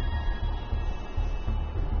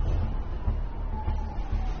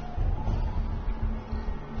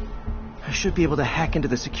 I should be able to hack into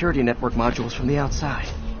the security network modules from the outside.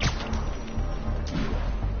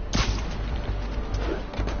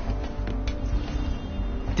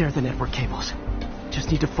 There are the network cables. Just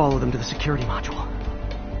need to follow them to the security module.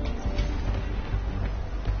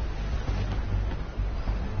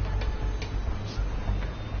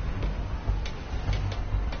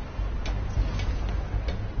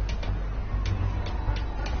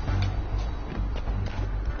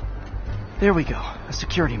 There we go, a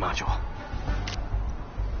security module.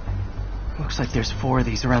 Looks like there's 4 of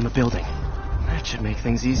these around the building. That should make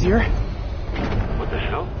things easier. What the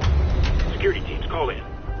hell? Security teams, call in.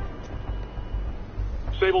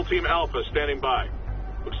 Sable Team Alpha standing by.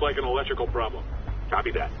 Looks like an electrical problem.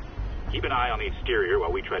 Copy that. Keep an eye on the exterior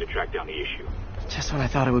while we try to track down the issue. Just when I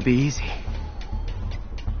thought it would be easy.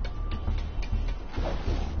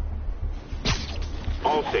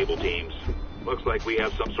 All Sable teams. Looks like we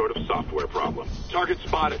have some sort of software problem. Target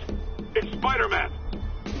spotted. It's Spider-Man!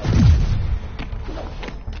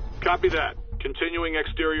 Copy that. Continuing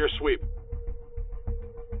exterior sweep.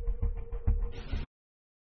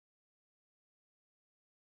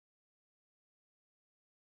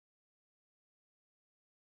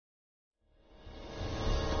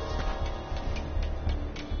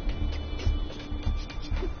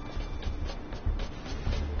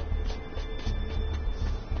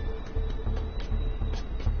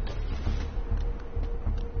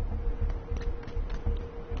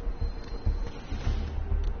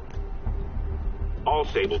 all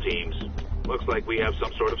Sable teams. Looks like we have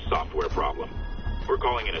some sort of software problem. We're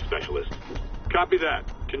calling in a specialist. Copy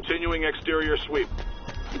that. Continuing exterior sweep.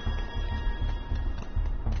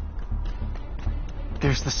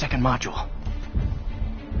 There's the second module.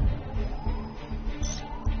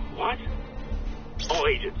 What? All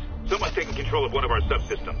agents, someone's taking control of one of our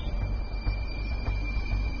subsystems.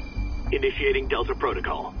 Initiating Delta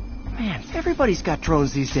Protocol. Man, everybody's got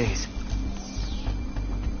drones these days.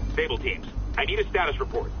 Sable teams, I need a status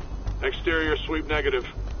report. Exterior sweep negative.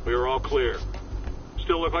 We are all clear.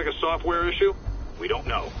 Still look like a software issue? We don't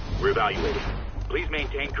know. We're evaluating. Please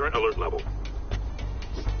maintain current alert level.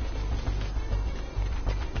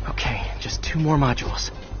 Okay, just 2 more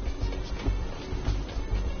modules.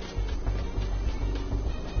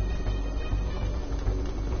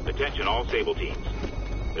 Attention all Sable teams.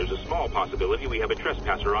 There's a small possibility we have a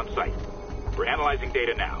trespasser on site. We're analyzing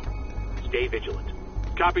data now. Stay vigilant.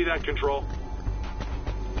 Copy that, Control.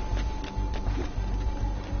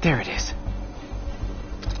 There it is.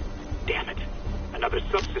 Damn it. Another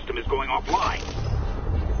subsystem is going offline.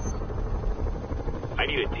 I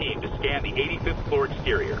need a team to scan the 85th floor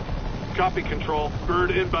exterior. Copy, Control.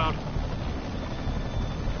 Bird inbound.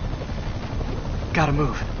 Gotta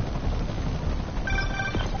move.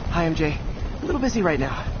 Hi, MJ. A little busy right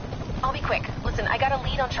now. I'll be quick. Listen, I got a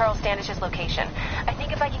lead on Charles Standish's location. I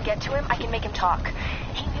think if I can get to him, I can make him talk.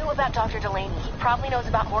 He knew about Dr. Delaney. He probably knows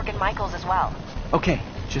about Morgan Michaels as well. Okay,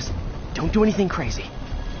 just don't do anything crazy.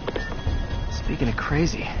 Speaking of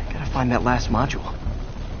crazy, gotta find that last module.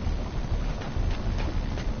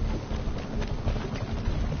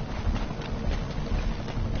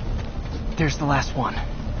 There's the last one.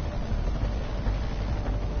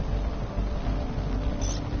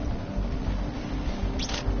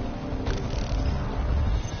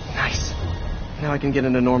 Nice. Now I can get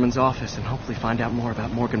into Norman's office and hopefully find out more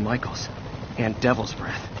about Morgan Michaels and Devil's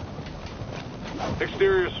Breath.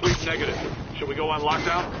 Exterior sweep negative. Should we go on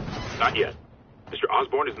lockdown? Not yet. Mr.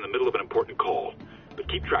 Osborn is in the middle of an important call, but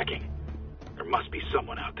keep tracking. There must be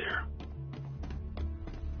someone out there.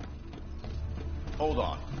 Hold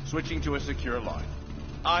on. Switching to a secure line.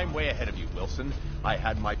 I'm way ahead of you, Wilson. I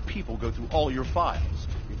had my people go through all your files.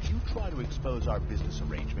 If you try to expose our business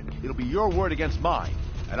arrangement, it'll be your word against mine.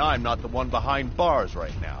 And I'm not the one behind bars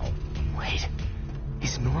right now. Wait.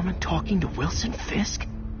 Is Norman talking to Wilson Fisk?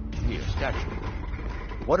 Neo statue.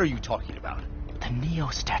 What are you talking about? The Neo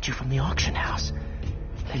statue from the auction house.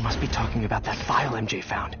 They must be talking about that file MJ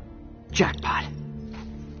found. Jackpot.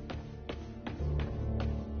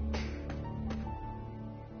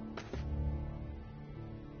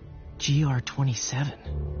 GR-27.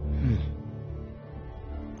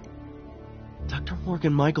 Dr.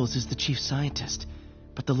 Morgan Michaels is the chief scientist,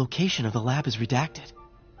 but the location of the lab is redacted.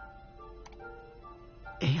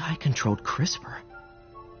 AI-controlled CRISPR.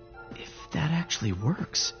 If that actually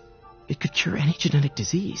works, it could cure any genetic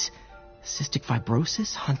disease. Cystic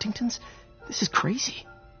fibrosis, Huntington's. This is crazy.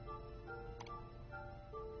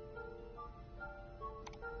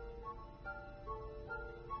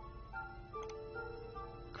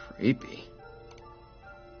 Creepy.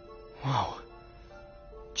 Whoa.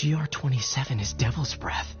 GR-27 is Devil's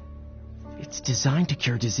Breath. It's designed to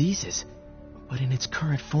cure diseases, but in its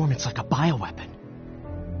current form, it's like a bioweapon.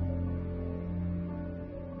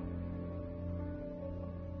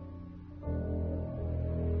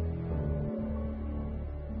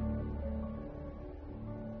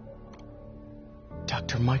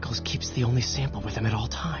 Dr. Michaels keeps the only sample with him at all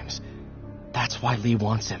times. That's why Lee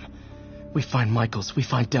wants him. We find Michaels, we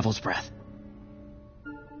find Devil's Breath.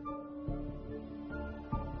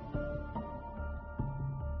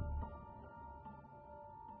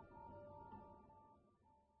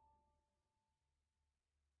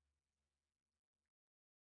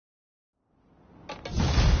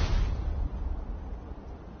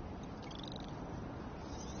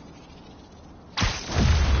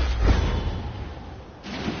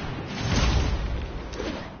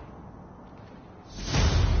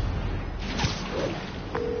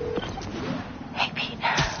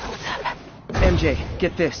 MJ,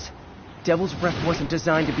 get this. Devil's Breath wasn't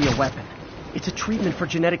designed to be a weapon. It's a treatment for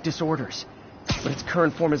genetic disorders. But its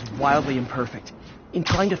current form is wildly imperfect. In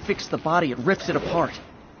trying to fix the body, it rips it apart.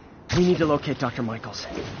 We need to locate Dr. Michaels.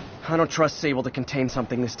 I don't trust Sable to contain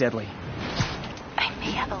something this deadly. I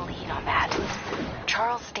may have a lead on that.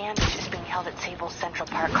 Charles Standish is being held at Sable's Central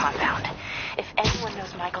Park compound. If anyone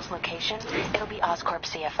knows Michael's location, it'll be Oscorp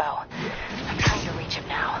CFO. I'm trying to reach him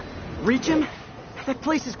now. Reach him? That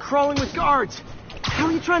place is crawling with guards. How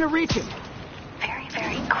are you trying to reach him? Very,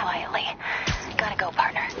 very quietly. Gotta go,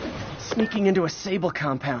 partner. Sneaking into a Sable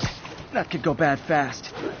compound. That could go bad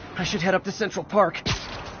fast. I should head up to Central Park.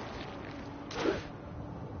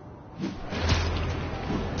 This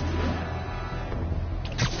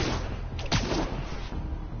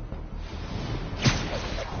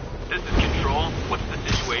is Control. What's the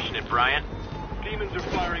situation at Bryant? Demons are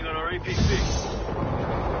firing on our APC.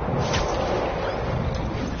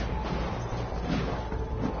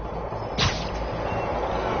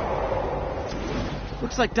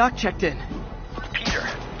 Looks like Doc checked in. Peter,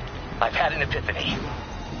 I've had an epiphany.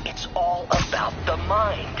 It's all about the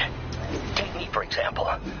mind. Take me, for example.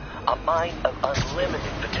 A mind of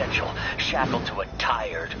unlimited potential, shackled to a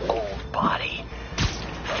tired, old body.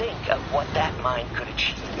 Think of what that mind could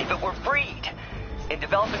achieve if it were freed. In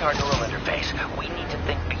developing our neural interface, we need to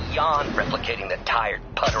think beyond replicating the tired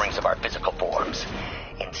putterings of our physical forms.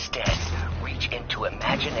 Instead, reach into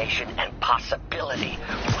imagination and possibility.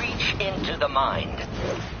 Reach into the mind.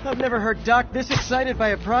 I've never heard Doc this excited by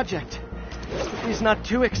a project. He's not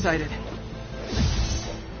too excited.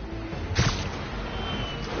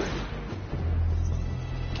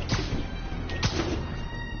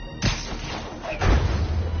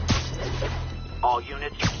 All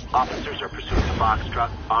units, officers are pursuing a box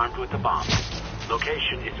truck armed with a bomb.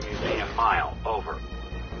 Location is Museum Mile. Over.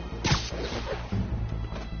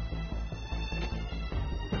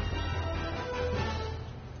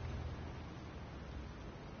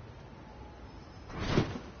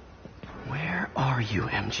 Where are you,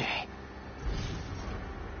 MJ?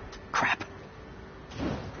 Crap.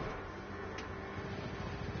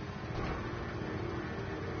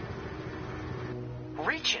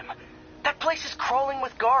 Reach him. That place is crawling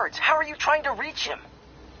with guards. How are you trying to reach him?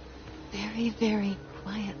 Very, very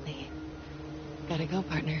quietly. Gotta go,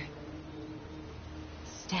 partner.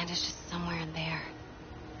 Standish is somewhere in there.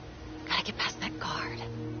 Gotta get past that guard.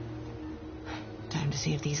 Time to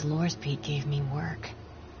see if these lures Pete gave me work.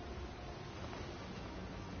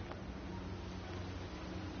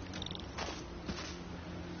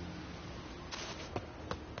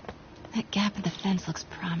 That gap in the fence looks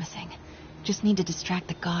promising. Just need to distract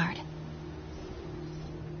the guard.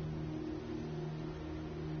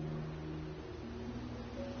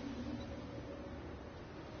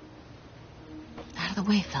 Out of the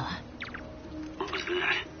way, fella. What was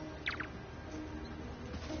that?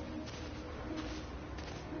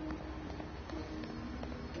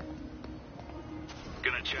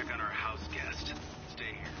 Gonna check on our house guest. Stay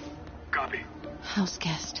here. Copy. House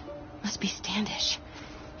guest. Must be Standish.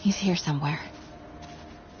 He's here somewhere.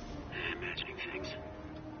 Imagining things.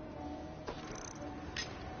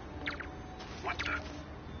 What the?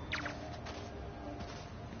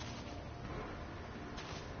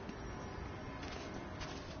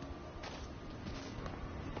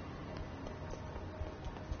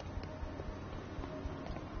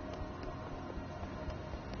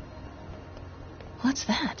 What's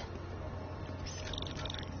that?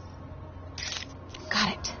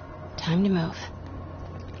 Got it. Time to move.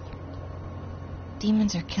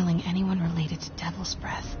 Demons are killing anyone related to Devil's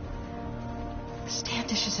Breath.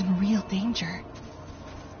 Standish is in real danger.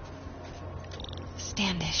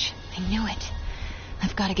 Standish. I knew it.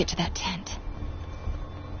 I've got to get to that tent.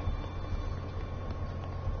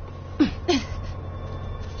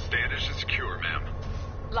 Standish is secure, ma'am.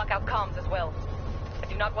 Lockout comms as well. I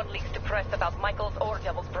do not want leaks to press about Michaels or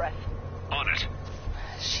Devil's Breath. On it.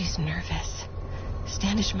 She's nervous.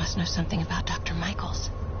 Standish must know something about Dr.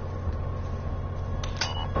 Michaels.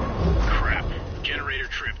 Crap. Generator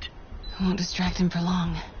tripped. I won't distract him for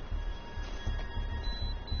long.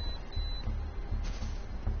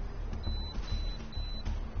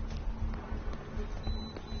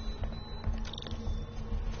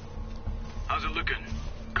 How's it looking?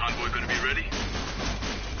 Convoy gonna be ready?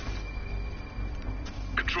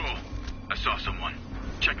 Control. I saw someone.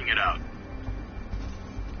 Checking it out.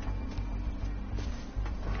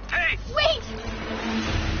 Hey! Wait!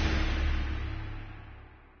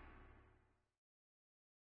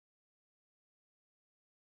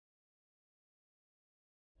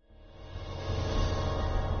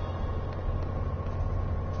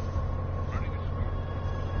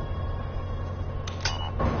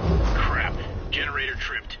 Crap. Generator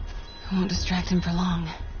tripped. I won't distract him for long.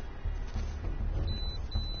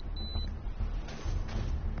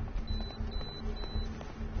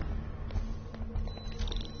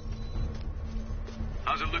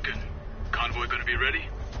 How's it looking? Convoy gonna be ready?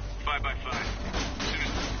 5 by 5. Soon as...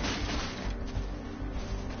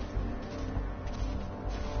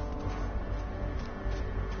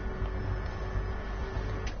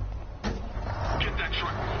 Get that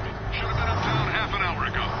truck moving. Should have been uptown half an hour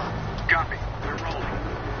ago. Copy. We're rolling.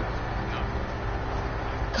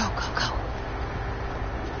 Go, go, go.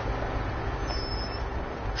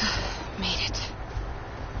 Made it.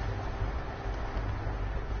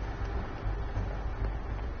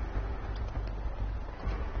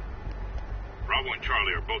 Bravo and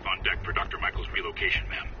Charlie are both on deck for Dr. Michael's relocation,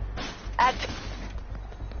 ma'am.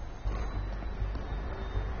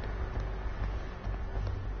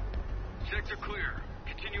 Sector clear.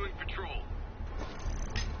 Continuing patrol.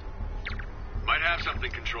 Might have something,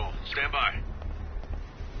 Control. Stand by.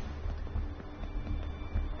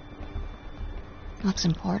 Looks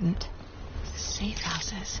important. The safe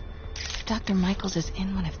houses. If Dr. Michaels is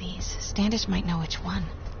in one of these, Standish might know which one.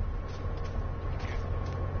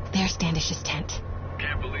 There's Standish's tent.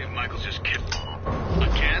 Can't believe Michaels just killed.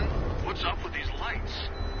 Again? What's up with these lights?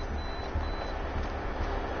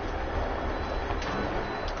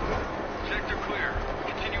 Sector clear.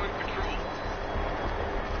 Continuing patrol.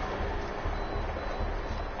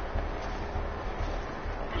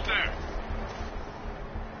 Who's there?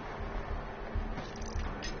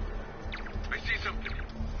 I see something.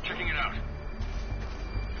 Checking it out.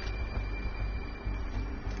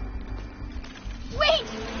 Wait!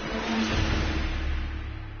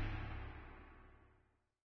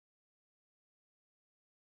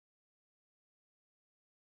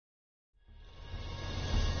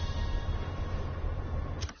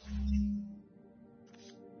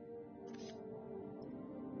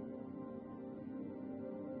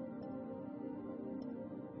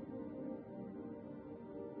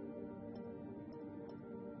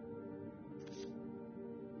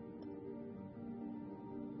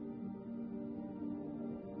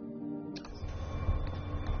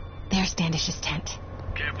 There's Standish's tent.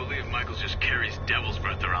 Can't believe Michaels just carries devil's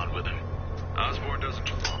breath around with him. Osborn doesn't...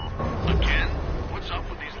 Again? What's up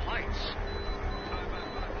with these lights?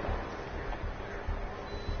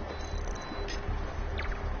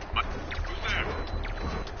 Who's there?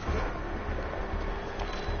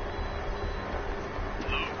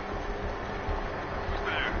 Hello? Who's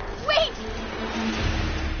there? Wait!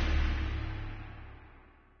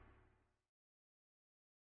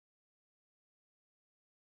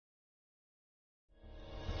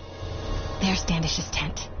 There's Standish's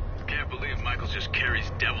tent. Can't believe Michaels just carries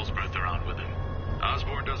devil's breath around with him.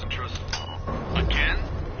 Osborn doesn't trust... Again?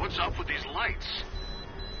 What's up with these lights?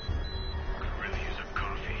 Could really use a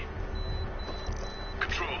coffee.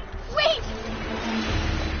 Control. Wait!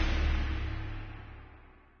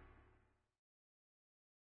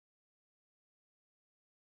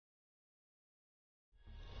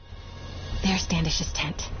 There's Standish's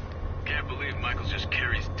tent. Can't believe Michaels just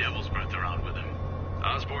carries devil's breath around with him.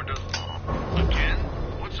 Osborn doesn't... Again?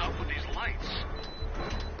 What's up with these lights?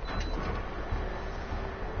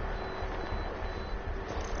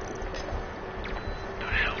 The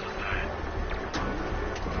hell was that?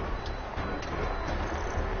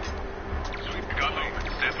 Sweet gun,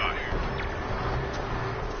 stand by.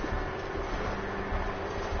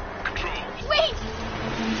 Control. Wait!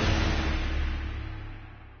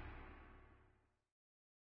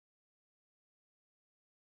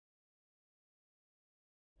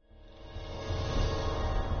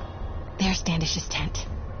 There's Standish's tent.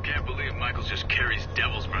 Can't believe Michaels just carries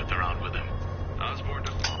devil's breath around with him. Osborn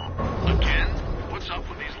doesn't... Again? What's up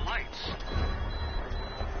with these lights?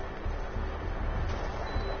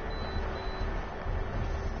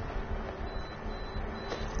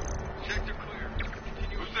 Sector clear.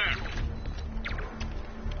 Continue. Who's there?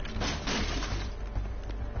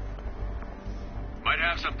 Might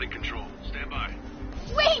have something, Control. Stand by.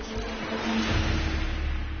 Wait!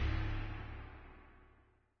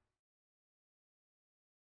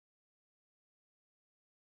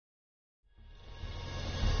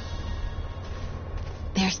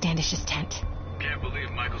 There's Standish's tent. Can't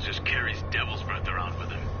believe Michaels just carries devil's breath around with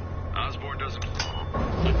him. Osborn doesn't...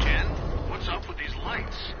 Again? What's up with these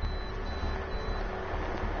lights?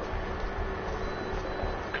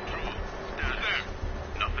 Control. Down there.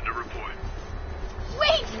 Nothing to report.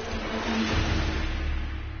 Wait!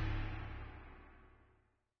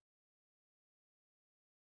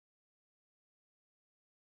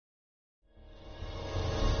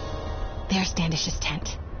 There's Standish's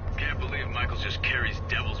tent. Can't believe Michaels just carries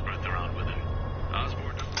devil's breath around with him.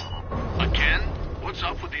 Osborn doesn't... Again? What's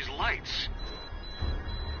up with these lights?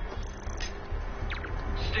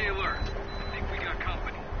 Stay alert. I think we got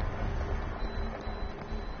company.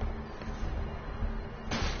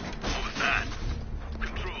 What was that?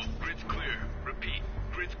 Control. Grid's clear. Repeat.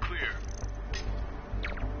 Grid's clear.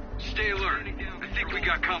 Stay alert. I think we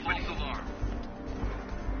got company. False alarm.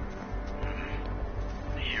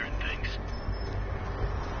 Hearing things.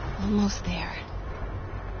 Almost there.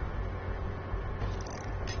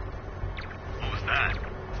 What was that?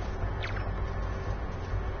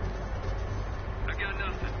 I got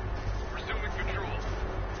nothing. Resuming patrol.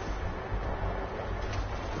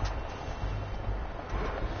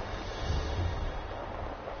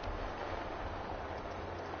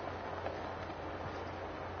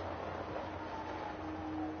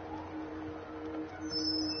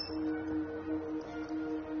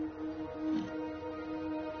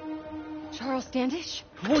 Charles Standish?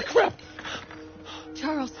 Holy crap!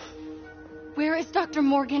 Charles, where is Dr.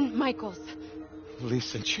 Morgan Michaels? Lee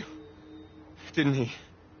sent you. Didn't he?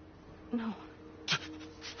 No.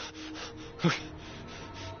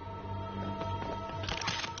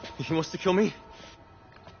 He wants to kill me?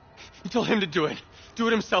 You tell him to do it. Do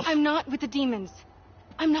it himself. I'm not with the demons.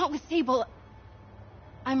 I'm not with Sable.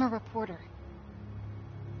 I'm a reporter.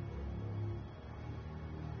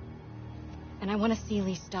 And I want to see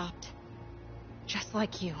Lee stopped. Just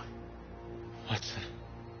like you. Watson.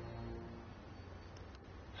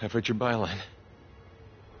 I've read your byline.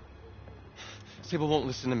 Sable won't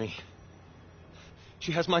listen to me.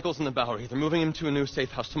 She has Michaels in the Bowery. They're moving him to a new safe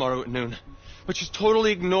house tomorrow at noon. But she's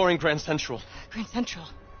totally ignoring Grand Central. Grand Central?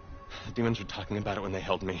 The demons were talking about it when they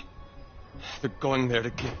held me. They're going there to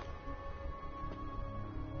get...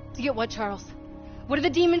 To get what, Charles? What do the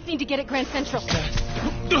demons need to get at Grand Central?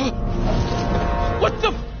 What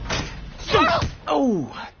the... Charles!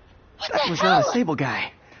 Oh! That was not a Sable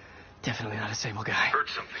guy. Definitely not a Sable guy. Heard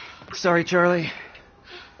something. Sorry, Charlie.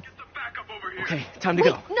 Get the backup over here. Okay, time to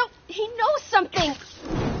Wait, go. no, he knows something!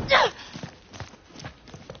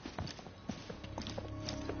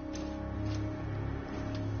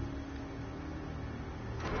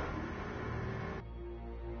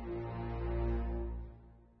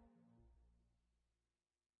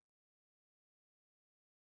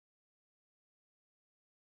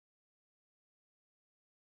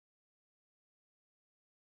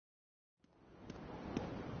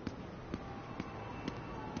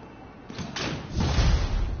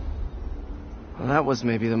 Well, that was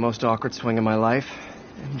maybe the most awkward swing of my life.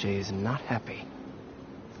 MJ is not happy.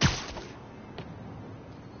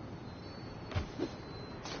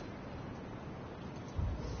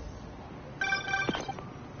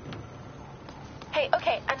 Hey,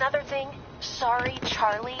 okay, another thing. Sorry,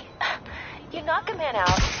 Charlie. You knock a man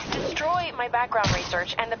out, destroy my background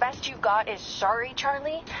research, and the best you got is sorry,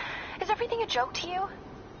 Charlie? Is everything a joke to you?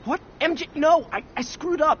 What? MJ? No, I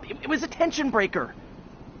screwed up. It was a tension breaker.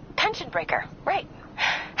 Tension breaker, right.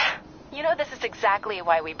 You know, this is exactly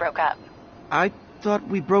why we broke up. I thought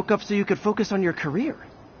we broke up so you could focus on your career.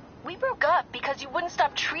 We broke up because you wouldn't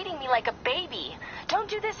stop treating me like a baby. Don't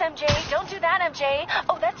do this, MJ. Don't do that, MJ.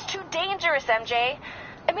 Oh, that's too dangerous, MJ.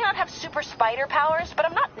 I may not have super spider powers, but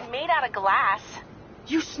I'm not made out of glass.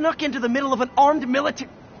 You snuck into the middle of an armed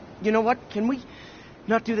military... You know what? Can we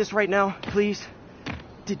not do this right now, please?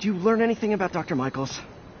 Did you learn anything about Dr. Michaels?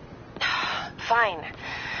 Fine.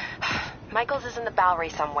 Michaels is in the Bowery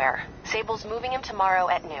somewhere. Sable's moving him tomorrow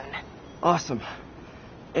at noon. Awesome.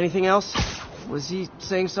 Anything else? Was he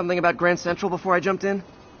saying something about Grand Central before I jumped in?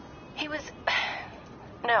 He was...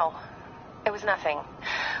 No. It was nothing.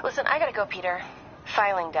 Listen, I gotta go, Peter.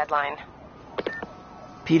 Filing deadline.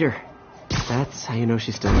 Peter. That's how you know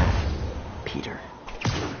she's still mad. Peter.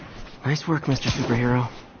 Nice work, Mr. Superhero.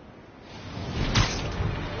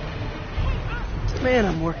 Man,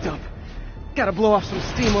 I'm worked up. Gotta blow off some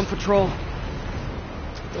steam on patrol.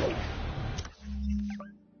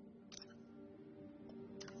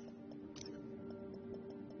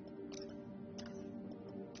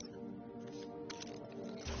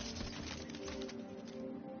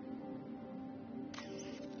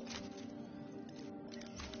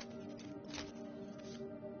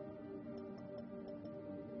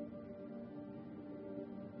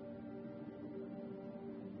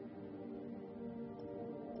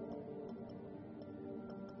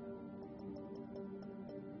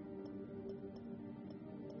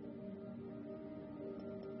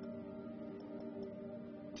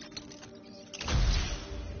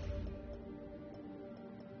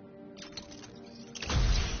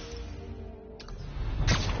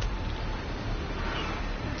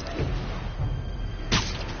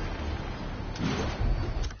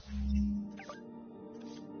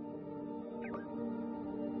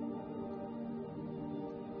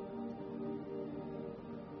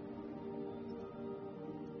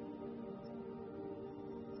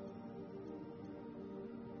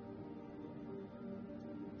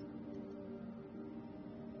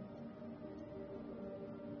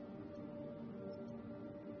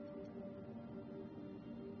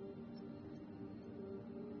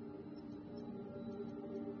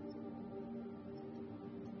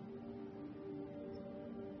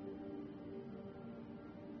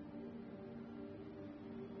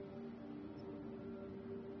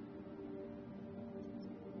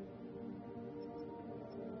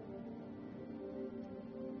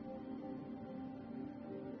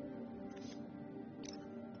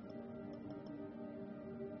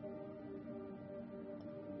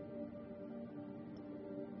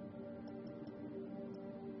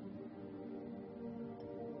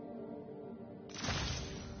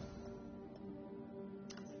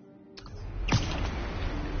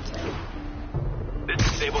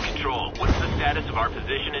 of our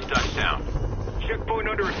position in Dutchtown. Checkpoint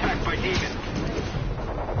under attack by demons.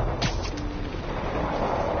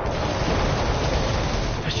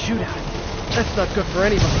 A shootout. That's not good for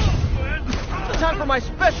anybody. Time for my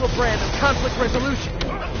special brand of conflict resolution.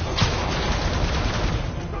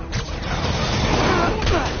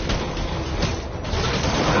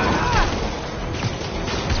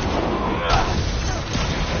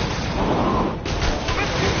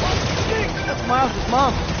 That's Miles'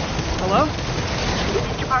 mom. Hello?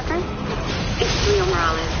 Mr. Parker? It's Leo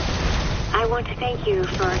Morales. I want to thank you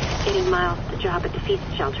for getting Miles the job at the feast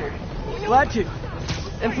shelter. Glad to.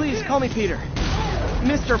 And please call me Peter.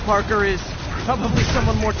 Mr. Parker is probably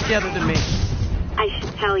someone more together than me. I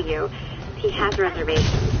should tell you, he has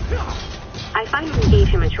reservations. I finally gave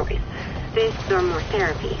him a choice. This or more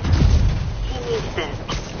therapy. He needs this.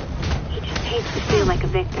 He just hates to feel like a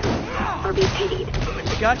victim or be pitied.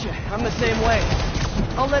 Gotcha. I'm the same way.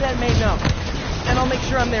 I'll let Aunt May know. And I'll make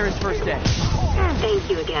sure I'm there his first day. Thank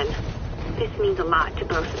you again. This means a lot to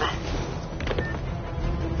both of us.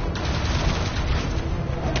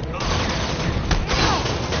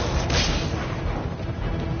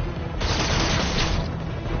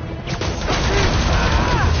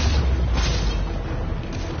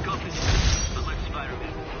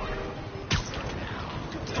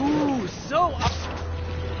 Ooh, so up.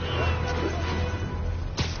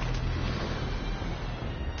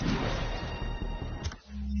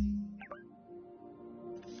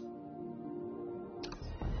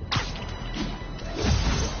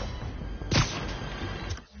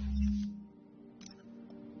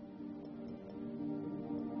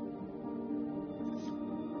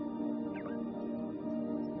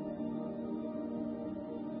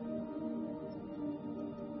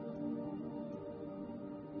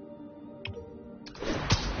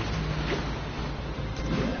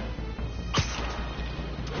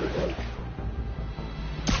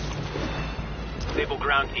 Sable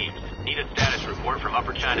ground teams. Need a status report from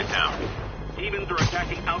Upper Chinatown. Demons are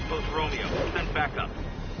attacking Outpost Romeo. Send backup.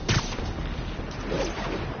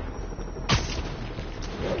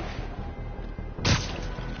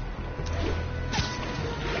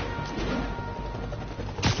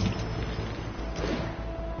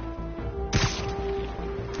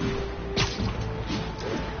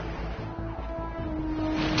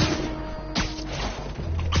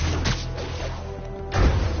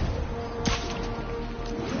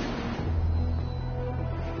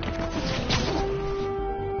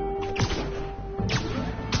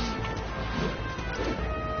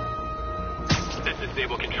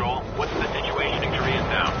 Sable Control, what's the situation in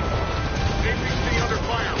Koreatown? APC under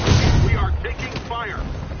fire. We are taking fire.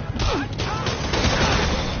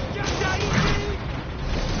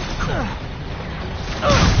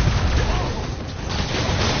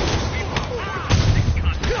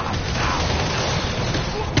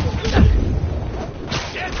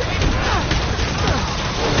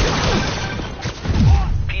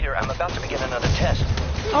 Peter, I'm about to begin another test.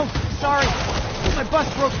 Oh, sorry. My bus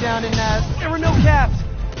broke down and there were no cabs.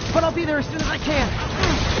 But I'll be there as soon as I can.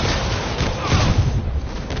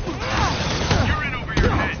 You're in over your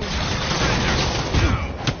head.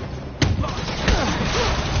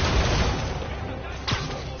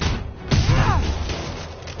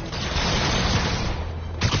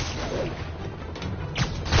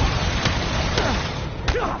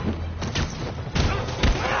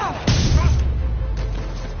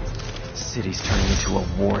 The city's turning into a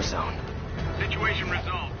war zone. Situation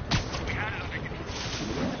resolved. We had it under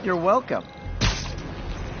control. You're welcome.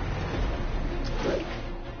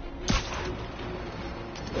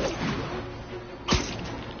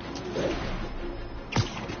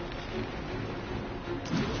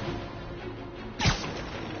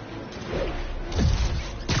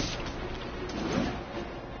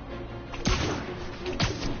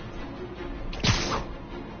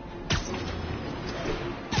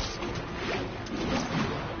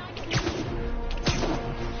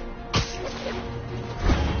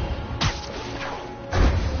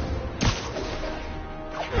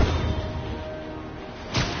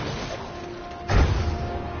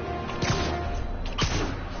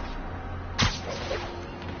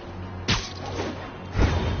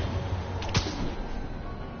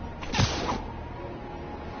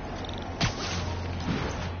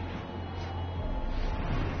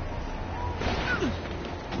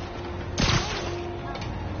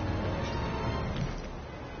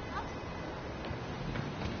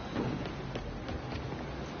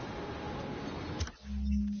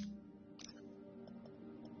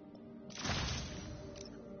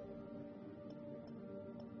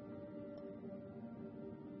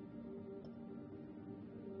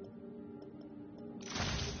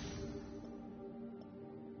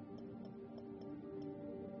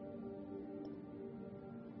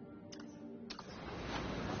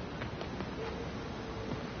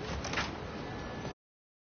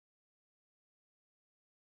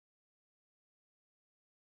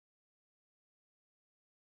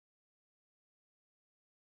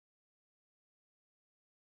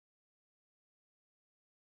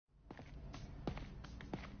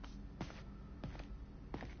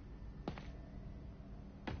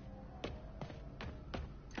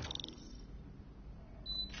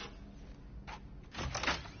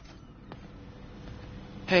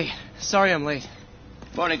 Hey, sorry I'm late.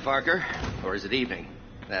 Morning, Parker. Or is it evening?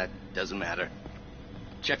 That doesn't matter.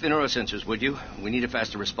 Check the neurosensors, would you? We need a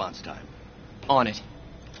faster response time. On it.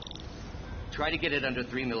 Try to get it under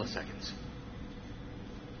 3 milliseconds.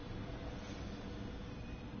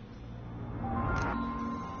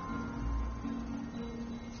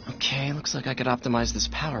 Okay, looks like I could optimize this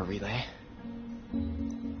power relay.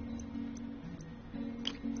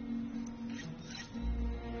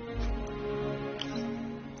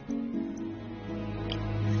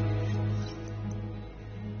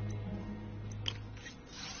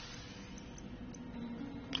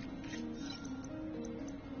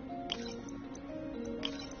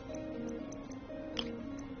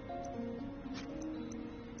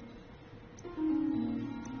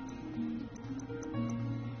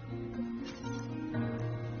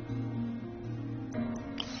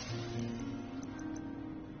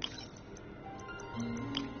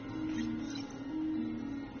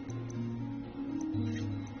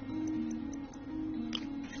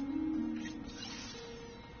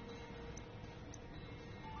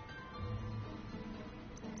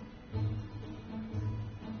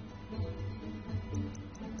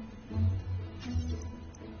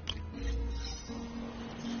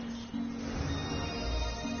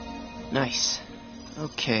 Nice.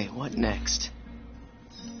 Okay, what next?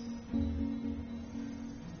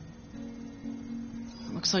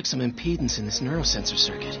 Looks like some impedance in this neurosensor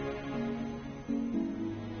circuit.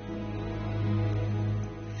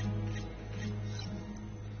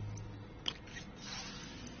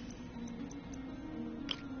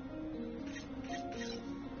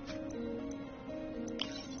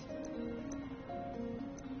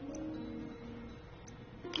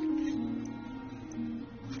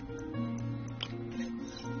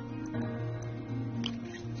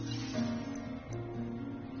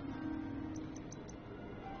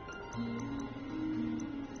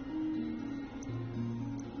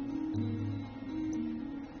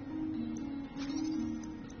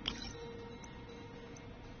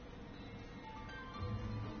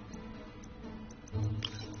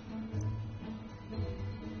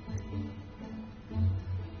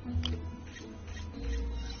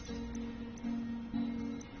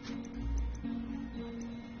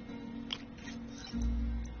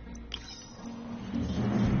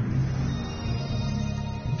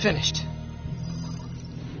 Finished.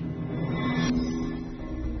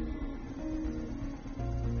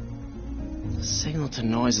 Signal to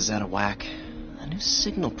noise is out of whack. A new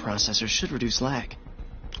signal processor should reduce lag.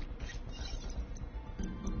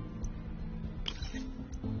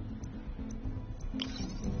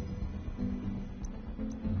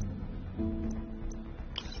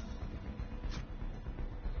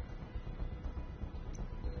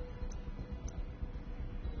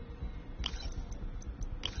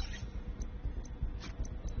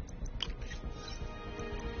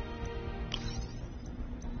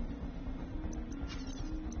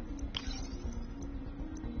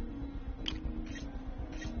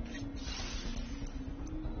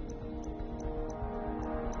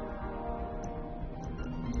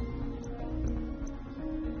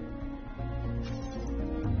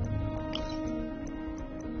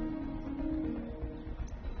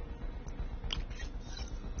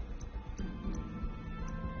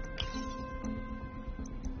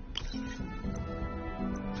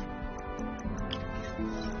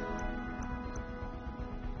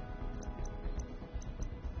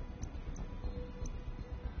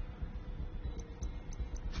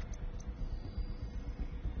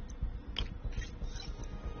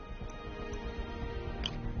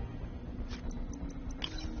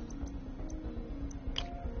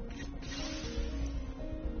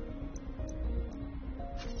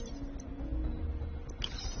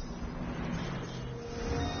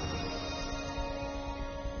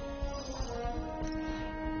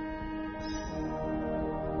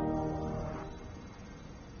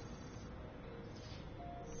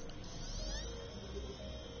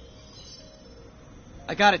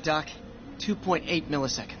 I got it, Doc. 2.8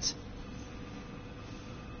 milliseconds.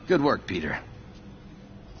 Good work, Peter.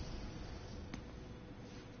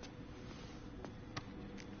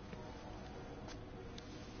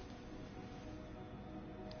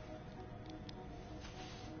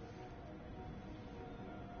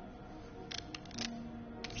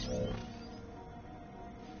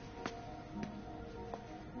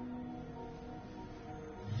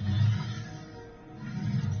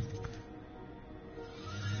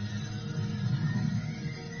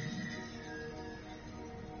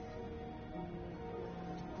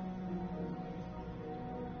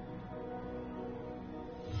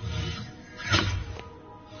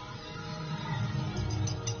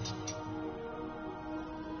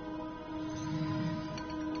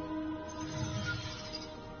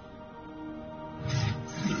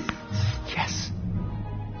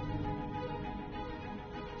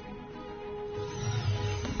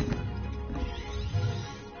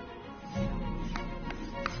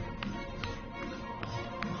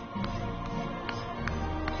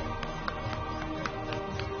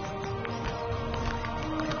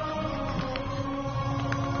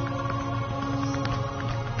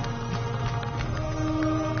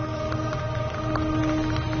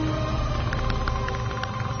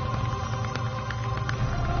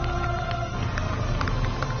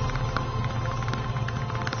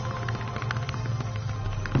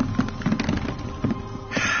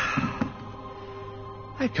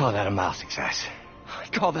 I'd call that a mild success. I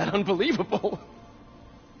call that unbelievable.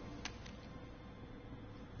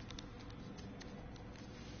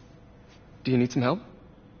 Do you need some help?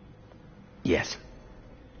 Yes.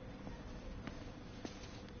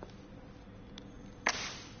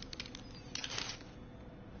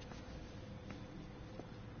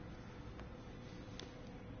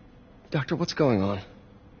 Doctor, what's going on?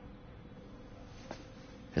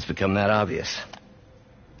 It's become that obvious.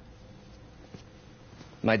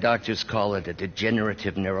 My doctors call it a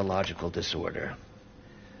degenerative neurological disorder.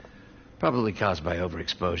 Probably caused by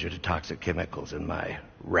overexposure to toxic chemicals in my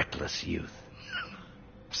reckless youth.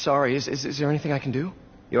 Sorry, is there anything I can do?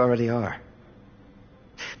 You already are.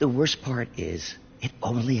 The worst part is, it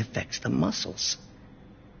only affects the muscles.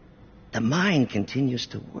 The mind continues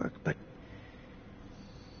to work, but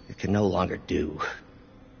it can no longer do.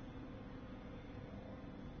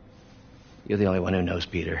 You're the only one who knows,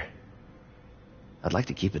 Peter. I'd like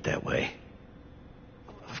to keep it that way.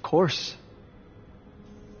 Of course.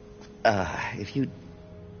 If you'd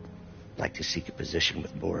like to seek a position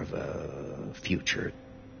with more of a future...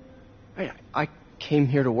 I came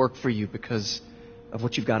here to work for you because of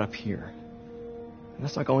what you've got up here. And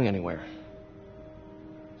that's not going anywhere.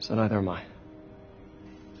 So neither am I.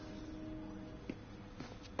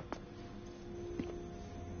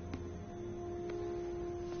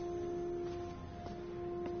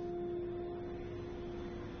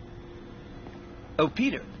 Oh,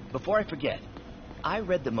 Peter, before I forget, I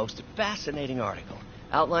read the most fascinating article.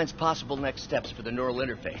 Outlines possible next steps for the neural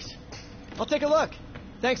interface. I'll take a look.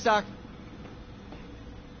 Thanks, Doc.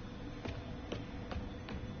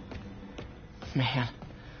 Man,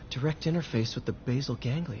 direct interface with the basal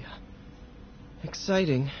ganglia.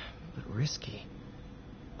 Exciting, but risky.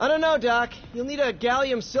 I don't know, Doc. You'll need a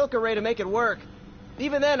gallium silk array to make it work.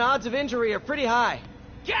 Even then, odds of injury are pretty high.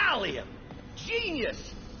 Gallium!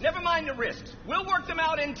 Genius! Never mind the risks. We'll work them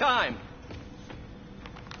out in time.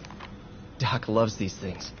 Doc loves these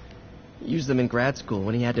things. He used them in grad school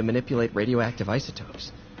when he had to manipulate radioactive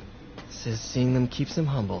isotopes. Says seeing them keeps him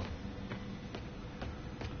humble.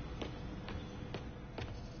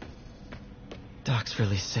 Doc's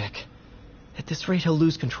really sick. At this rate, he'll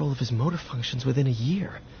lose control of his motor functions within a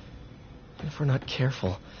year. And if we're not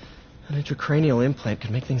careful, an intracranial implant could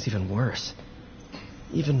make things even worse.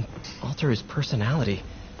 Even alter his personality.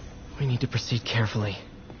 We need to proceed carefully.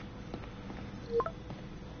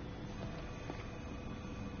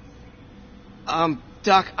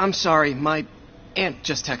 Doc, I'm sorry. My aunt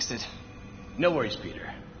just texted. No worries,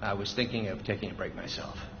 Peter. I was thinking of taking a break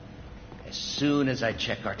myself. As soon as I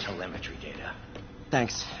check our telemetry data.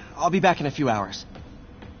 Thanks. I'll be back in a few hours.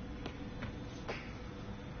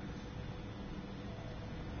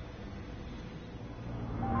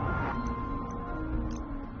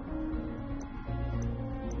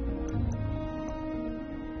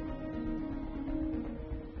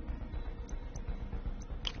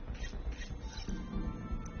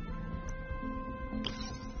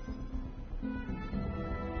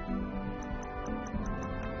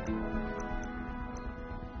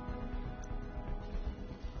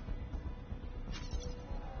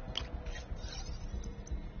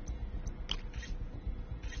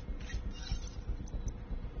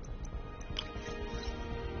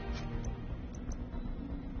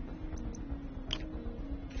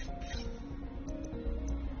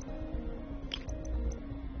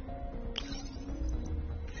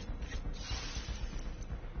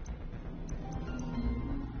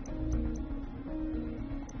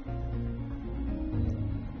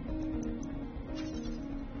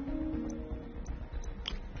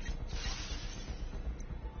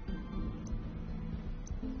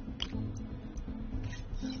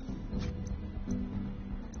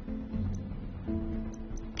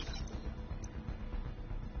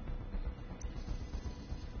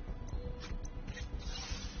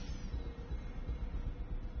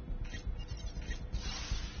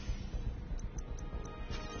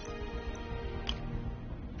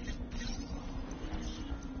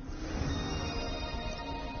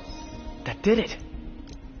 That did it.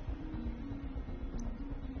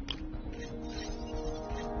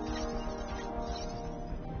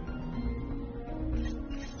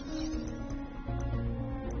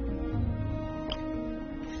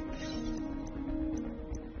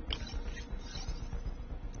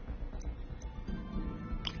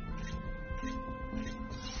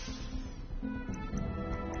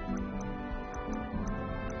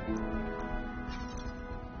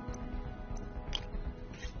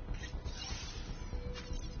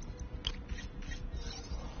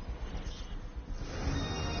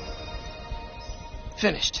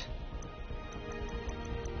 Finished.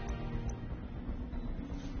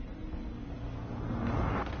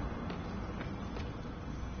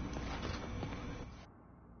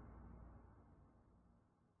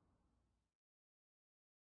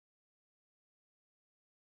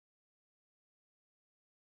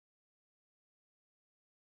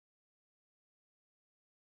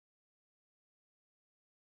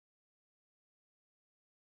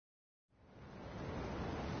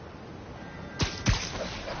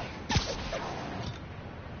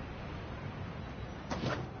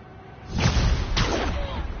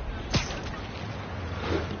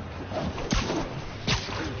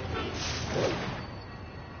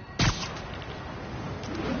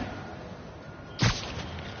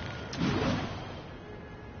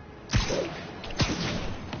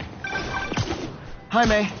 Hi,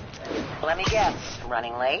 May. Let me guess.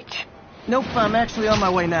 Running late? Nope, I'm actually on my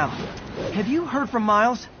way now. Have you heard from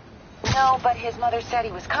Miles? No, but his mother said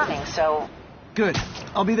he was coming, so... Good.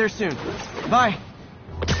 I'll be there soon. Bye.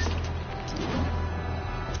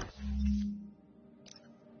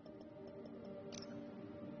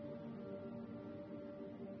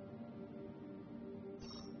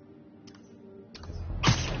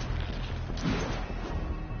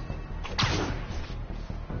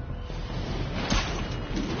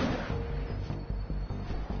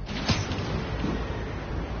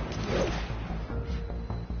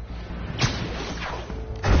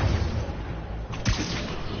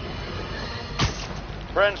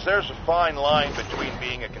 Friends, there's a fine line between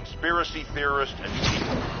being a conspiracy theorist and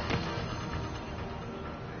evil.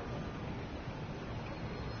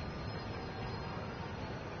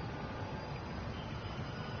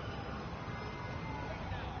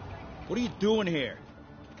 What are you doing here?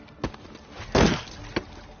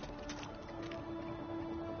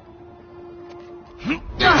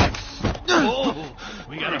 Oh,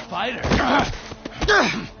 we got a fighter.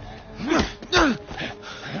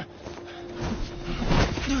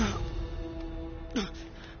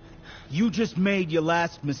 You just made your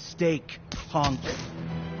last mistake, punk.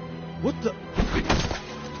 What the...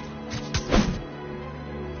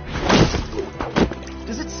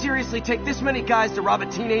 Does it seriously take this many guys to rob a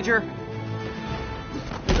teenager?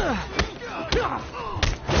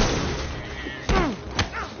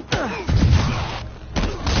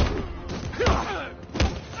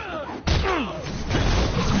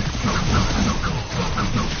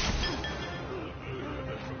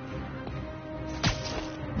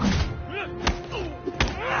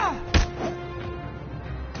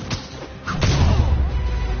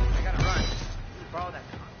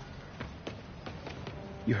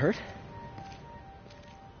 You hurt?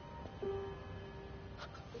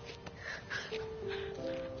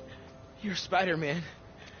 You're Spider-Man.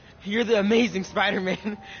 You're the amazing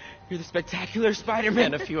Spider-Man. You're the spectacular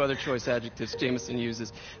Spider-Man. And a few other choice adjectives Jameson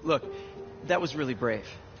uses. Look, that was really brave.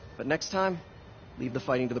 But next time, leave the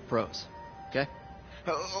fighting to the pros. Okay?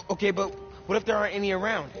 Okay, but what if there aren't any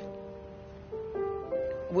around?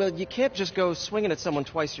 Well, you can't just go swinging at someone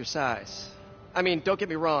twice your size. I mean, don't get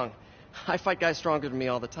me wrong. I fight guys stronger than me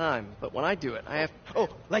all the time, but when I do it, I have... Oh,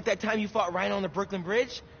 like that time you fought Rhino on the Brooklyn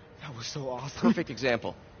Bridge? That was so awesome. Perfect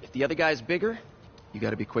example. If the other guy's bigger, you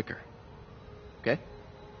gotta be quicker. Okay?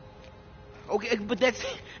 Okay, but that's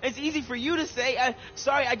easy for you to say.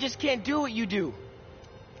 Sorry, I just can't do what you do.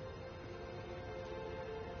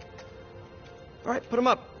 All right, put him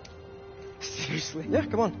up. Seriously? Yeah,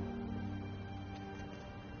 come on.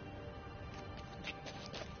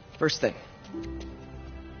 First thing.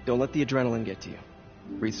 Don't let the adrenaline get to you.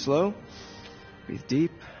 Breathe slow, breathe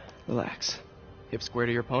deep, relax. Hip square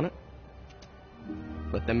to your opponent.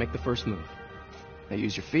 Let them make the first move. Now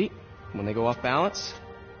use your feet. When they go off balance,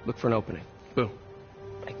 look for an opening. Boom.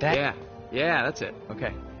 Like that? Yeah, that's it.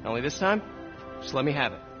 Okay. Only this time, just let me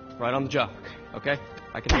have it. Right on the jaw. Okay?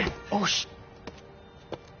 I can... Oh,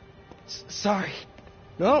 sorry.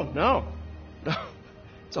 No.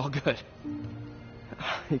 It's all good.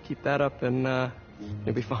 You keep that up and,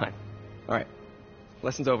 you'll be fine. All right.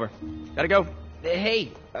 Lesson's over. Gotta go.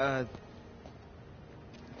 Hey,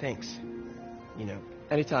 thanks. You know.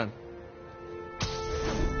 Anytime.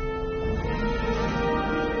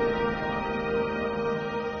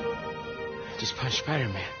 Just punch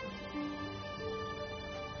Spider-Man.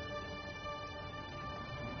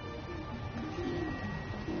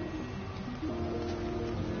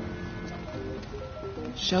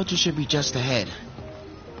 Shelter should be just ahead.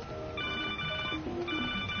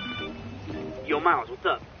 Yo, Miles, what's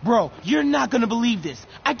up? Bro, you're not gonna believe this.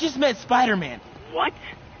 I just met Spider-Man. What?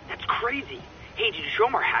 That's crazy. Hey, did you show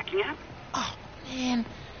him our hacking app? Oh, man.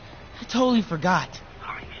 I totally forgot.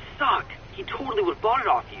 Oh, you suck. He totally would have bought it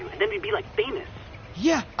off you, and then we'd be, like, famous.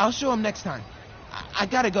 Yeah, I'll show him next time. I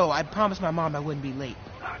gotta go. I promised my mom I wouldn't be late.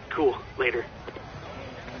 Cool. Later.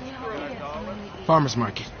 Farmer's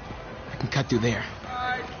market. I can cut through there.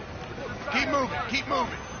 Keep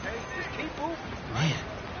moving. Man,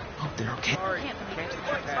 hope they're okay.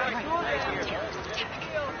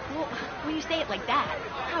 Well, when you say it like that,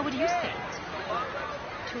 how would you say it?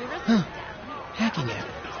 Huh. Hacking app.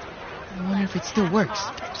 I wonder if it still works.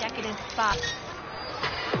 Decadent spot.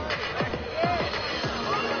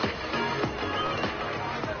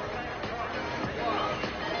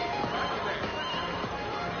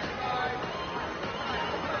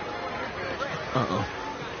 Uh-oh.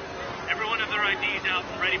 Everyone have their IDs out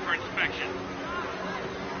and ready for inspection.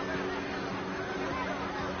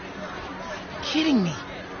 Kidding me.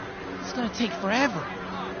 It's gonna take forever.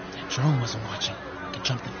 That drone wasn't watching. could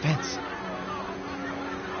jump the fence.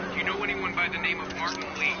 Do you know anyone by the name of Martin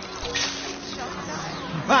Lee?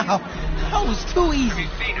 Wow, that was too easy. Have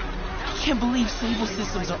you seen him? I can't believe Sable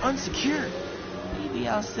systems are unsecured. Maybe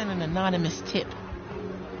I'll send an anonymous tip.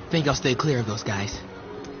 Think I'll stay clear of those guys.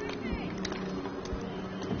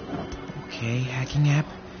 Okay, hacking app.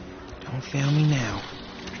 Don't fail me now.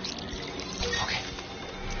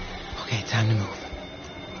 Okay, time to move.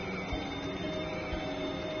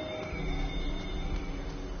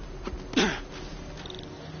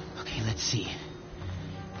 Okay, let's see.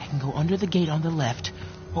 I can go under the gate on the left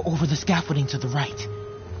or over the scaffolding to the right.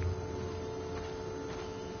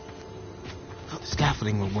 The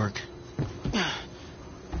scaffolding will work.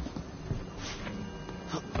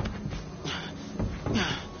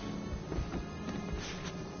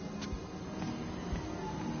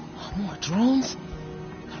 More drones?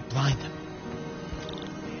 Gotta blind them.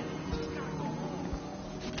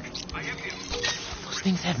 Those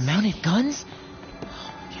things have mounted guns?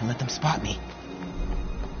 Can't let them spot me.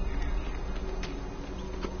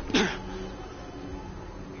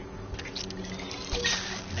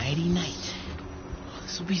 Nighty night. Oh,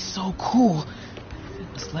 this will be so cool.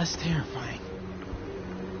 It's less terrifying.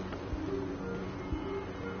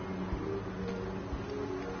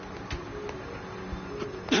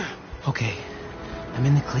 Okay, I'm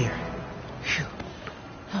in the clear. Phew,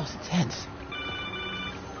 that was intense.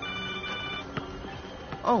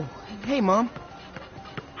 Oh, hey, Mom.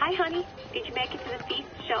 Hi, honey. Did you make it to the feast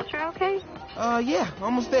shelter okay? Yeah,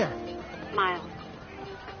 almost there. Miles,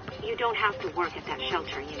 you don't have to work at that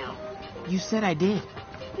shelter, you know. You said I did.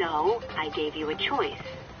 No, I gave you a choice.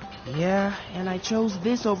 Yeah, and I chose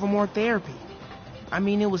this over more therapy. I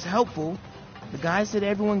mean, it was helpful. The guy said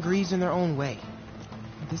everyone grieves in their own way.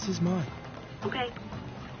 This is mine. Okay.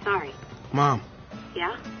 Sorry. Mom.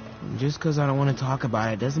 Yeah? Just because I don't want to talk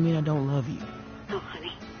about it doesn't mean I don't love you. Oh,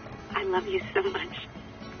 honey. I love you so much.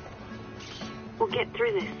 We'll get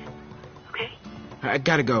through this. Okay? I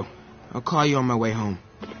gotta go. I'll call you on my way home.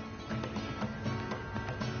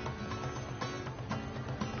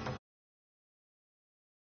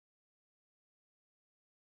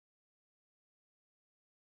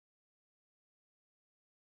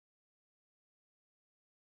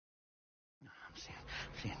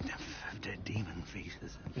 Seeing dead demon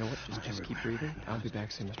faces. You know what? Just keep breathing. I'll be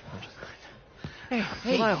back soon, Mr. Hodges.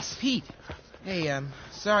 Hey, Miles. Pete. Hey,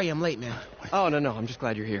 sorry I'm late, man. Oh, no, I'm just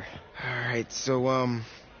glad you're here. All right, so,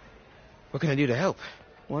 what can I do to help?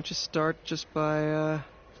 Why don't you start just by,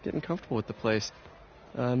 getting comfortable with the place.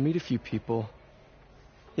 Meet a few people.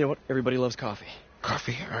 You know what? Everybody loves coffee.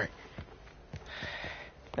 Coffee? All right.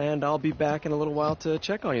 And I'll be back in a little while to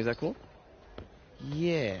check on you. Is that cool?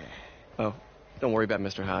 Yeah. Oh, don't worry about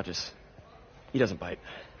Mr. Hodges. He doesn't bite.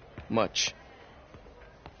 Much.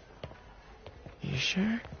 You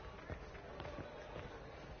sure?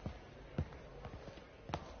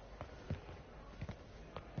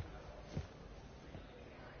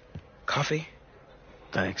 Coffee?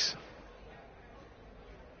 Thanks.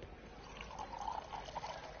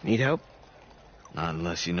 Need help? Not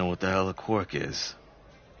unless you know what the hell a quark is.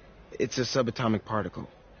 It's a subatomic particle.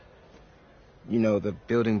 You know, the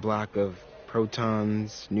building block of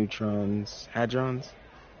protons, neutrons, hadrons?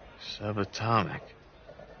 Subatomic.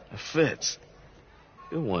 It fits.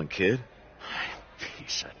 Good one, kid.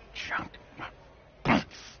 Piece of junk.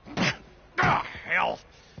 Ah, hell.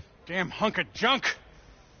 Damn hunk of junk.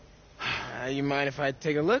 You mind if I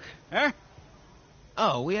take a look? Huh?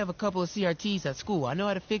 Oh, we have a couple of CRTs at school. I know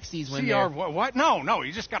how to fix these when CR what? No,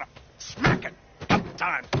 you just gotta smack it. Up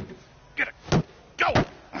time. Get it. Go!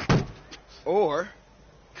 Or,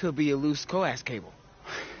 could be a loose coax cable.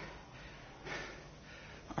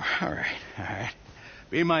 All right.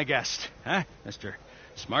 Be my guest, huh, Mr.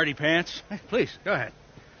 Smarty Pants? Please, go ahead.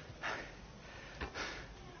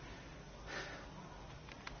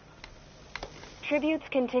 Tributes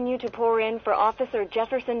continue to pour in for Officer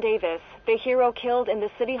Jefferson Davis, the hero killed in the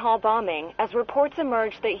City Hall bombing, as reports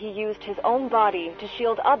emerge that he used his own body to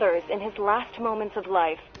shield others in his last moments of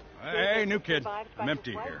life. Hey, new kid. I'm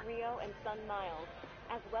empty here. Rio and son Miles,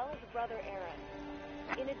 as well as brother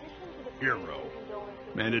Aaron. In addition to the Hero.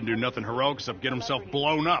 Man didn't do nothing heroic except get himself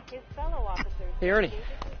blown up. his fellow officers. Hey, Ernie.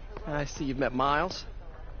 I see you've met Miles.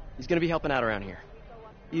 He's going to be helping out around here.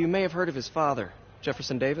 You may have heard of his father,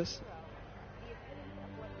 Jefferson Davis.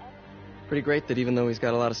 Pretty great that even though he's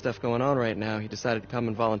got a lot of stuff going on right now, he decided to come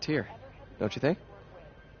and volunteer. Don't you think?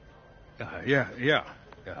 Yeah.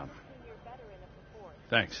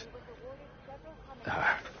 Thanks.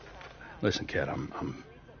 Listen, kid, I'm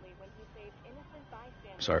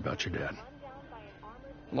sorry about your dad.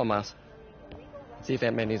 Come on, Miles. See if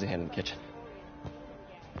Aunt May needs a hand in the kitchen.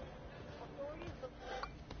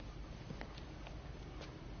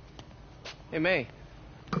 Hey, May.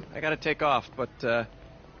 I gotta take off, but,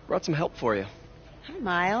 brought some help for you. Hi,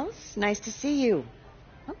 Miles. Nice to see you.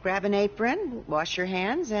 Well, grab an apron, wash your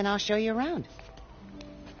hands, and I'll show you around.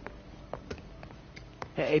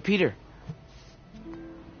 Hey, Peter.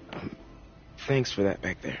 Thanks for that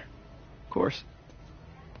back there. Of course.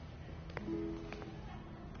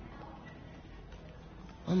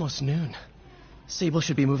 Almost noon. Sable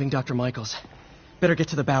should be moving Dr. Michaels. Better get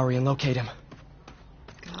to the Bowery and locate him.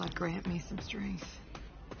 God grant me some strength.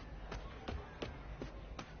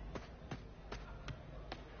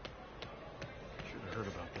 Should have heard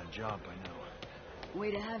about that job by now.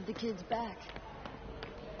 Way to have the kids back.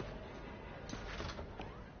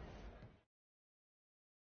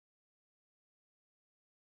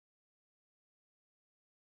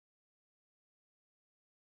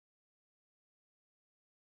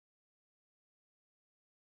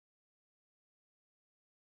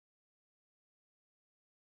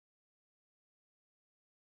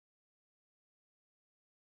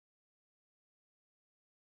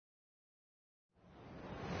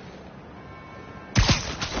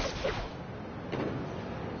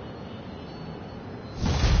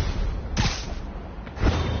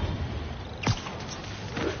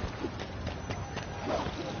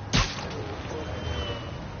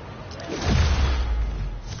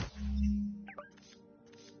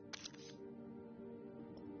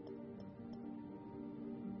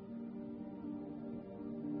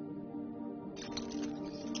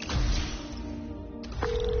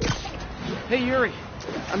 Hey, Yuri.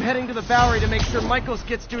 I'm heading to the Bowery to make sure Michaels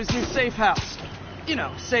gets to his new safe house. You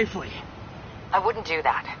know, safely. I wouldn't do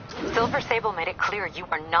that. Silver Sable made it clear you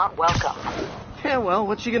are not welcome. Yeah, well,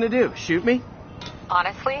 what's she gonna do? Shoot me?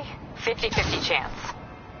 Honestly, 50-50 chance.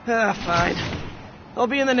 Fine. I'll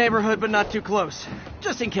be in the neighborhood, but not too close.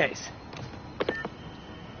 Just in case.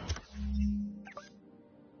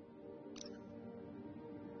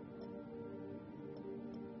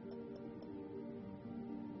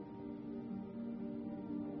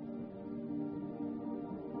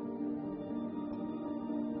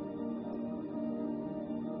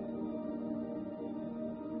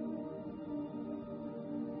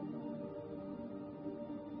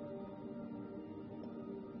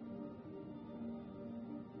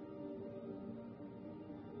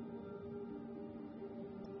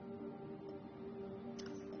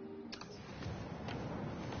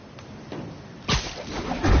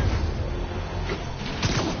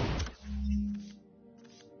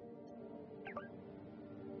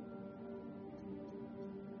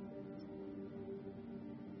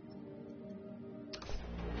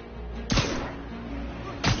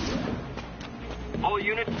 All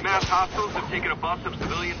units, mass hostiles have taken a bus of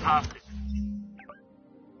civilians hostage.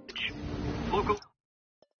 Local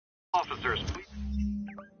officers, please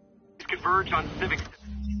converge on Civic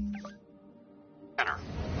Center.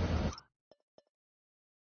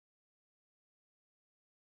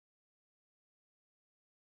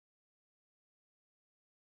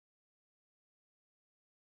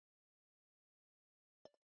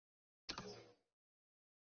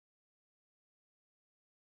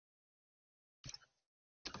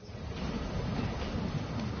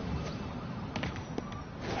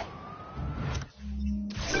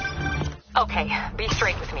 Okay, be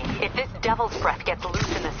straight with me. If this devil's breath gets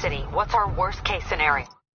loose in the city, what's our worst case scenario?